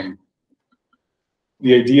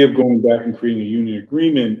the idea of going back and creating a union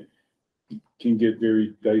agreement can get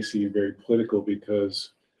very dicey and very political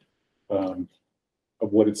because of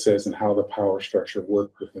what it says and how the power structure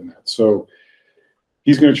works within that. So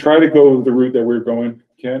he's going to try to go the route that we're going,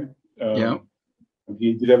 Ken. Yeah.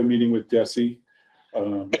 He did have a meeting with DESE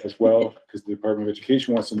as well, because the Department of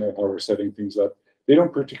Education wants to know how we're setting things up. They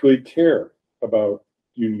don't particularly care about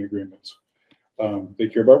union agreements. They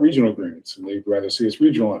care about regional agreements, and they'd rather see us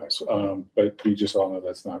regionalize. But we just all know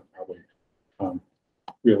that's not probably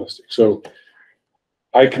realistic. So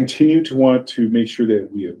I continue to want to make sure that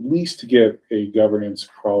we at least get a governance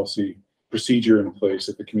policy procedure in place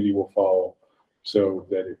that the committee will follow, so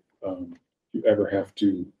that if you ever have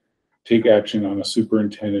to take action on a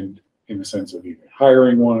superintendent in the sense of even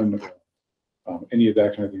hiring one, any of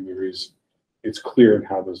that kind of thing. It's clear in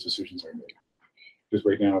how those decisions are made. Because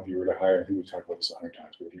right now, if you were to hire, I think we've talked about this 100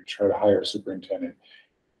 times, but if you try to hire a superintendent,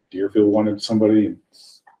 Deerfield wanted somebody and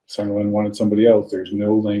Sunderland wanted somebody else, there's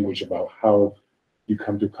no language about how you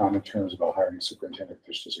come to common terms about hiring a superintendent if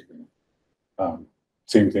there's disagreement.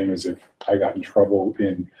 Same thing as if I got in trouble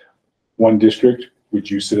in one district, would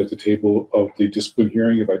you sit at the table of the discipline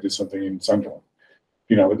hearing if I did something in Sunderland?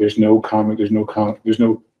 You know, there's no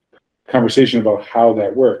conversation about how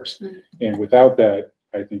that works. Mm-hmm. And without that,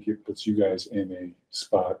 I think it puts you guys in a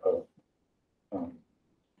spot of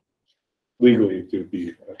legally it would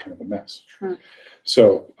be a kind of a mess. Hmm.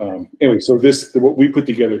 So anyway, so what we put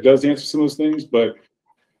together does answer some of those things, but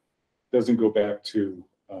doesn't go back to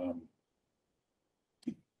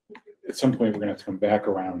at some point we're gonna have to come back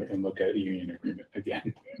around and look at a union agreement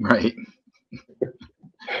again. Right.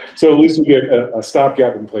 So at least we get a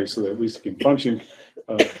stopgap in place so that at least it can function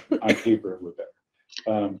on paper a little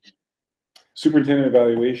bit. Superintendent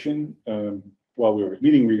evaluation, while we were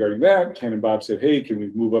meeting regarding that, Ken and Bob said, hey, can we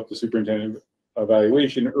move up the superintendent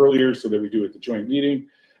evaluation earlier so that we do it at the joint meeting?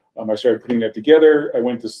 I started putting that together. I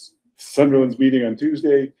went to Sunderland's meeting on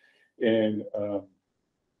Tuesday, and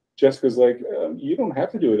Jessica's like, you don't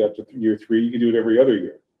have to do it up to year 3. You can do it every other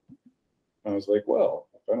year. I was like, well,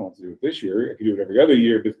 if I don't have to do it this year, I can do it every other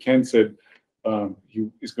year. But Ken said he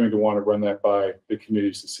is going to want to run that by the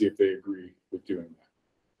committees to see if they agree with doing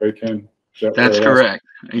that. Right, Ken? That's correct.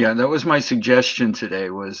 Yeah, that was my suggestion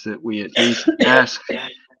today, was that we at least ask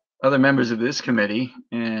other members of this committee,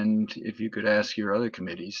 and if you could ask your other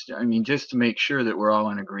committees, I mean, just to make sure that we're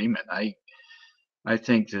all in agreement. I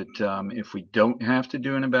think that if we don't have to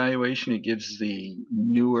do an evaluation, it gives the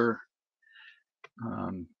newer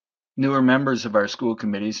members of our school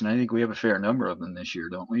committees, and I think we have a fair number of them this year,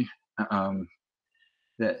 don't we?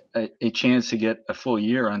 That a chance to get a full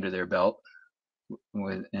year under their belt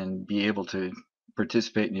and be able to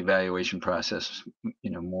participate in the evaluation process,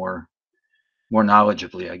 you know, more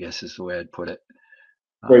knowledgeably, I guess is the way I'd put it.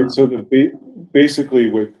 Right. So basically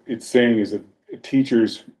what it's saying is that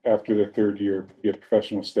teachers after their 3rd year get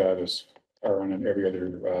professional status are on an every other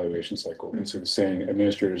evaluation cycle. And so the saying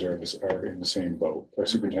administrators are in the same boat, or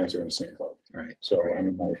superintendents are in the same boat. Right. So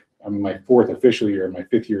I'm in my 4th official year, my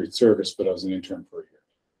 5th year in service, but I was an intern for a year.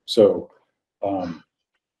 So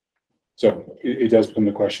it does become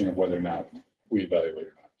the question of whether or not we evaluate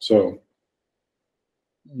or not. So.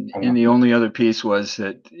 And the only other piece was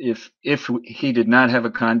that if he did not have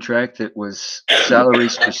a contract that was salary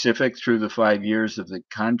specific through the 5 years of the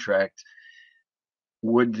contract,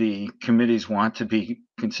 would the committees want to be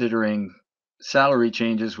considering salary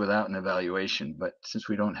changes without an evaluation? But since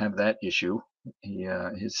we don't have that issue,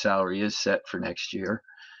 his salary is set for next year.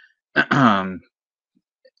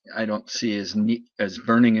 I don't see as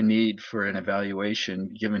burning a need for an evaluation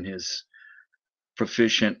given his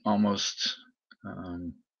proficient, almost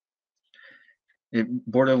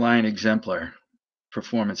borderline exemplar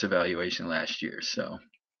performance evaluation last year. So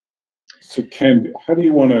Ken, how do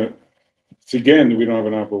you want to? So again, we don't have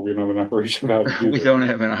an operation how to do we this. don't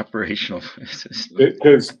have an operational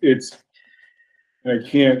Because it's, and I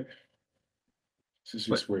can't. This is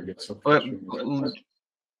just where it gets so frustrating.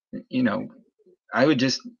 You know, I would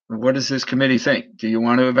just, what does this committee think? Do you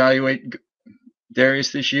want to evaluate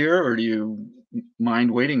Darius this year, or do you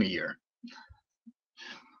mind waiting a year?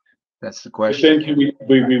 That's the But question. then can we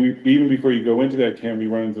even before you go into that, can we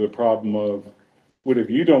run into the problem of what if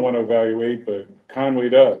you don't want to evaluate, but Conway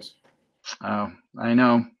does? Oh, I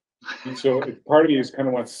know. And so part of me is kind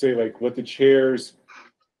of wants to say, like, let the chairs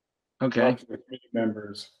Okay. talk to the committee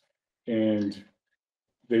members, and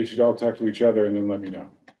they should all talk to each other, and then let me know.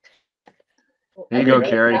 There you go,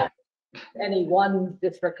 Carrie. Any one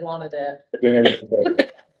district wanted it. Then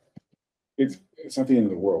it's not the end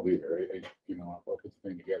of the world either. I'll put the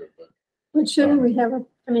thing together, But shouldn't we have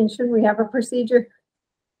a procedure?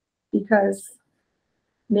 Because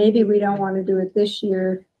maybe we don't want to do it this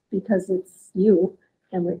year because it's you,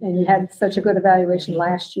 and you had such a good evaluation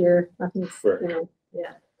last year, nothing's,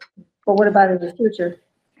 Yeah. But what about in the future?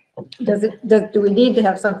 Do we need to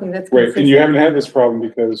have something that's right? consistent? And you haven't had this problem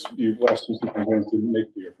because you've last two superintendents didn't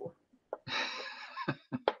make the airport.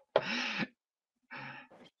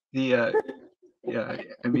 Yeah,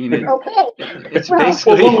 I mean, Okay. it's Well,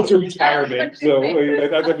 basically. Well, it's a retirement, so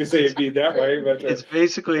I'm not gonna say it'd be that way, but. It's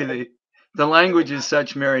basically the language is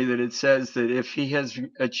such, Mary, that it says that if he has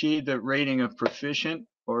achieved a rating of proficient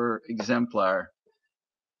or exemplar,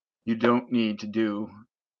 you don't need to do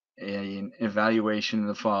an evaluation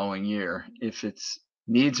the following year. If it's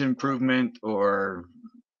needs improvement or,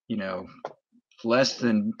 you know, less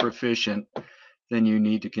than proficient, then you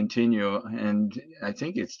need to continue. And I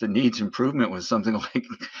think it's the needs improvement was something like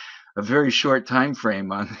a very short time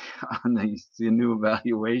frame on the new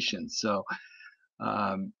evaluation. So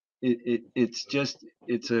it's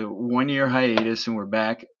a 1-year hiatus, and we're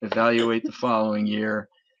back, evaluate the following year.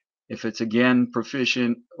 If it's again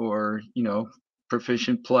proficient, or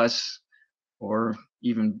proficient plus, or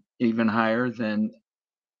even higher, then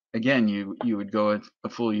again you would go a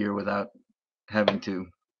full year without having to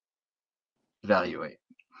evaluate.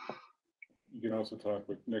 You can also talk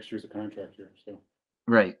with next year's a contract year, so.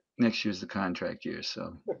 Right, next year's the contract year,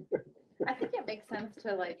 so. I think it makes sense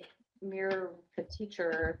to like mirror the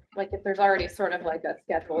teacher, like if there's already sort of like a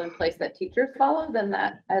schedule in place that teachers follow, then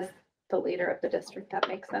that as the leader of the district, that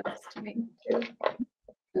makes sense to me too.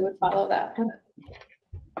 We would follow that.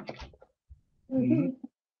 Mhm.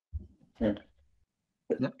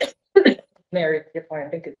 Mary, to your point, I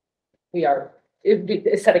think it'd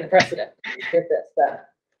be setting a precedent with this that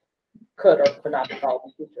could or could not be followed in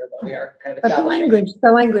the future, but we are kind of But establishing.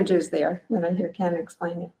 the language is there, when I hear Ken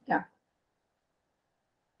explain it, yeah.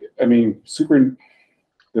 I mean,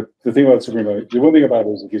 the thing about superintendent, the one thing about it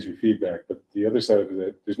is it gives you feedback, but the other side of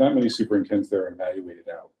it, there's not many superintendents that are evaluated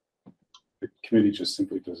out. The committee just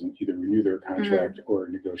simply doesn't either renew their contract or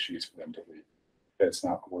negotiates for them to leave. That's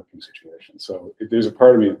not a working situation. So there's a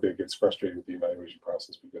part of me that gets frustrated with the evaluation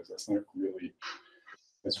process, because that's not really,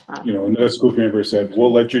 another school committee member said,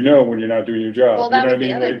 we'll let you know when you're not doing your job. Well, You that know was what I the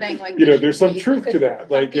mean? other Like, thing, like. there's some truth to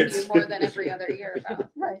that. Like, it's more than every other year.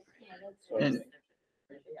 Right.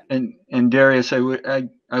 And Darius,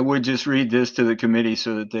 I would just read this to the committee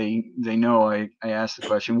so that they know I asked the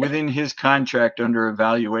question. Within his contract under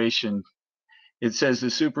evaluation, it says the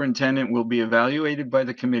superintendent will be evaluated by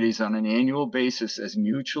the committees on an annual basis as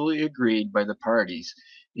mutually agreed by the parties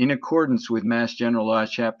in accordance with Mass General Law,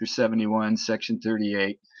 Chapter 71, Section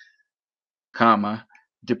 38,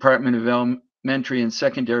 Department of Elementary and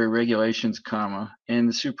Secondary Regulations, and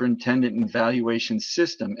the superintendent evaluation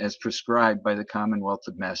system as prescribed by the Commonwealth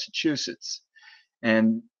of Massachusetts.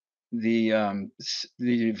 And the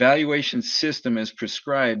evaluation system as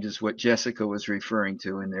prescribed is what Jessica was referring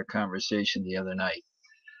to in their conversation the other night.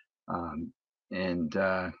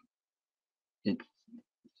 To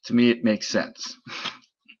me, it makes sense.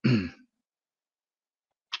 Okay,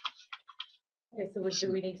 so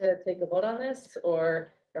do we need to take a vote on this,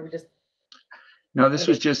 or are we just? No, this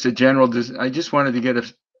was just a general, I just wanted to get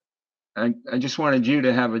I just wanted you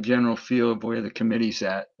to have a general feel of where the committee's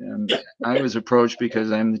at. I was approached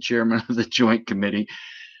because I'm the chairman of the joint committee.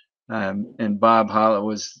 And Bob Hollow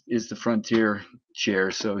is the Frontier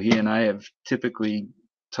chair. So he and I have typically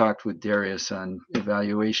talked with Darius on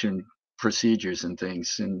evaluation procedures and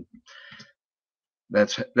things. And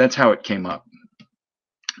that's how it came up.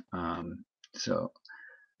 So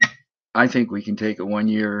I think we can take a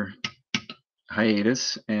 1-year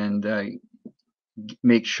hiatus and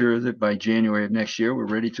make sure that by January of next year, we're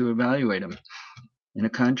ready to evaluate them in a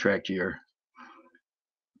contract year.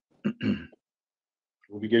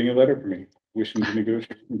 We'll be getting a letter from me wishing to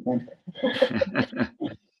negotiate a contract.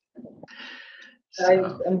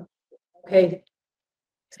 I'm okay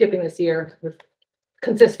skipping this year with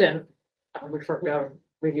consistent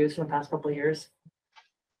reviews from the past couple of years.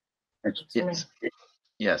 Yes.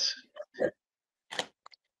 Yes.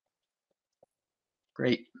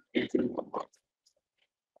 Great.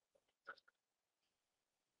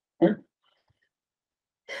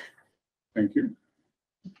 Thank you.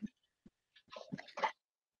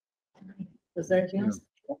 Is there anything else?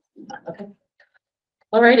 Okay.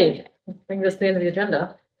 All righty, bring this to the end of the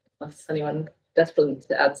agenda, unless anyone desperately needs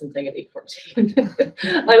to add something at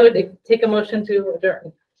 8:14. I would take a motion to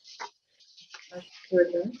adjourn.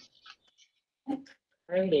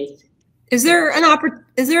 Alrighty. Is there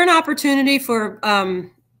an opportunity for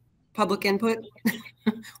public input?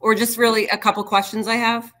 Or just really a couple questions I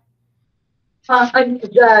have? I'm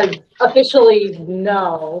officially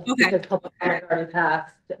no, Okay. because public comment already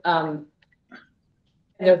passed.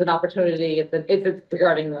 There's an opportunity if it's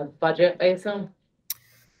regarding the budget, I assume.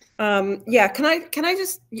 Yeah, can I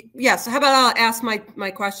just, yes, how about I'll ask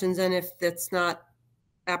my questions, and if that's not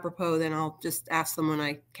apropos, then I'll just ask them when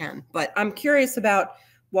I can. But I'm curious about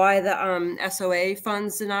why the SOA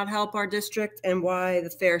funds did not help our district, and why the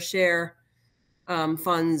fair share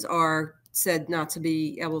funds are said not to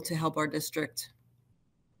be able to help our district.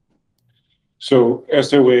 So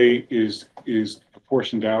SOA is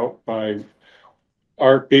proportioned out by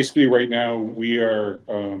basically right now we are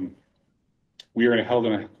held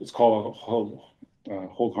in a, it's called a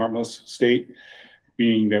hold harmless state,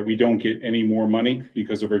 being that we don't get any more money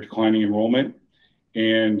because of our declining enrollment.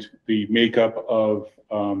 and the makeup of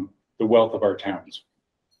the wealth of our towns.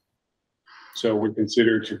 So we're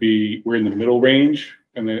considered to be, we're in the middle range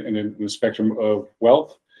and in the spectrum of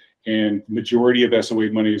wealth, and majority of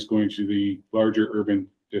SOA money is going to the larger urban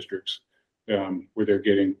districts, where they're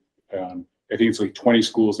getting, I think it's like 20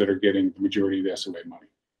 schools that are getting the majority of the SOA money.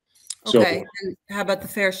 Okay, and how about the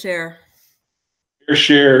fair share? Fair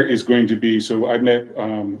share is going to be, so I met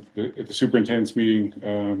at the superintendent's meeting,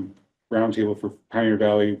 roundtable for Pioneer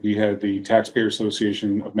Valley. We had the Taxpayer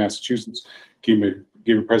Association of Massachusetts gave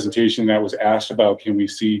a presentation that was asked about, can we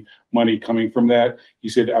see money coming from that? He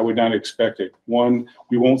said, I would not expect it. One,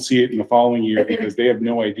 we won't see it in the following year because they have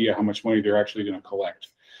no idea how much money they're actually going to collect.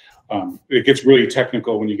 It gets really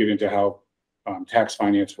technical when you get into how tax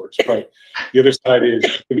finance works. But the other side is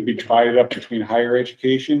going to be divided up between higher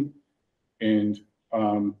education and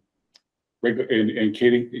K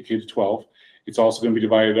to 12. It's also going to be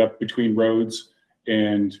divided up between roads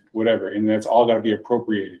and whatever, and that's all got to be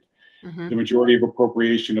appropriated. Mm-hmm. The majority of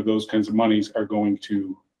appropriation of those kinds of monies are going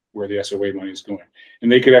to where the SOA money is going.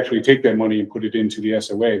 And they could actually take that money and put it into the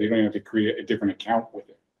SOA. They don't have to create a different account with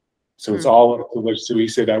it. So it's all up to, so he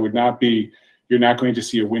said, you're not going to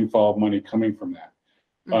see a windfall of money coming from that.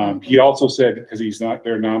 He also said, because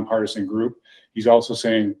they're a nonpartisan group, he's also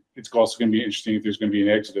saying it's also going to be interesting if there's going to be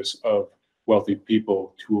an exodus of wealthy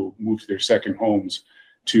people to move to their second homes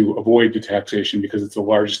to avoid the taxation, because it's the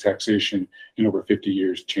largest taxation in over 50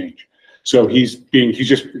 years change. So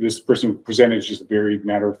this person who presented is just very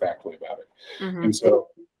matter-of-factly about it. Mm-hmm. And so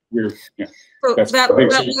so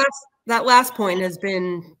that last point has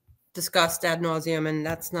been discussed ad nauseum, and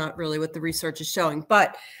that's not really what the research is showing.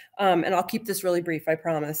 But, and I'll keep this really brief, I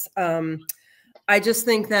promise. I just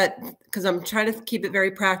think that, because I'm trying to keep it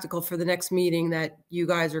very practical for the next meeting that you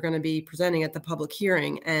guys are going to be presenting at the public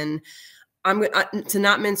hearing, and to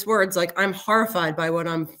not mince words, like, I'm horrified by what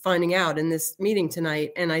I'm finding out in this meeting tonight.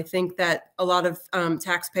 And I think that a lot of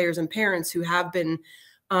taxpayers and parents who have been,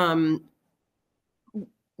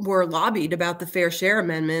 were lobbied about the fair share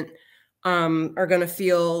amendment are going to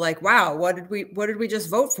feel like, wow, what did we just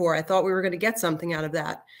vote for? I thought we were going to get something out of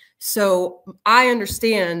that. So I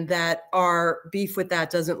understand that our beef with that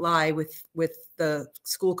doesn't lie with the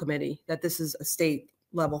school committee, that this is a state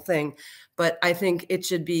level thing, but I think it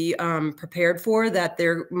should be prepared for that.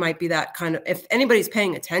 There might be that kind of, if anybody's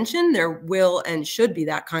paying attention, there will and should be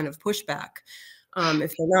that kind of pushback.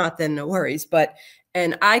 If they're not, then no worries. But,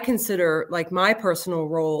 and I consider, like, my personal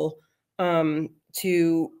role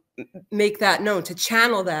to make that known, to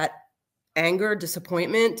channel that anger,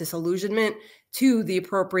 disappointment, disillusionment to the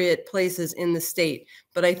appropriate places in the state.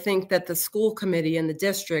 But I think that the school committee and the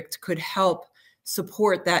district could help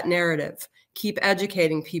support that narrative, keep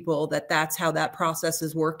educating people that that's how that process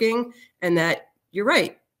is working, and that you're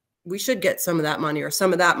right, we should get some of that money, or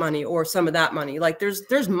some of that money, or some of that money. Like,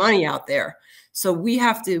 there's money out there. So we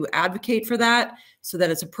have to advocate for that so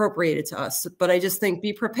that it's appropriated to us. But I just think,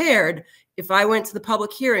 be prepared. If I went to the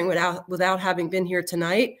public hearing without having been here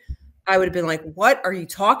tonight, I would have been like, what are you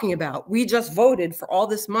talking about? We just voted for all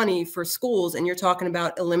this money for schools, and you're talking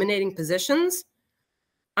about eliminating positions?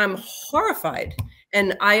 I'm horrified.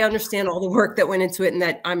 And I understand all the work that went into it, and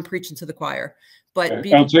that I'm preaching to the choir. But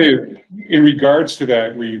I'll tell you, in regards to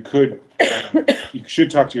that, where you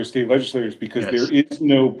should talk to your state legislators, because there is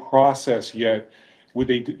no process yet.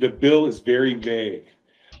 The bill is very vague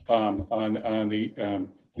on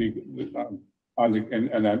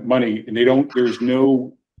that money, and there's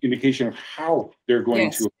no indication of how they're going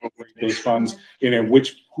to appropriate those funds, and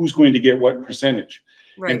who's going to get what percentage.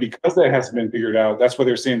 Right. And because that hasn't been figured out, that's why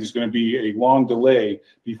they're saying there's going to be a long delay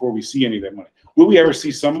before we see any of that money. Will we ever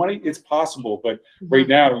see some money? It's possible, but right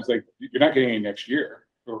now it's like, you're not getting any next year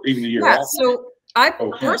or even the year after. So I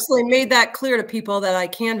personally made that clear to people that I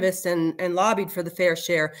canvassed and lobbied for the fair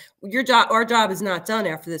share. Our job is not done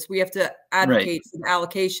after this. We have to advocate for the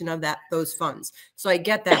allocation of those funds. So I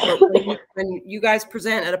get that, but when you guys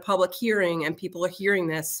present at a public hearing and people are hearing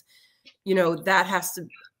this,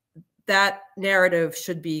 that narrative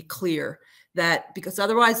should be clear, because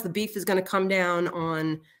otherwise the beef is going to come down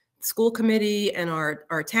on school committee and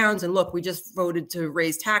our towns. And look, we just voted to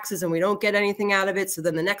raise taxes and we don't get anything out of it. So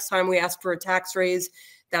then the next time we ask for a tax raise,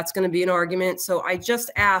 that's going to be an argument. So I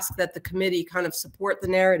just ask that the committee kind of support the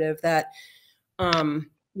narrative that,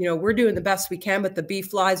 we're doing the best we can, but the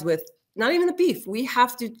beef lies with not even the beef. We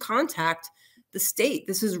have to contact the state.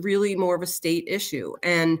 This is really more of a state issue.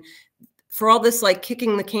 And for all this, like,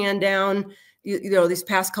 kicking the can down, these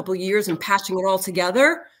past couple of years and patching it all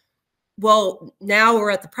together, well, now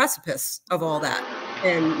we're at the precipice of all that.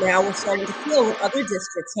 And now we're starting to feel what other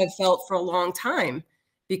districts have felt for a long time,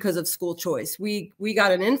 because of school choice. We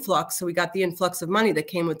got an influx, so we got the influx of money that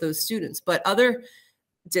came with those students, but other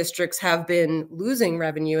districts have been losing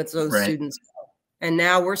revenue as those Right. students go. And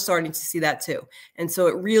now we're starting to see that too. And so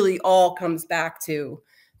it really all comes back to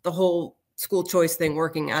the whole school choice thing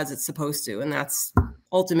working as it's supposed to. And that's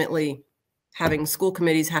ultimately having school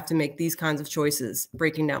committees have to make these kinds of choices,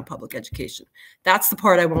 breaking down public education. That's the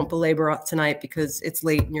part I won't belabor tonight because it's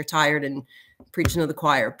late and you're tired and preaching to the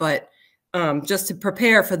choir. But just to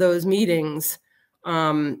prepare for those meetings,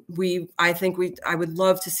 I would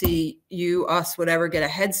love to see you, us, whatever, get a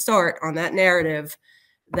head start on that narrative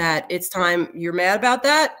that it's time. You're mad about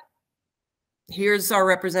that. Here's our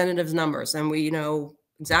representatives' numbers, and we know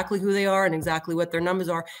exactly who they are and exactly what their numbers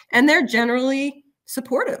are. And they're generally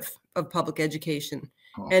supportive of public education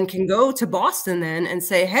and can go to Boston then and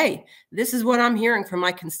say, hey, this is what I'm hearing from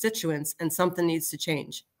my constituents and something needs to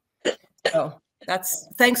change. So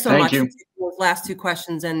thanks so Thank much you. for taking those last two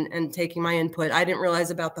questions and taking my input. I didn't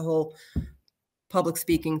realize about the whole public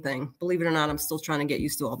speaking thing. Believe it or not, I'm still trying to get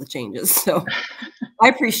used to all the changes. So I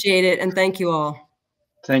appreciate it. And thank you all.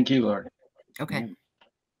 Thank you, Laura. Okay.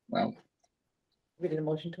 Wow. We did a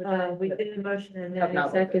motion to adjourn. We did a motion and Oh, then no.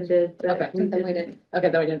 we seconded. but Okay. we Then we didn't- Okay,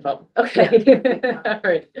 then we didn't vote. Okay. All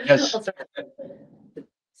right. Yes. I'll start.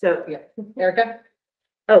 So, Yeah. Erica?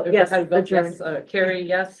 oh, yes, How do you vote? adjourn. Yes. Carrie,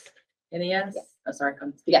 yes. Any yes? Yes. Oh, sorry,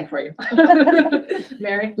 I'm speaking for you.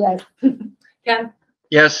 Mary? Yes. Ken?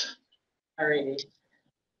 Yes. All righty.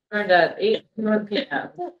 Turned at 8 p.m.